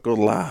 we'll have a good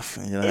laugh,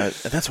 and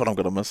that's what I'm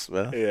gonna miss,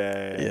 man.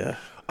 Yeah.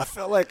 I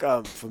felt like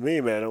for me,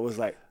 man, it was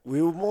like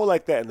we were more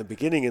like that in the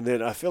beginning, and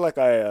then I feel like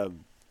I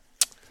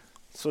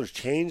sort of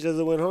changed as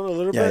it went on a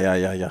little bit.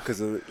 Yeah.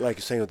 Because like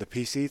you're saying with the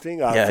PC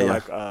thing, I feel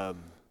like I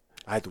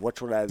had to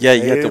watch what I had to Yeah,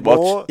 say you had to watch.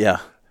 more, Yeah.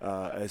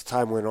 as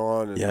time went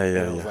on, and, Yeah.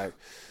 and I was like,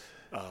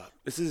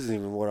 this isn't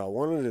even what I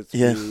wanted it to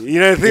Yeah. be. Things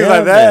Yeah,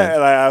 like that. man.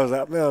 Like I was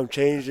like, man, I'm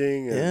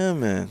changing. And Yeah,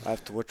 man. I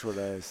have to watch what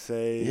I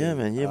say. Yeah,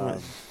 man. Yeah,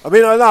 man. I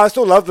mean, I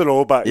still loved it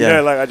all, but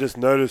Yeah. like I just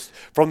noticed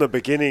from the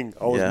beginning,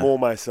 I was Yeah. more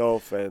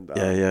myself and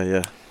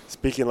Yeah.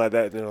 speaking like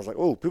that. And then I was like,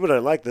 oh, people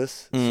don't like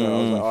this. So I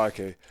was Mm. like, oh,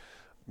 okay,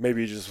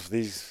 maybe just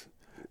these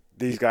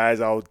these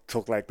guys, I'll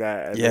talk like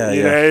that. And Yeah,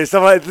 you yeah. know,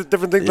 some like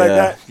different things like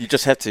that. You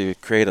just have to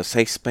create a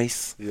safe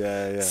space.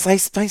 Yeah, yeah.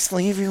 Safe space for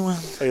everyone.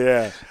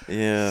 Yeah.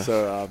 Yeah.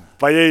 So,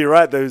 but yeah, you're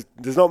right.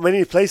 There's not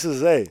many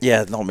places, eh?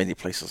 Yeah, not many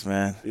places,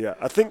 man. Yeah,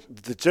 I think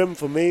the gym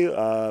for me,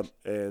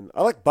 and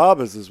I like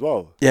barbers as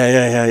well. Yeah.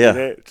 You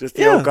know, just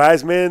the old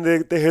guys, man.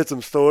 They heard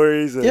some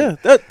stories. And Yeah,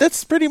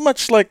 that's pretty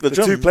much like the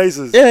gym. two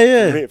places.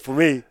 Yeah. For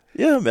me,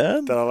 Yeah,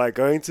 man. that I like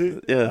going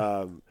to.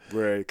 Yeah.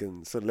 Where I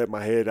can sort of let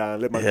my hair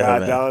down, let my Yeah,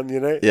 guard man. down. You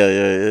know.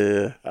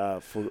 Yeah.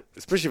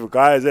 Especially for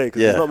guys, eh?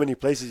 Because Yeah. there's not many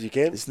places you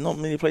can. There's not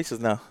many places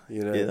now.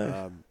 You know. You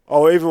know.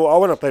 Even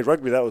when I played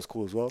rugby, that was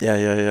cool as well. Yeah.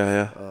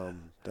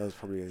 That was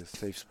probably a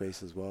safe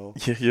space as well.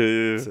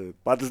 Yeah. So,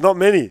 but there's not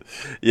many.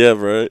 Yeah,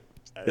 bro.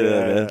 Yeah,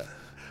 man.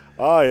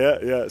 Oh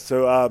yeah.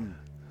 So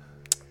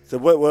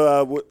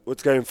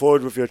what's going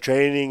forward with your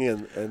training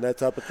and that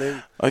type of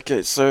thing?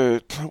 Okay, so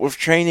with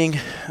training,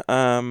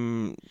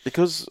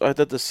 because I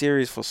did the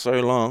series for so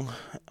long,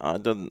 I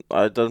did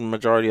the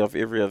majority of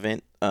every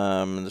event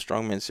in the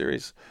strongman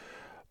series,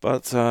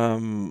 but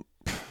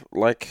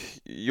like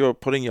you're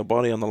putting your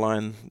body on the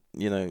line,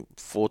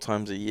 4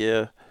 times a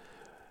year,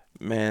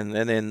 man,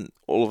 and then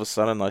all of a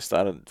sudden I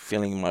started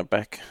feeling my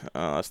back.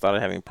 I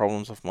started having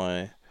problems with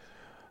my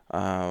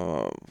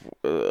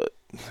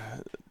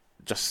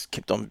just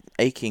kept on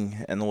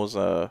aching, and there was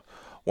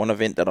one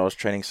event that I was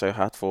training so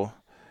hard for,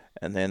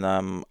 and then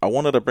I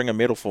wanted to bring a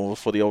medal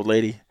for the old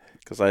lady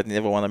because I had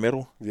never won a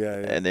medal. Yeah.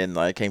 And then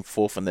I came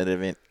fourth in that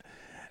event,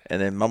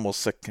 and then Mum was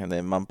sick, and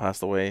then Mum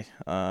passed away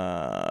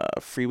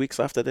 3 weeks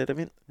after that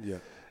event. Yeah.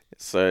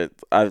 So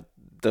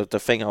the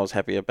thing I was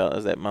happy about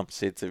is that Mum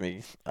said to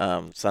me,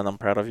 "Son, I'm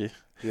proud of you."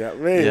 Yeah.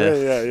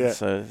 Yeah.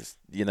 So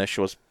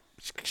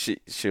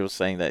she was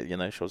saying that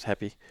she was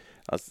happy.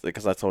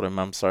 Because I told her,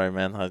 "Mum, sorry,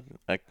 man,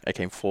 I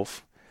came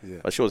fourth."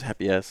 Yeah. But she was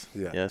happy as.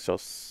 Yeah.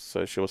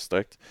 She was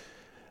stoked.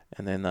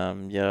 And then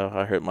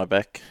I hurt my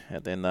back,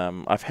 and then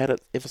I've had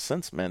it ever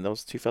since, man. That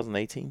was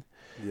 2018.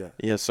 Yeah.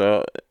 Yeah.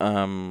 So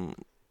I'm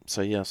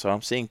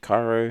seeing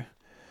Cairo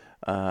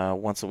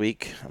once a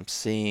week. I'm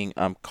seeing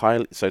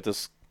Kylie. So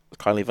this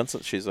Kylie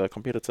Vincent, she's a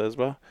competitor as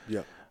well.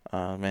 Yeah.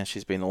 Man,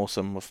 she's been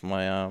awesome with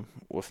my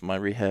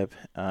rehab.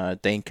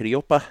 Dane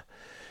Kiriopa,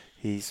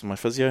 he's my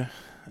physio.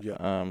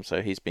 Yeah.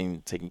 So he's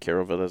been taking care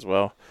of it as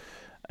well.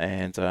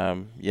 And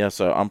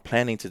so I'm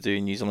planning to do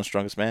New Zealand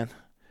Strongest Man.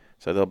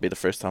 So that'll be the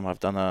first time I've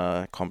done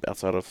a comp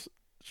outside of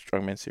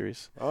Strongman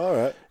series. All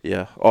right.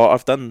 Yeah. Oh,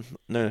 I've done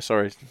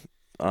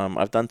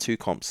I've done 2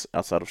 comps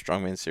outside of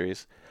Strongman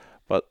series,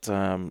 but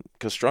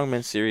because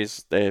Strongman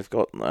series they've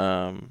got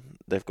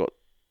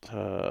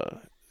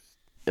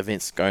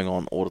events going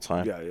on all the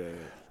time. Yeah.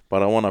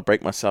 But I want to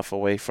break myself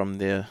away from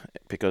there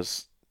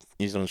because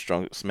New Zealand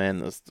Strongest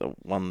Man is the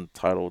one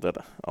title that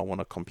I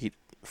want to compete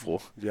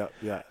for. Yeah.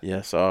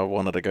 Yeah, so I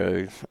wanted to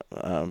go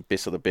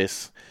best of the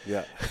best.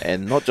 Yeah.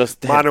 And not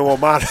just Mano or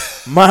mano.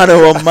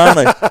 Mano or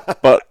mano.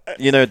 But,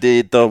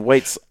 the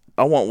weights,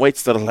 I want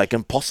weights that are like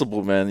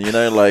impossible, man.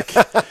 Like,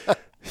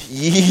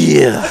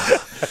 yeah.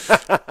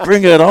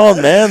 Bring it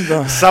on,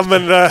 man.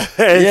 Summon the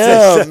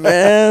yeah,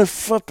 man.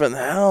 Flipping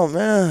hell,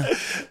 man.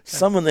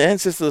 Summon the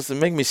ancestors and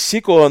make me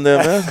sick on there,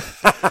 man.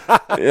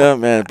 Yeah,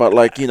 man. But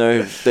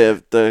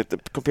the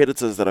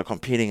competitors that are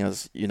competing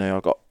is, I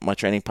got my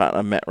training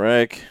partner Matt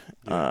Ragg,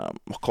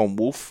 Macon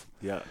Wolf.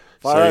 Yeah.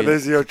 So,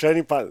 those are your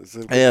training partners.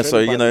 Yeah,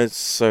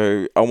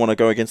 so I want to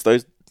go against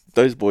those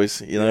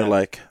boys.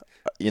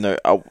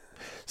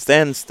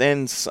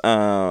 Stan's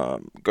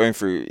going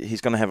through.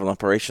 He's going to have an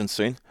operation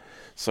soon,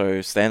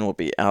 so Stan will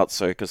be out.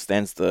 So because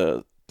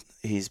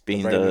he's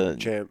been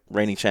the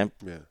reigning champ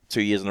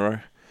 2 years in a row.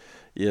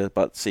 Yeah,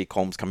 but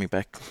Com's coming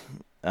back,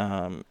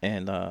 and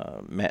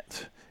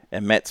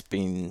Matt's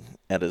been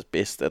at his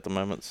best at the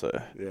moment. So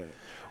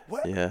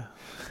yeah,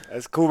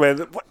 that's cool,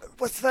 man.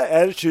 What's that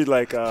attitude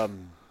like?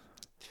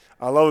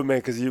 I love it, man,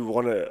 because you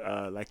want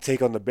to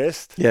take on the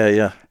best.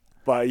 Yeah.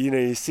 But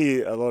you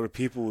see a lot of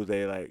people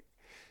they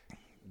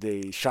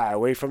shy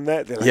away from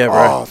that. They're like,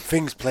 bro.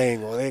 things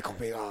playing or they're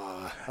competing.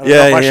 I don't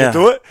know if I should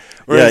do it.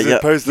 Whereas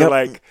opposed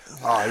to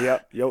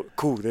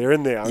cool, they're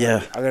in there.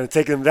 I'm gonna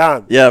take them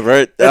down. Yeah,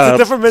 bro. That's a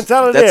different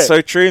mentality. That's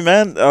so true,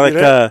 man.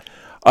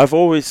 I've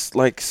always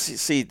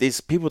see these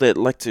people that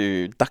like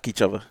to duck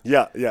each other.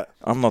 Yeah.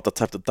 I'm not the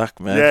type to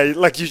duck, man. Yeah,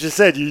 like you just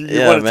said, you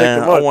want to take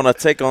them on. I want to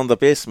take on the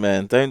best,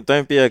 man.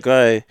 Don't be a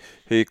guy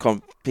who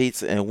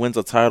competes and wins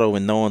a title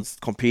when no one's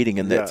competing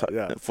in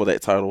for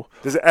that title.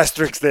 There's an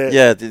asterisk there.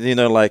 Yeah,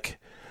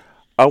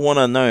 I want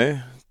to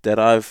know that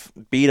I've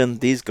beaten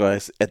these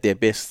guys at their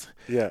best.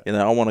 Yeah.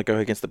 I want to go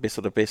against the best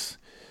of the best.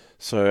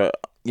 So,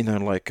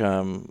 if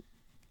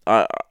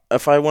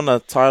I win a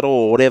title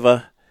or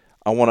whatever,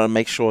 I want to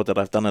make sure that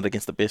I've done it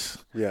against the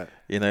best. Yeah.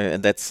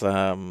 And that's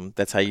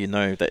how you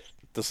know that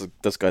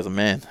this guy's a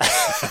man.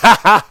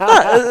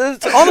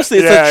 Honestly,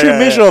 it's a true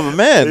measure of a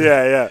man.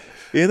 Yeah.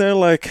 I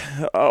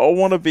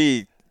want to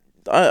be.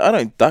 I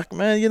don't duck,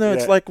 man.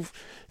 It's like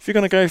if you're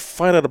gonna go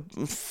fight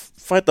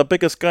the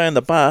biggest guy in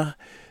the bar,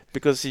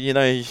 because you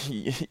know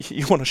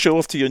you want to show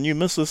off to your new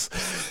missus.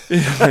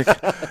 Like,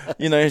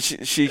 you know,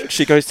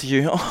 she goes to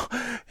you. Oh,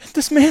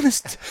 this man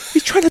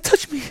he's trying to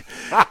touch me.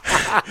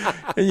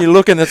 And you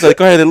look, and it's a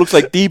guy that looks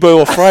like Debo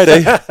or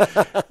Friday,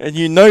 and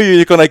you know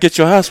you're gonna get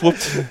your ass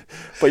whooped,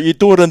 but you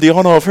do it in the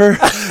honor of her.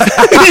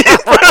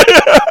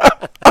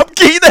 I'm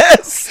keen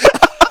ass.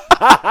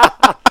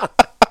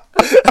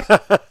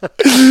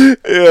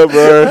 Yeah,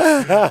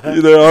 bro.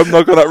 You know, I'm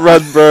not gonna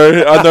run,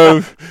 bro. I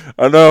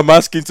know. I'm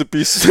asking to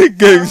be sick.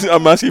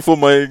 I'm asking for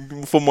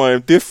my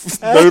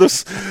death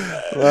notice.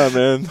 Ah,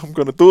 man, I'm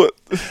gonna do it.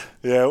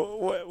 Yeah,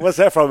 what's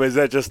that from? Is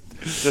that just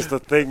a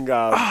thing?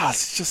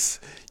 It's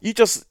just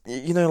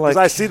you know, like 'cause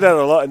I see that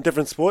a lot in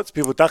different sports.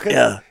 People ducking.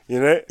 Yeah. You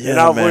know, Yeah, and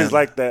I've man. always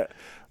liked that.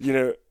 You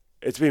know,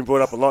 it's been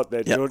brought up a lot,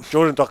 that Yeah.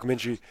 Jordan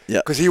documentary. Yeah.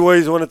 Because he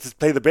always wanted to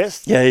play the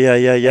best. yeah,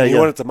 And he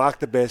wanted to mark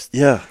the best.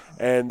 yeah,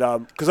 And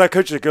because I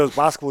coach the girls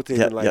basketball team,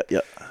 yeah, and like, yeah.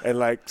 and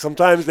like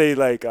sometimes they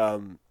like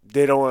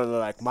they don't want to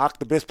like mark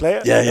the best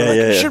player. Yeah, They're yeah, like,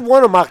 yeah, You yeah. should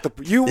want to mark the.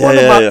 You Yeah, want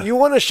to yeah, mark. yeah. You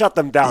want to shut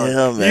them down.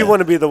 Yeah, man. You want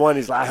to be the one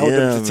who's like, I held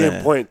them to Yeah, 10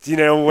 man. points. You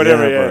know,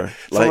 whatever. Yeah, Yeah, bro.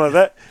 something like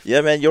that.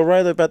 Yeah, man, you're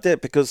right about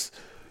that, because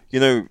you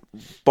know,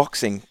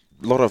 boxing,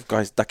 a lot of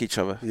guys duck each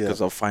other Yeah.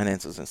 because of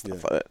finances and stuff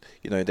Yeah. like that.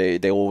 You know,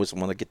 they always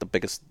want to get the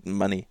biggest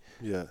money,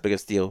 Yeah.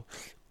 biggest deal.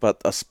 But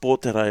a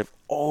sport that I've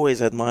always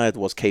admired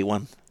was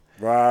K1.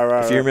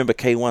 Right. If you remember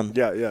K1,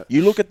 Yeah.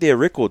 you look at their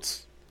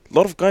records. A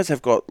lot of guys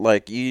have got,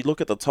 like, you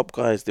look at the top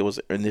guys. There was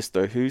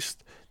Ernesto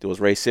Hoost, there was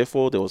Ray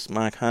Sefo, there was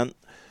Mark Hunt.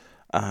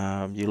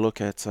 You look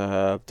at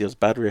there was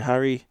Badri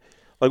Hari,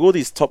 like all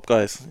these top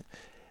guys,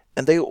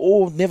 and they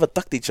all never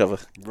ducked each other.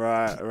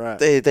 Right.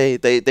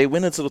 They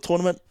went into the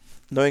tournament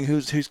knowing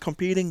who's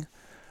competing.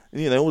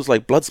 You know, it was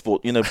like blood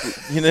sport. You know,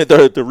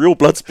 the real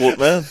blood sport,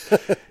 man.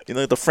 You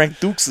know, the Frank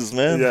Dukeses,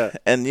 man. Yeah.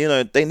 And you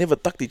know, they never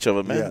ducked each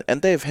other, man. Yeah.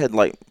 And they've had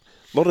like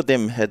a lot of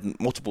them had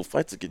multiple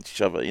fights against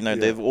each other. You know,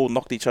 Yeah. they've all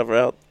knocked each other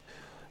out.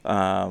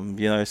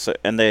 You know, so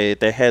and they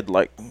had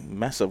like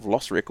massive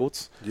loss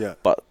records. Yeah.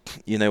 But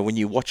you know, when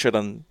you watch it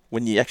and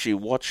when you actually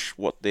watch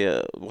what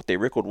their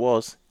record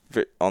was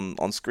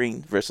on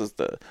screen versus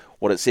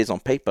what it says on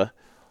paper,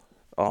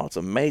 oh, it's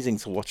amazing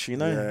to watch. You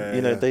know,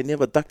 Yeah. they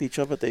never ducked each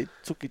other. They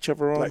took each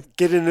other on. Like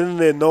getting in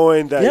there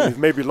knowing that Yeah. you've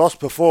maybe lost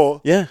before.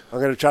 Yeah, I'm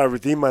gonna try to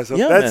redeem myself.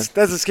 Yeah,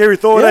 that's a scary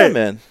thought, yeah, eh?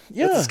 man.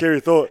 Yeah, That's a scary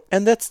thought.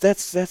 and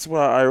that's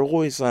why I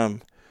always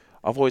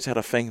I've always had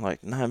a thing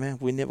like, nah, man,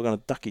 we're never gonna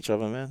duck each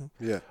other, man.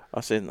 Yeah.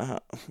 I said, nah,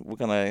 we're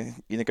gonna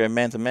go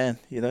man to man.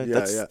 You know,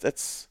 Yeah,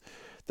 that's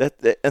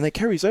and it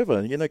carries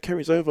over. You know,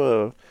 carries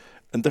over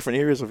in different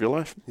areas of your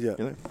life. Yeah.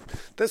 You know,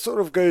 That sort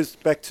of goes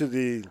back to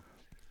the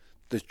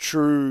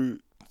true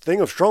thing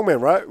of strongman,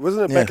 right?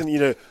 Wasn't it back Yeah.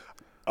 in,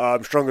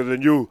 I'm stronger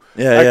than you.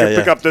 Yeah, I yeah, can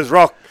pick yeah. up this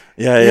rock.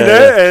 yeah, You yeah, know,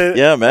 yeah. and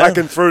Yeah, man. I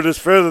can throw this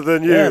further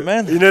than you. Yeah,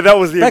 man. You know, that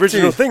was the Back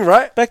original to- thing,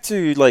 right? Back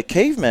to like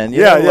caveman.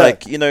 Yeah, You know, yeah.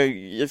 like, you know,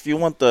 if you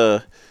want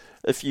the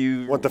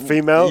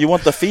female? you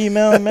want the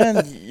female,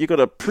 man. You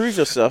gotta prove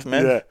yourself,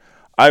 man. Yeah.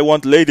 I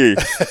want lady.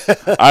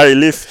 I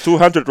lift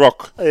 200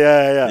 rock.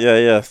 Yeah.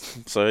 Yeah.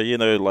 So you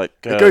know, like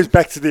It goes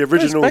back to the goes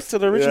original. back to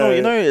the original. Yeah,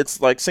 You know, it's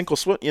like sink or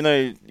swim. You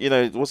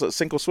know, was it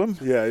sink or swim?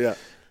 Yeah.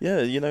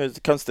 Yeah, you know,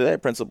 it comes to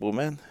that principle,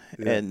 man.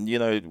 Yeah. And you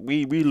know,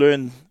 we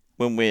learn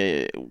when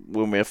we're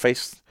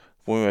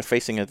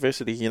facing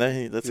adversity. You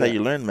know, that's how Yeah.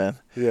 you learn, man.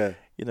 Yeah.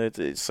 You know,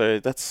 so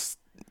that's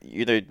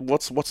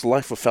what's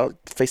life without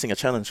facing a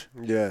challenge.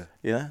 Yeah.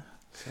 You know?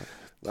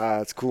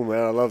 It's cool,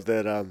 man. I love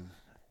that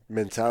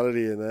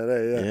mentality and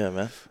that. Yeah. Yeah,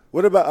 man.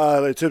 What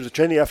about in terms of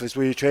training athletes?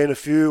 Will you train a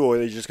few, or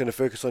are you just going to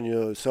focus on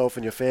yourself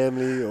and your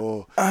family,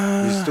 or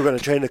you still going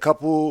to train a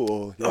couple,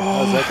 or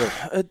how's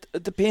that go?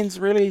 It depends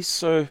really.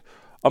 So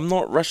I'm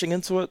not rushing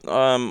into it.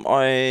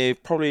 I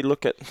probably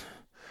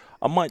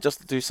I might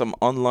just do some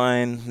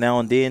online now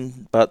and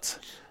then, but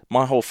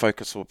my whole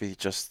focus will be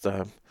just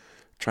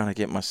trying to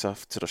get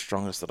myself to the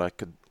strongest that I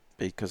could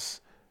be, because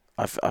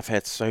I've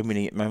had so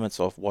many moments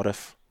of what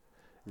if,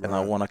 and I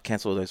Right. want to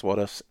cancel those what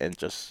ifs and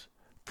just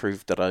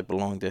prove that I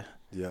belong there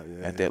Yeah.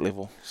 at that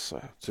level.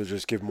 So So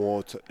just give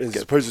more,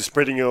 as opposed to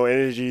spreading your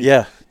energy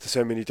yeah, to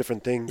so many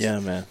different things. yeah,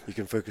 man. You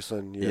can focus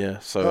on. Yeah.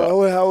 So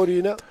How old are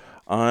you now?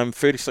 I'm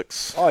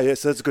 36. Oh,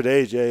 yes, that's a good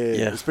age. Yeah.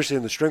 Yeah. Especially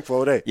in the strength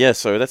world, eh? Yeah,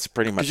 so that's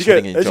pretty much Because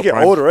hitting in as you your get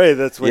prime. older, eh?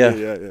 That's when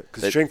Yeah.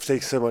 Because That- strength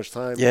takes so much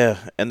time. Yeah,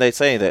 and they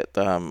say that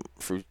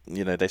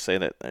they say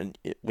that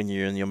when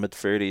you're in your mid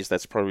 30s,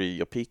 that's probably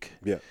your peak.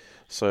 Yeah.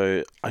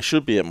 So I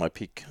should be at my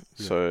peak.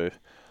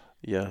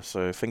 Yeah.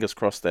 So fingers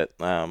crossed that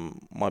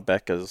my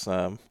back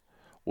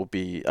will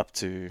be up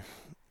to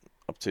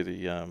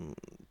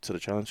the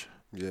challenge.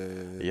 Yeah.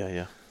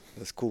 Yeah.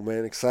 That's cool,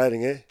 man.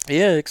 Exciting, eh?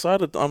 Yeah,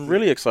 excited. I'm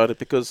really excited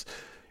because,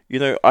 you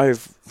know,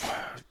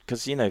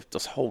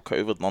 this whole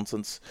COVID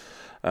nonsense,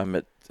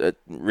 it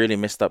really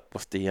messed up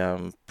with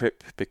the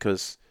prep,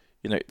 because,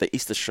 you know, the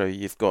Easter show,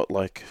 you've got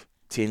like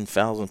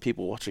 10,000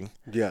 people watching,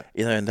 Yeah.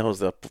 you know, and that was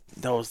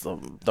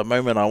the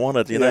moment I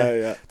wanted, you know,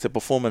 Yeah. to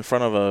perform in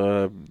front of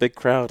a big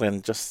crowd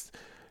and just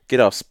get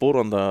our sport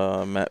on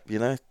the map, you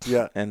know.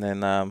 Yeah. And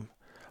then,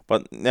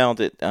 but now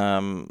that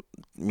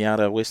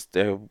Miata West,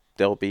 they're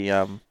they'll be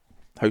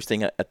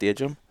hosting it at their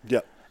gym. Yeah.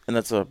 And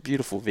it's a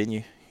beautiful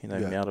venue. You know,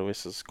 Yeah. Meadow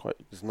West is quite.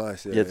 It's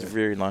nice. Yeah, Yeah, it's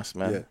very nice,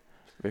 man. Yeah.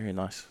 Very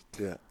nice.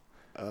 Yeah.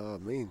 Oh,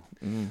 mean.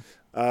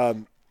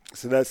 Mm.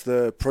 So that's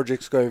the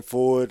projects going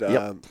forward.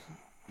 Yep.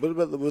 What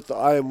about with the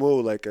Iron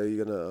Will? Like, are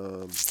you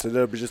gonna? So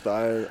there'll be just the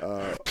Iron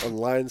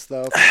online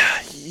stuff.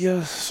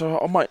 Yeah, so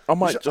I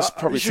might just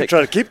probably you should take.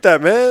 try to keep that,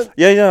 man.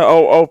 Yeah.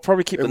 I'll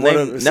probably keep In the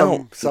name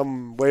now.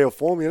 some way or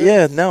form, you know.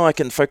 Yeah, now I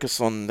can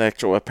focus on the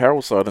actual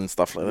apparel side and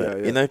stuff like that.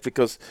 Yeah. You know,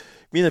 because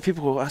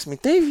people will ask me,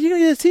 Dave, you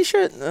gonna get a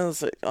T-shirt? And I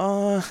was like,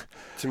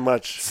 Too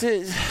much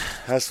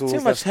hassle.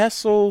 too much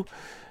hassle.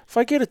 If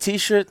I get a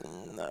T-shirt,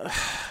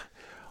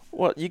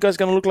 what, you guys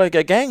gonna look like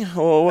a gang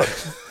or what?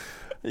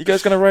 You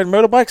guys gonna ride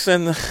motorbikes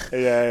and?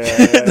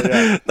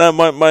 Yeah. No,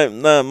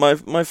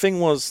 my thing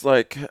was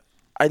like,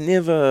 I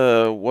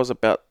never was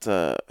about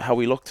how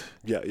we looked.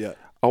 Yeah.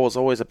 I was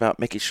always about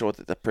making sure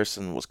that the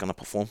person was gonna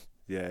perform.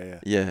 Yeah.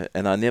 Yeah,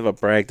 and I never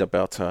bragged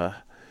about,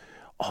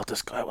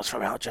 this guy was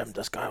from our gym.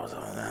 This guy was.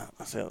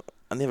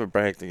 I never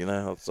bragged. You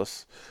know, it's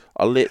just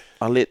I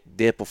let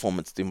their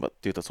performance do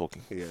the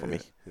talking for me.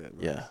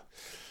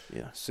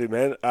 Yeah. So,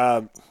 man,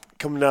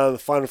 coming down to the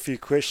final few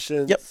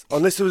questions. Yep.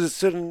 Unless there was a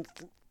certain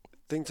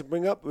thing to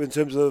bring up in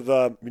terms of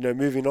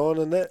moving on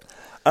and that.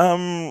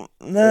 No,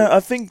 I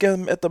think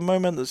at the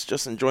moment it's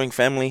just enjoying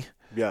family.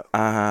 Yeah.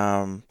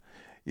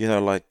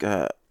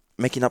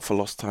 Making up for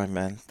lost time,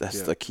 man. That's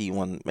Yeah. the key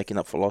one. Making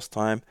up for lost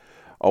time.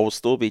 I will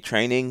still be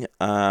training.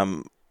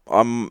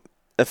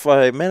 If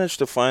I manage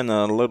to find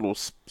a little,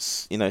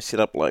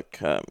 setup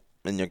like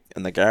in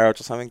the garage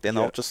or something, then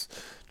Yeah. I'll just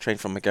train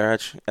from the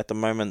garage. At the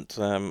moment,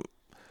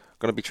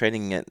 gonna be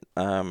training at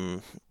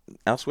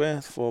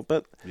elsewhere for a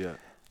bit. Yeah.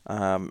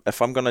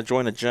 If I'm gonna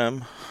join a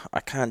gym,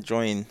 I can't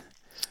join.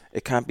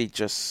 It can't be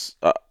just.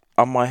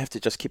 I might have to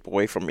just keep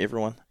away from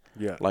everyone.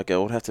 Yeah. Like it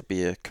would have to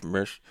be a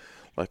commercial,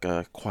 like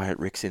a quiet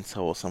rec center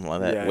or something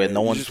like that, Yeah, where yeah.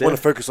 no You one's just there. want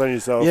to focus on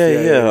yourself.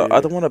 Yeah. I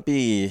don't want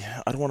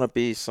to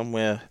be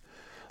somewhere.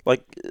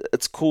 Like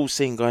it's cool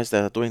seeing guys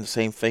that are doing the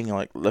same thing,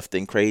 like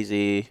lifting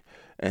crazy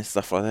and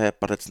stuff like that.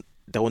 But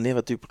they will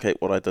never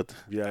duplicate what I did.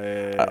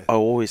 Yeah. I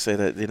always say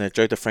that.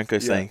 Joe DeFranco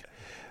saying,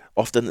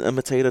 often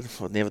imitated,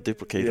 but never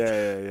duplicated.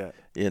 Yeah.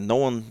 Yeah, no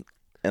one,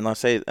 and I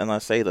say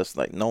this,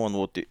 like no one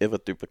will ever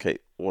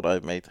duplicate what I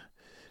made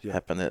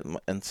happen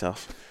in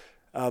South.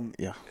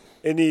 Yeah.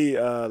 Any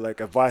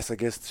advice, I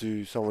guess,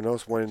 to someone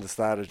else wanting to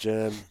start a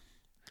gym?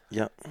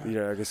 Yeah.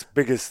 I guess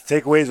biggest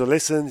takeaways or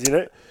lessons,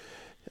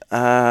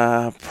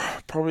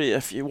 Probably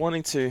if you're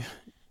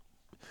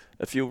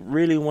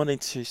really wanting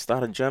to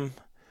start a gym,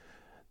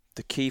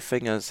 the key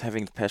thing is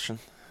having the passion.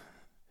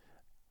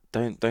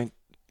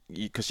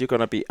 Because you're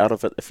gonna be out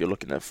of it if you're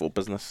looking at it for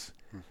business,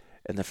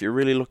 and if you're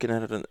really looking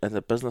at it in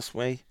a business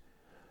way,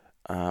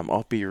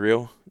 I'll be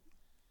real,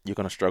 you're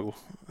gonna struggle.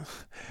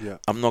 Yeah.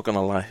 I'm not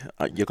gonna lie,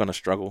 you're gonna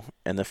struggle,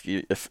 and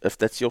if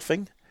that's your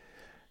thing,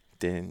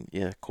 then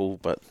yeah, cool.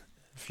 But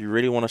if you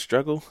really want to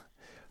struggle,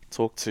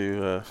 talk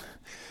to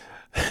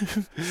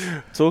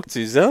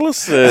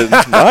Zealous and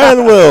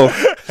Iron Will.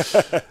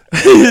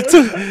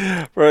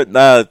 Right,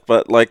 nah,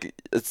 but like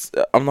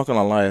I'm not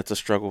gonna lie, it's a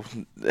struggle.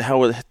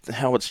 How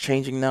it's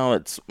changing now,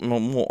 it's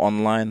more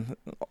online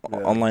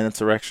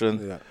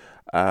interaction.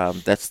 Yeah.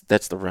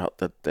 That's the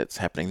route that's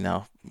happening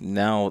now.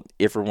 Now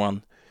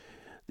everyone,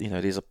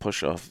 there's a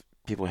push of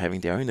people having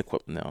their own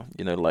equipment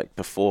now. Like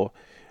before,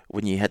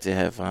 when you had to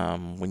have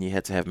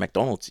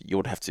McDonald's, you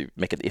would have to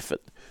make an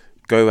effort,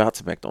 go out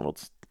to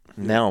McDonald's.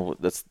 Now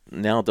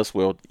this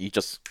world, you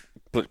just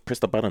press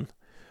the button,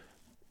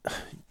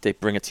 they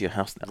bring it to your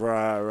house now.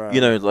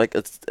 Right. Like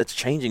it's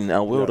changing.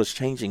 Our world is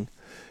changing.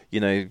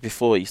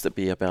 Before it used to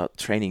be about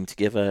training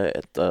together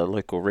at the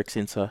local rec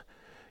center.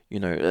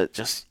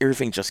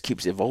 Everything just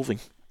keeps evolving.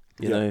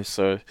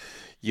 So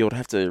you would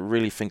have to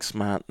really think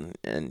smart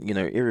and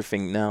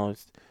everything now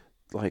is,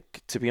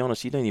 like, to be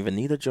honest, you don't even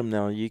need a gym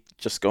now. You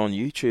just go on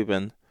YouTube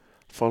and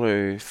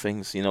follow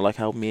things, like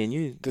how me and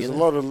you. There's a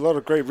lot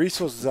of great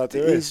resources out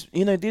there. There's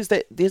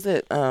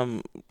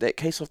that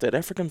case of that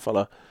African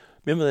fella.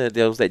 Remember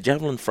there was that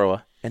javelin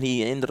thrower, and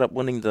he ended up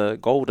winning the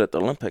gold at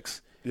the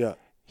Olympics. Yeah.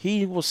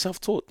 He was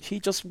self-taught. He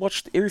just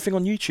watched everything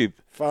on YouTube.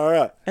 Far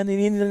out. And then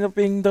he ended up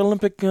being the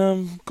Olympic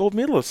gold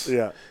medalist.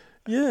 Yeah.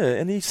 Yeah,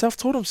 and he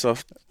self-taught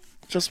himself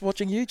just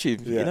watching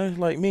YouTube. Yeah.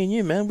 Like me and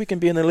you, man, we can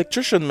be an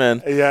electrician,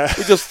 man. Yeah.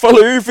 We just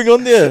follow everything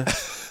on there.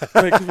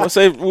 Like I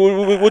say,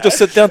 we'll just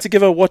sit down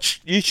together,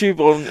 watch YouTube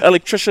on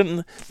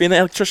electrician, being an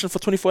electrician for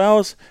 24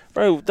 hours.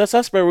 Bro, that's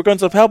us, bro. We're going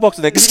to the power box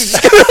and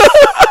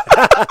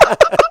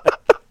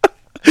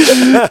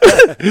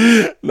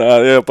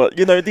but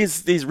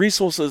these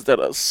resources that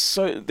are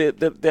so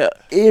they're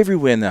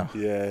everywhere now.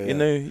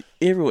 Yeah.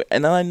 Everywhere.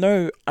 And I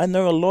know a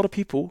lot of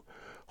people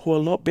who are a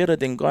lot better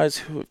than guys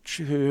who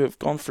have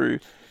gone through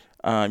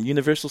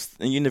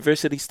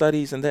university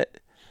studies and that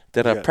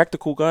are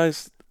practical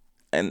guys,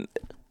 and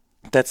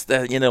that's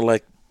that.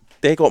 Like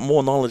they got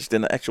more knowledge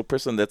than the actual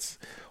person that's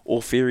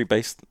all theory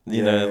based.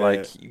 You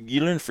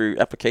learn through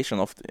application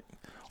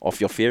off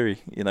your theory,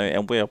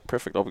 and we're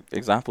perfect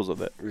examples of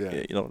that. Yeah.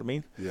 You know what I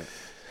mean? Yeah.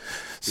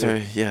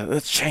 So yeah,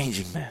 that's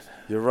changing, man.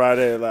 You're right.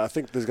 Like, I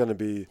think there's going to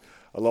be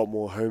a lot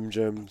more home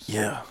gyms.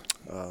 Yeah.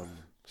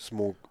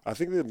 Small. I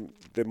think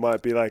there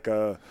might be like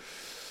a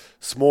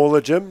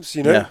smaller gyms,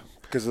 Yeah.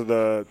 because of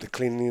the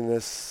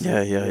cleanliness.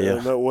 Yeah.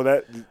 All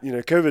that,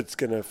 COVID's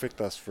going to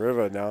affect us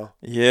forever now.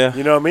 Yeah.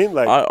 You know what I mean?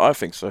 Like, I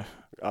think so.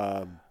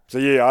 so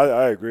yeah,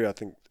 I agree. I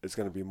think it's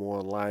going to be more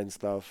online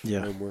stuff,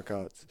 Yeah. home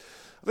workouts.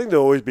 I think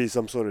there'll always be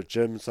some sort of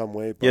gym some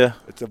way, but Yeah.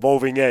 it's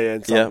evolving,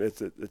 and Yeah.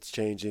 it's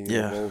changing and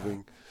Yeah.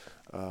 evolving,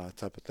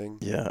 type of thing.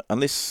 Yeah.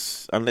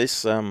 Unless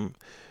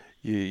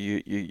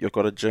you've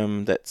got a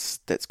gym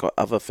that's got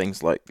other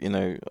things like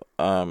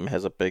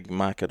has a big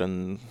market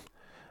in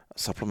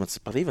supplements,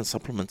 but even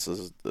supplements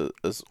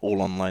is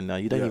all online now.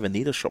 You don't Yeah. even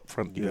need a shop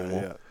front Yeah,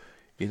 anymore.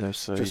 yeah.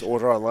 So Just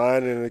order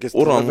online and it gets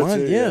Order delivered online,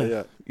 to you.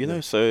 yeah.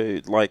 Yeah. So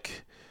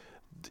like,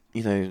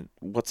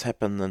 what's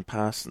happened in the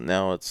past,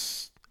 now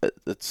it's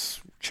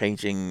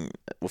changing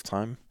with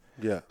time.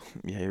 Yeah,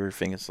 Yeah,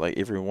 everything is like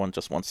everyone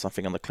just wants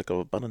something on the click of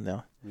a button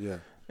now, yeah,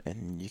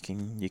 and you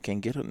can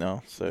get it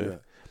now. So, yeah.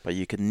 but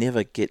you can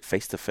never get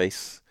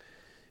face-to-face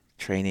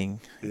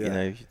training.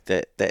 Yeah.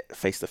 That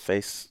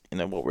face-to-face.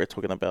 What we're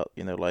talking about.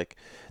 Like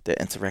the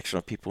interaction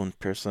of people in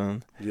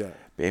person. Yeah,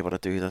 Be able to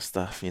do this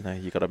stuff. You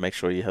got to make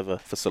sure you have a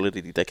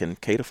facility that can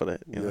cater for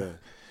that.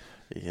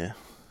 Yeah.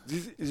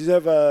 Did you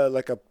have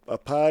a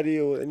party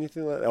or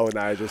anything like that? Oh,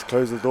 no, just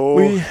close the door.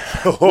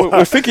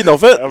 We're thinking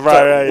of it.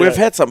 Right, We've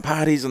yeah. had some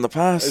parties in the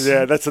past.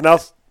 Yeah, that's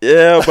enough.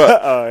 Yeah,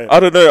 but Oh, yeah. I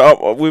don't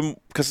know.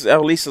 Because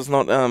our lease is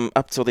not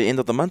up till the end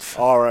of the month.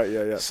 All right,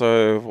 yeah.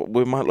 So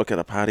we might look at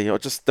a party.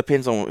 It just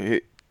depends on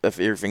if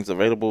everything's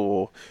available,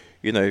 or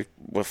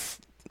with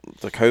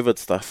the COVID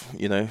stuff.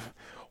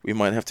 We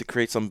might have to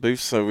create some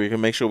booths so we can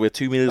make sure we're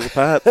 2 meters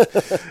apart.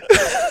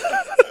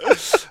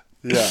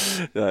 Yeah.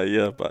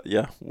 Yeah, but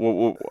yeah,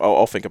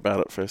 I'll think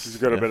about it first.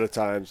 You've got yeah. a bit of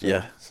time, so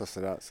Yeah. suss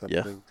it out,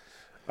 Yeah.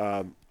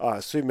 something.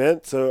 Sweet,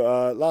 man.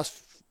 So,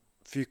 last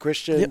few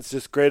questions. Yep.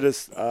 Just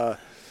greatest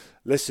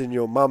lesson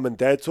your mum and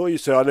dad taught you.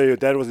 So I know your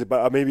dad was there,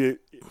 but maybe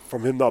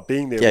from him not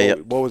being there, Yeah,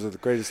 what was the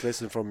greatest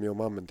lesson from your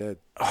mum and dad?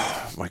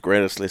 My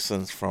greatest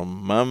lessons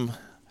from mum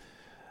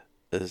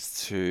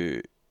is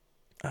to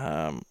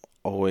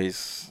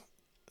always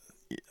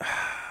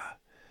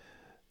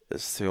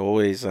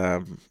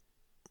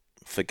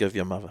forgive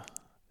your mother.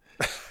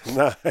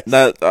 Nice.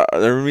 No,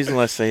 the reason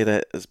I say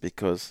that is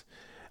because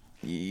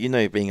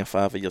being a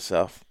father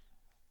yourself,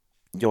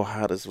 your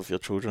heart is with your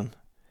children,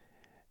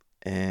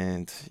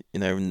 and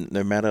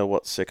no matter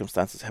what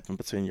circumstances happen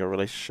between your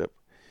relationship,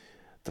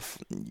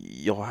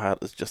 your heart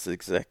is just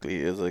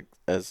exactly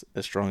as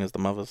strong as the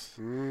mother's.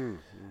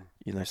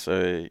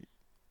 So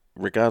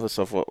regardless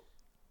of what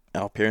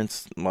our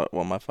parents,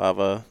 my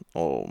father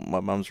or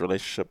my mum's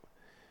relationship,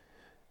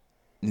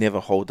 never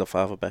hold the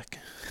father back.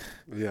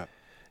 Yeah.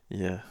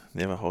 Yeah,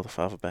 never hold the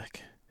father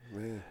back.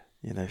 Man.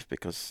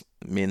 Because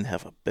men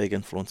have a big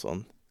influence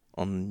on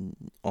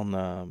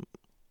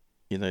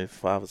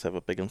fathers have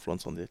a big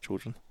influence on their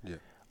children. Yeah.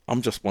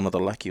 I'm just one of the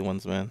lucky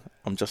ones, man.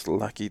 I'm just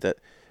lucky that,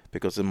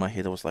 because in my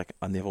head I was like,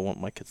 I never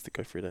want my kids to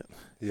go through that.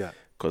 Yeah.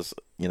 Because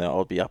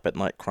I'll be up at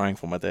night crying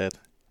for my dad.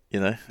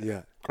 Yeah.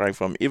 Crying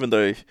for him, even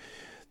though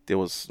there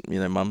was,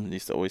 mum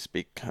used to always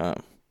speak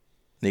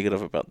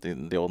negative about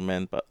the old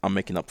man, but I'm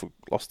making up for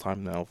lost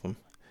time now with him.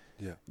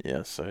 Yeah.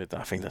 Yeah, so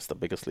I think that's the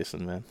biggest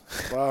lesson, man.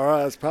 Wow, all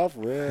right, that's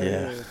powerful. Yeah.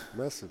 Yeah.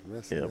 Massive.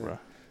 Yeah, man. bro.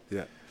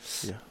 Yeah.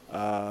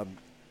 Yeah.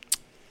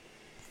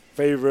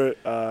 Favorite,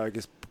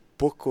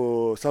 book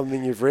or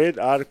something you've read,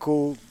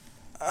 article,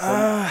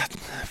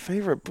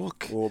 Favorite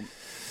book? or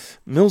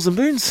Mills and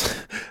Boons?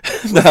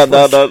 No.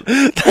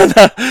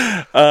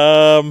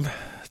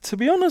 To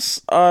be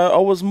honest, I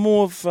was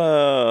more of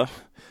a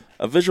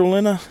visual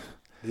learner.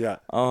 yeah.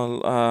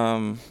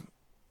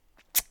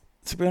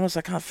 To be honest,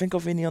 I can't think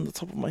of any on the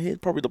top of my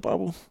head. Probably the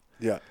Bible.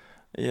 Yeah.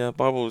 Yeah,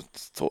 Bible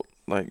taught,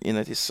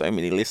 there's so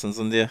many lessons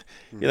in there.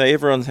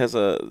 Everyone has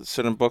a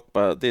certain book,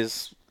 but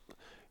there's,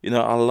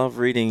 I love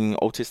reading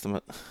Old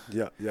Testament.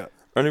 Yeah. Yeah.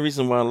 Only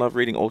reason why I love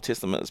reading Old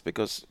Testament is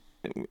because,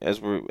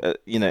 as we're,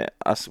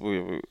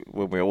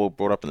 when we're all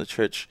brought up in the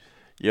church,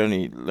 you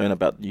only learn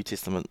about New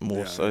Testament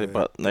more.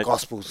 But the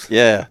Gospels.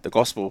 Yeah, the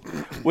Gospel,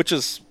 which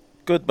is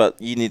good, but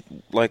you need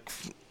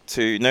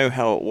to know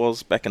how it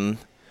was back in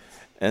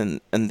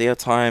their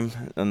time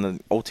in the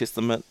Old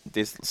Testament.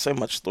 There's so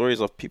much stories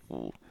of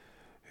people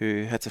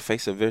who had to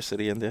face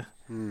adversity in there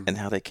and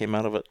how they came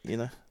out of it.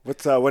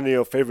 What's one of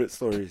your favorite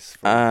stories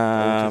from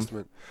Old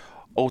Testament?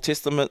 Old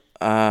Testament.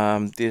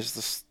 There's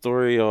the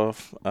story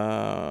of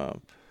what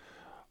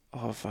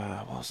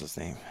was his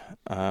name?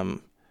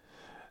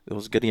 It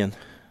was Gideon.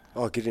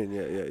 Oh, Gideon.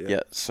 Yeah.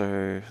 Yeah.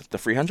 So the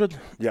 300.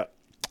 Yeah.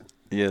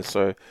 Yeah.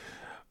 So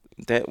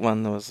that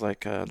one was there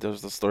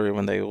was the story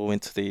when they all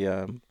went to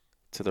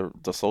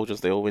the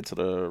soldiers. They all went to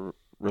the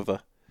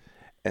river,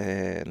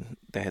 and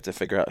they had to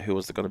figure out who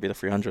was going to be the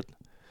 300.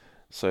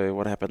 So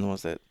what happened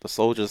was that the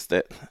soldiers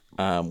that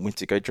went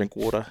to go drink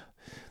water,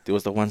 there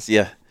was the ones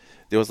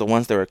there was the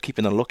ones that were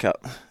keeping a lookout,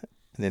 and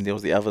then there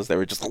was the others that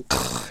were just.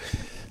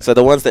 So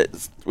the ones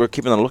that were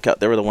keeping a lookout,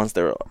 they were the ones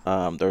that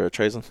were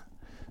chosen.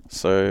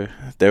 So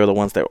they were the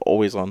ones that were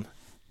always on,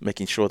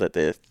 making sure that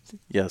they're.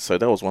 Yeah. So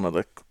that was one of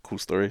the cool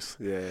stories.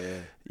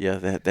 Yeah.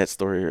 That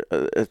story,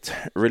 it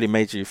really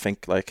made you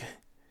think like.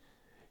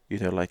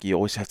 Like you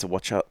always have to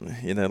watch out.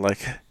 Like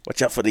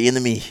watch out for the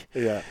enemy.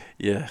 Yeah.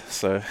 Yeah.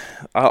 So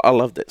I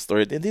love that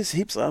story. And there's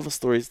heaps of other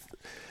stories.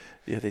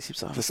 Yeah, there's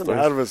heaps of other There's some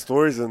stories. out of it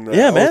stories in the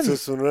Yeah, Old man.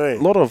 Testament, eh?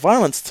 A lot of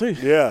violence too.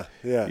 Yeah.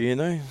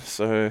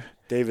 So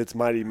David's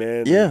mighty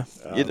man. yeah,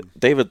 and,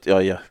 David. Oh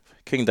yeah,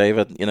 King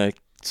David.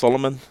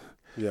 Solomon.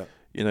 yeah.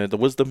 The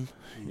wisdom.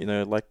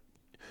 I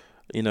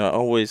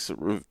always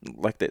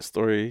like that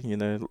story.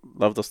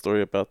 Love the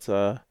story about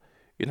the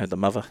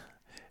mother,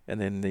 and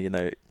then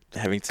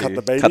having to Cut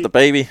the baby.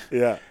 baby.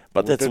 Yeah.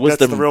 But that's That's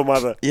wisdom. the real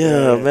mother.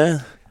 Yeah,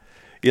 man.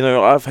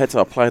 I've had to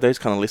apply those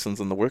kind of lessons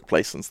in the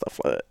workplace and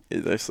stuff like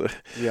that. So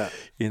Yeah.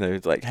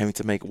 like having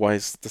to make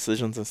wise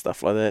decisions and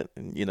stuff like that,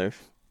 and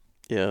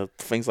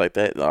things like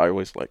that. I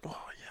always like,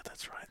 oh yeah,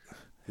 that's right.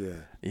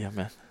 Yeah. Yeah,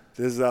 man.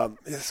 There's some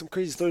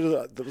crazy stories.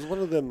 There was one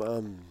of them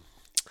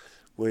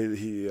where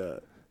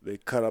they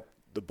cut up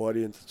the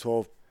body into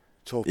 12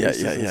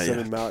 pieces and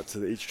sent them out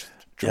to each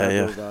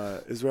tribe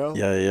of Israel.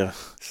 Yeah.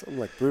 Some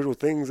like brutal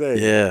things, eh?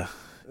 Yeah.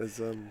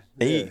 It's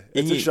It's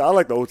interesting. I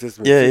like the Old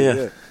Testament.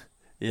 Yeah.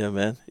 Yeah,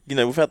 man.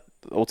 Without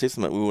the Old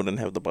Testament, we wouldn't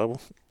have the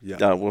Bible.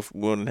 Yeah. We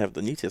wouldn't have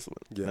the New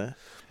Testament. Yeah.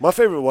 My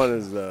favorite one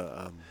is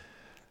the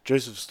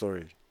Joseph's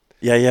story.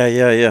 Yeah.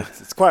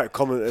 It's quite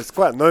common. It's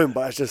quite known,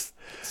 but it's just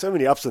so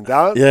many ups and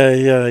downs.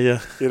 Yeah.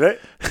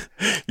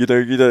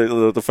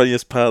 The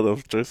funniest part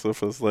of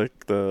Joseph is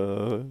like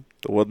the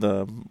one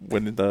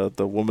when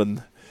the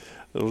woman,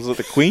 was it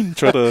the queen,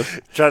 try to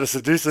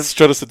seduce him.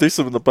 Try to seduce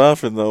him in the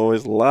bath, and I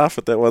always laugh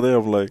at that one there.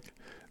 I'm like,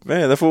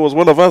 man, if it was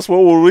one of us,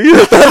 what would we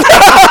have done?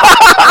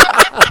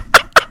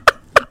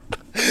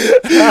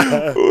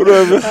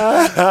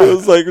 It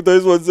was like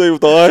those ones there with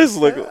the eyes,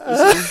 like,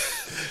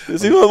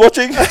 is anyone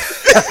watching?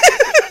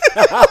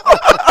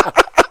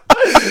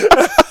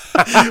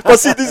 But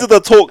see, these are the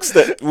talks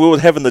that we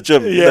would have in the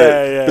gym,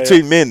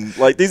 between men.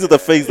 Like these are the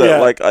things that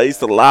like I used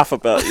to laugh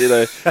about,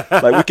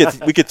 like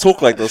we could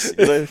talk like this,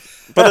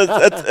 But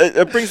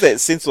it brings that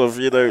sense of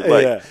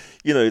like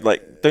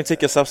don't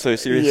take yourself so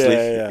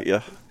seriously.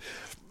 Yeah.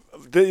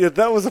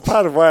 That was a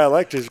part of why I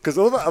liked it, because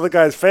all the other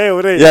guys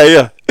failed.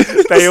 Yeah.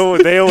 They all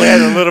had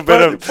a little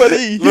bit of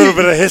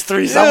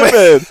history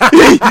somewhere.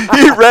 Man.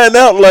 He ran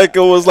out like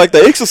it was like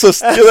The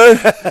Exorcist,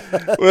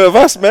 With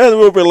us, man,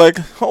 we'll be like,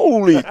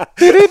 holy. Yeah,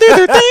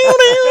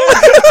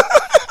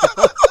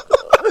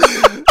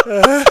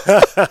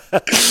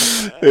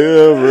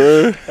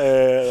 bro.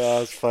 That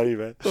was funny,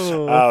 man.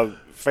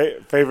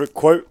 Favorite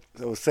quote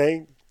that was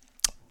saying?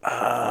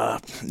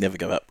 Never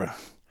give up, bro.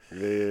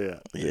 Yeah,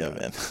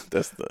 man.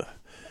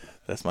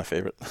 That's my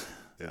favorite.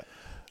 Yeah,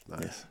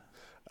 nice.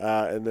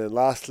 And then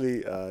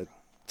lastly,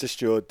 just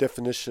your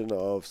definition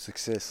of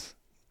success.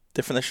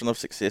 Definition of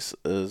success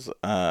is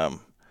how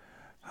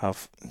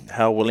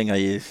willing are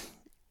you?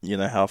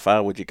 How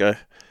far would you go?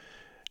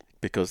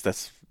 Because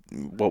that's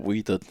what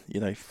we did.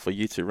 For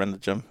you to run the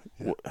gym,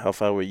 how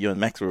far were you and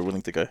Max were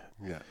willing to go?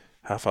 Yeah.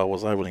 How far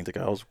was I willing to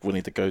go? I was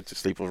willing to go to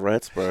sleep with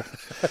rats, bro.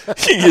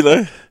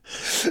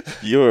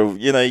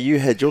 You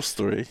had your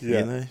story.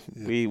 Yeah.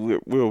 We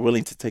were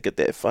willing to take it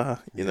that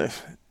far. And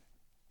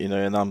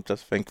I'm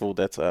just thankful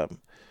that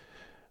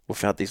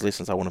without these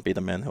lessons, I want to be the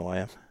man who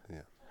I am.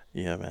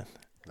 Yeah, man.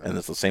 Nice. And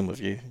it's the same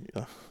with you.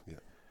 Yeah,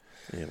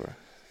 bro.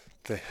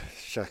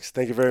 Shucks.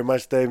 Thank you very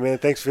much, Dave, man.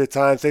 Thanks for your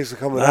time. Thanks for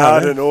coming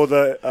out, man. And all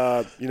the,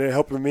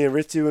 helping me and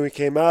Ritzy when we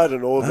came out,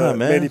 and all the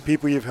many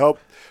people you've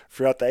helped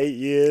throughout the 8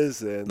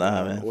 years, and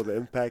all the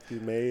impact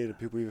you've made, and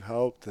people you've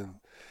helped. And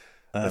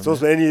it's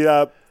also any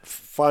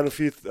final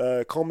few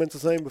comments or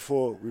something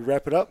before we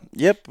wrap it up?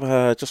 Yep.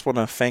 Just want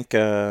to thank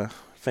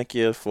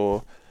you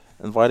for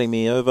inviting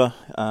me over.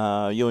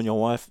 You and your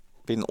wife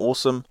been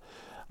awesome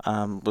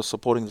with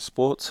supporting the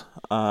sport.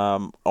 I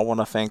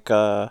want to thank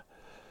all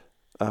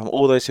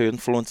those who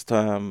influenced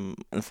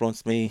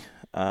me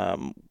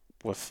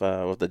with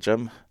the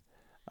gym.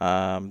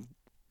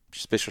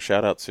 Special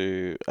shout out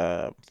to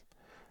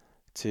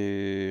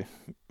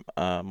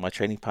my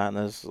training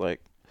partners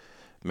like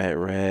Matt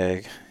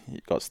Ragg, you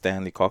got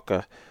Stanley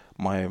Cocker,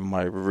 my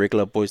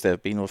regular boys that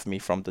have been with me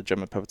from the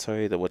gym at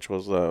Papatoetoe, which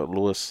was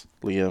Lewis,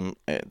 Liam,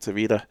 and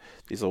Tavita.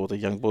 These are all the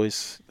young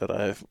boys that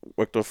I've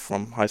worked with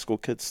from high school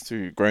kids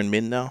to grown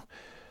men now.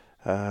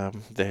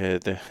 They're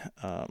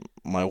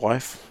my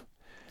wife.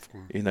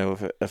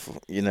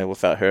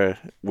 Without her,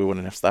 we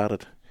wouldn't have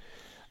started.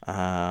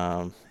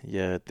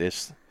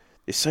 There's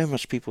so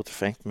much people to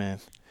thank, man.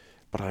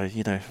 But I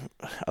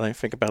don't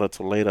think about it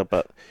till later.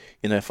 But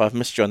if I've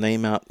missed your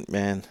name out,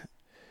 man,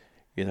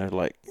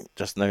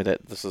 just know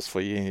that this is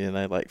for you.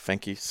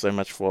 Thank you so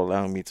much for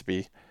allowing me to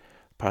be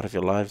part of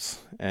your lives.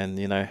 And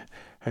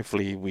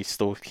hopefully we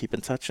still keep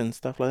in touch and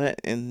stuff like that.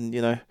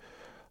 And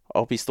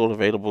I'll be still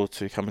available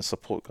to come and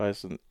support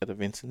guys at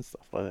events and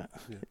stuff like that.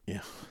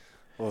 Yeah.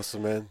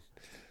 Awesome, man.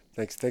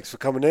 Thanks for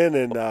coming in,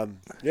 and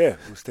yeah,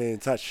 we'll stay in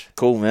touch.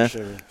 Cool, man.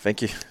 Appreciate it.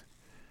 Thank you.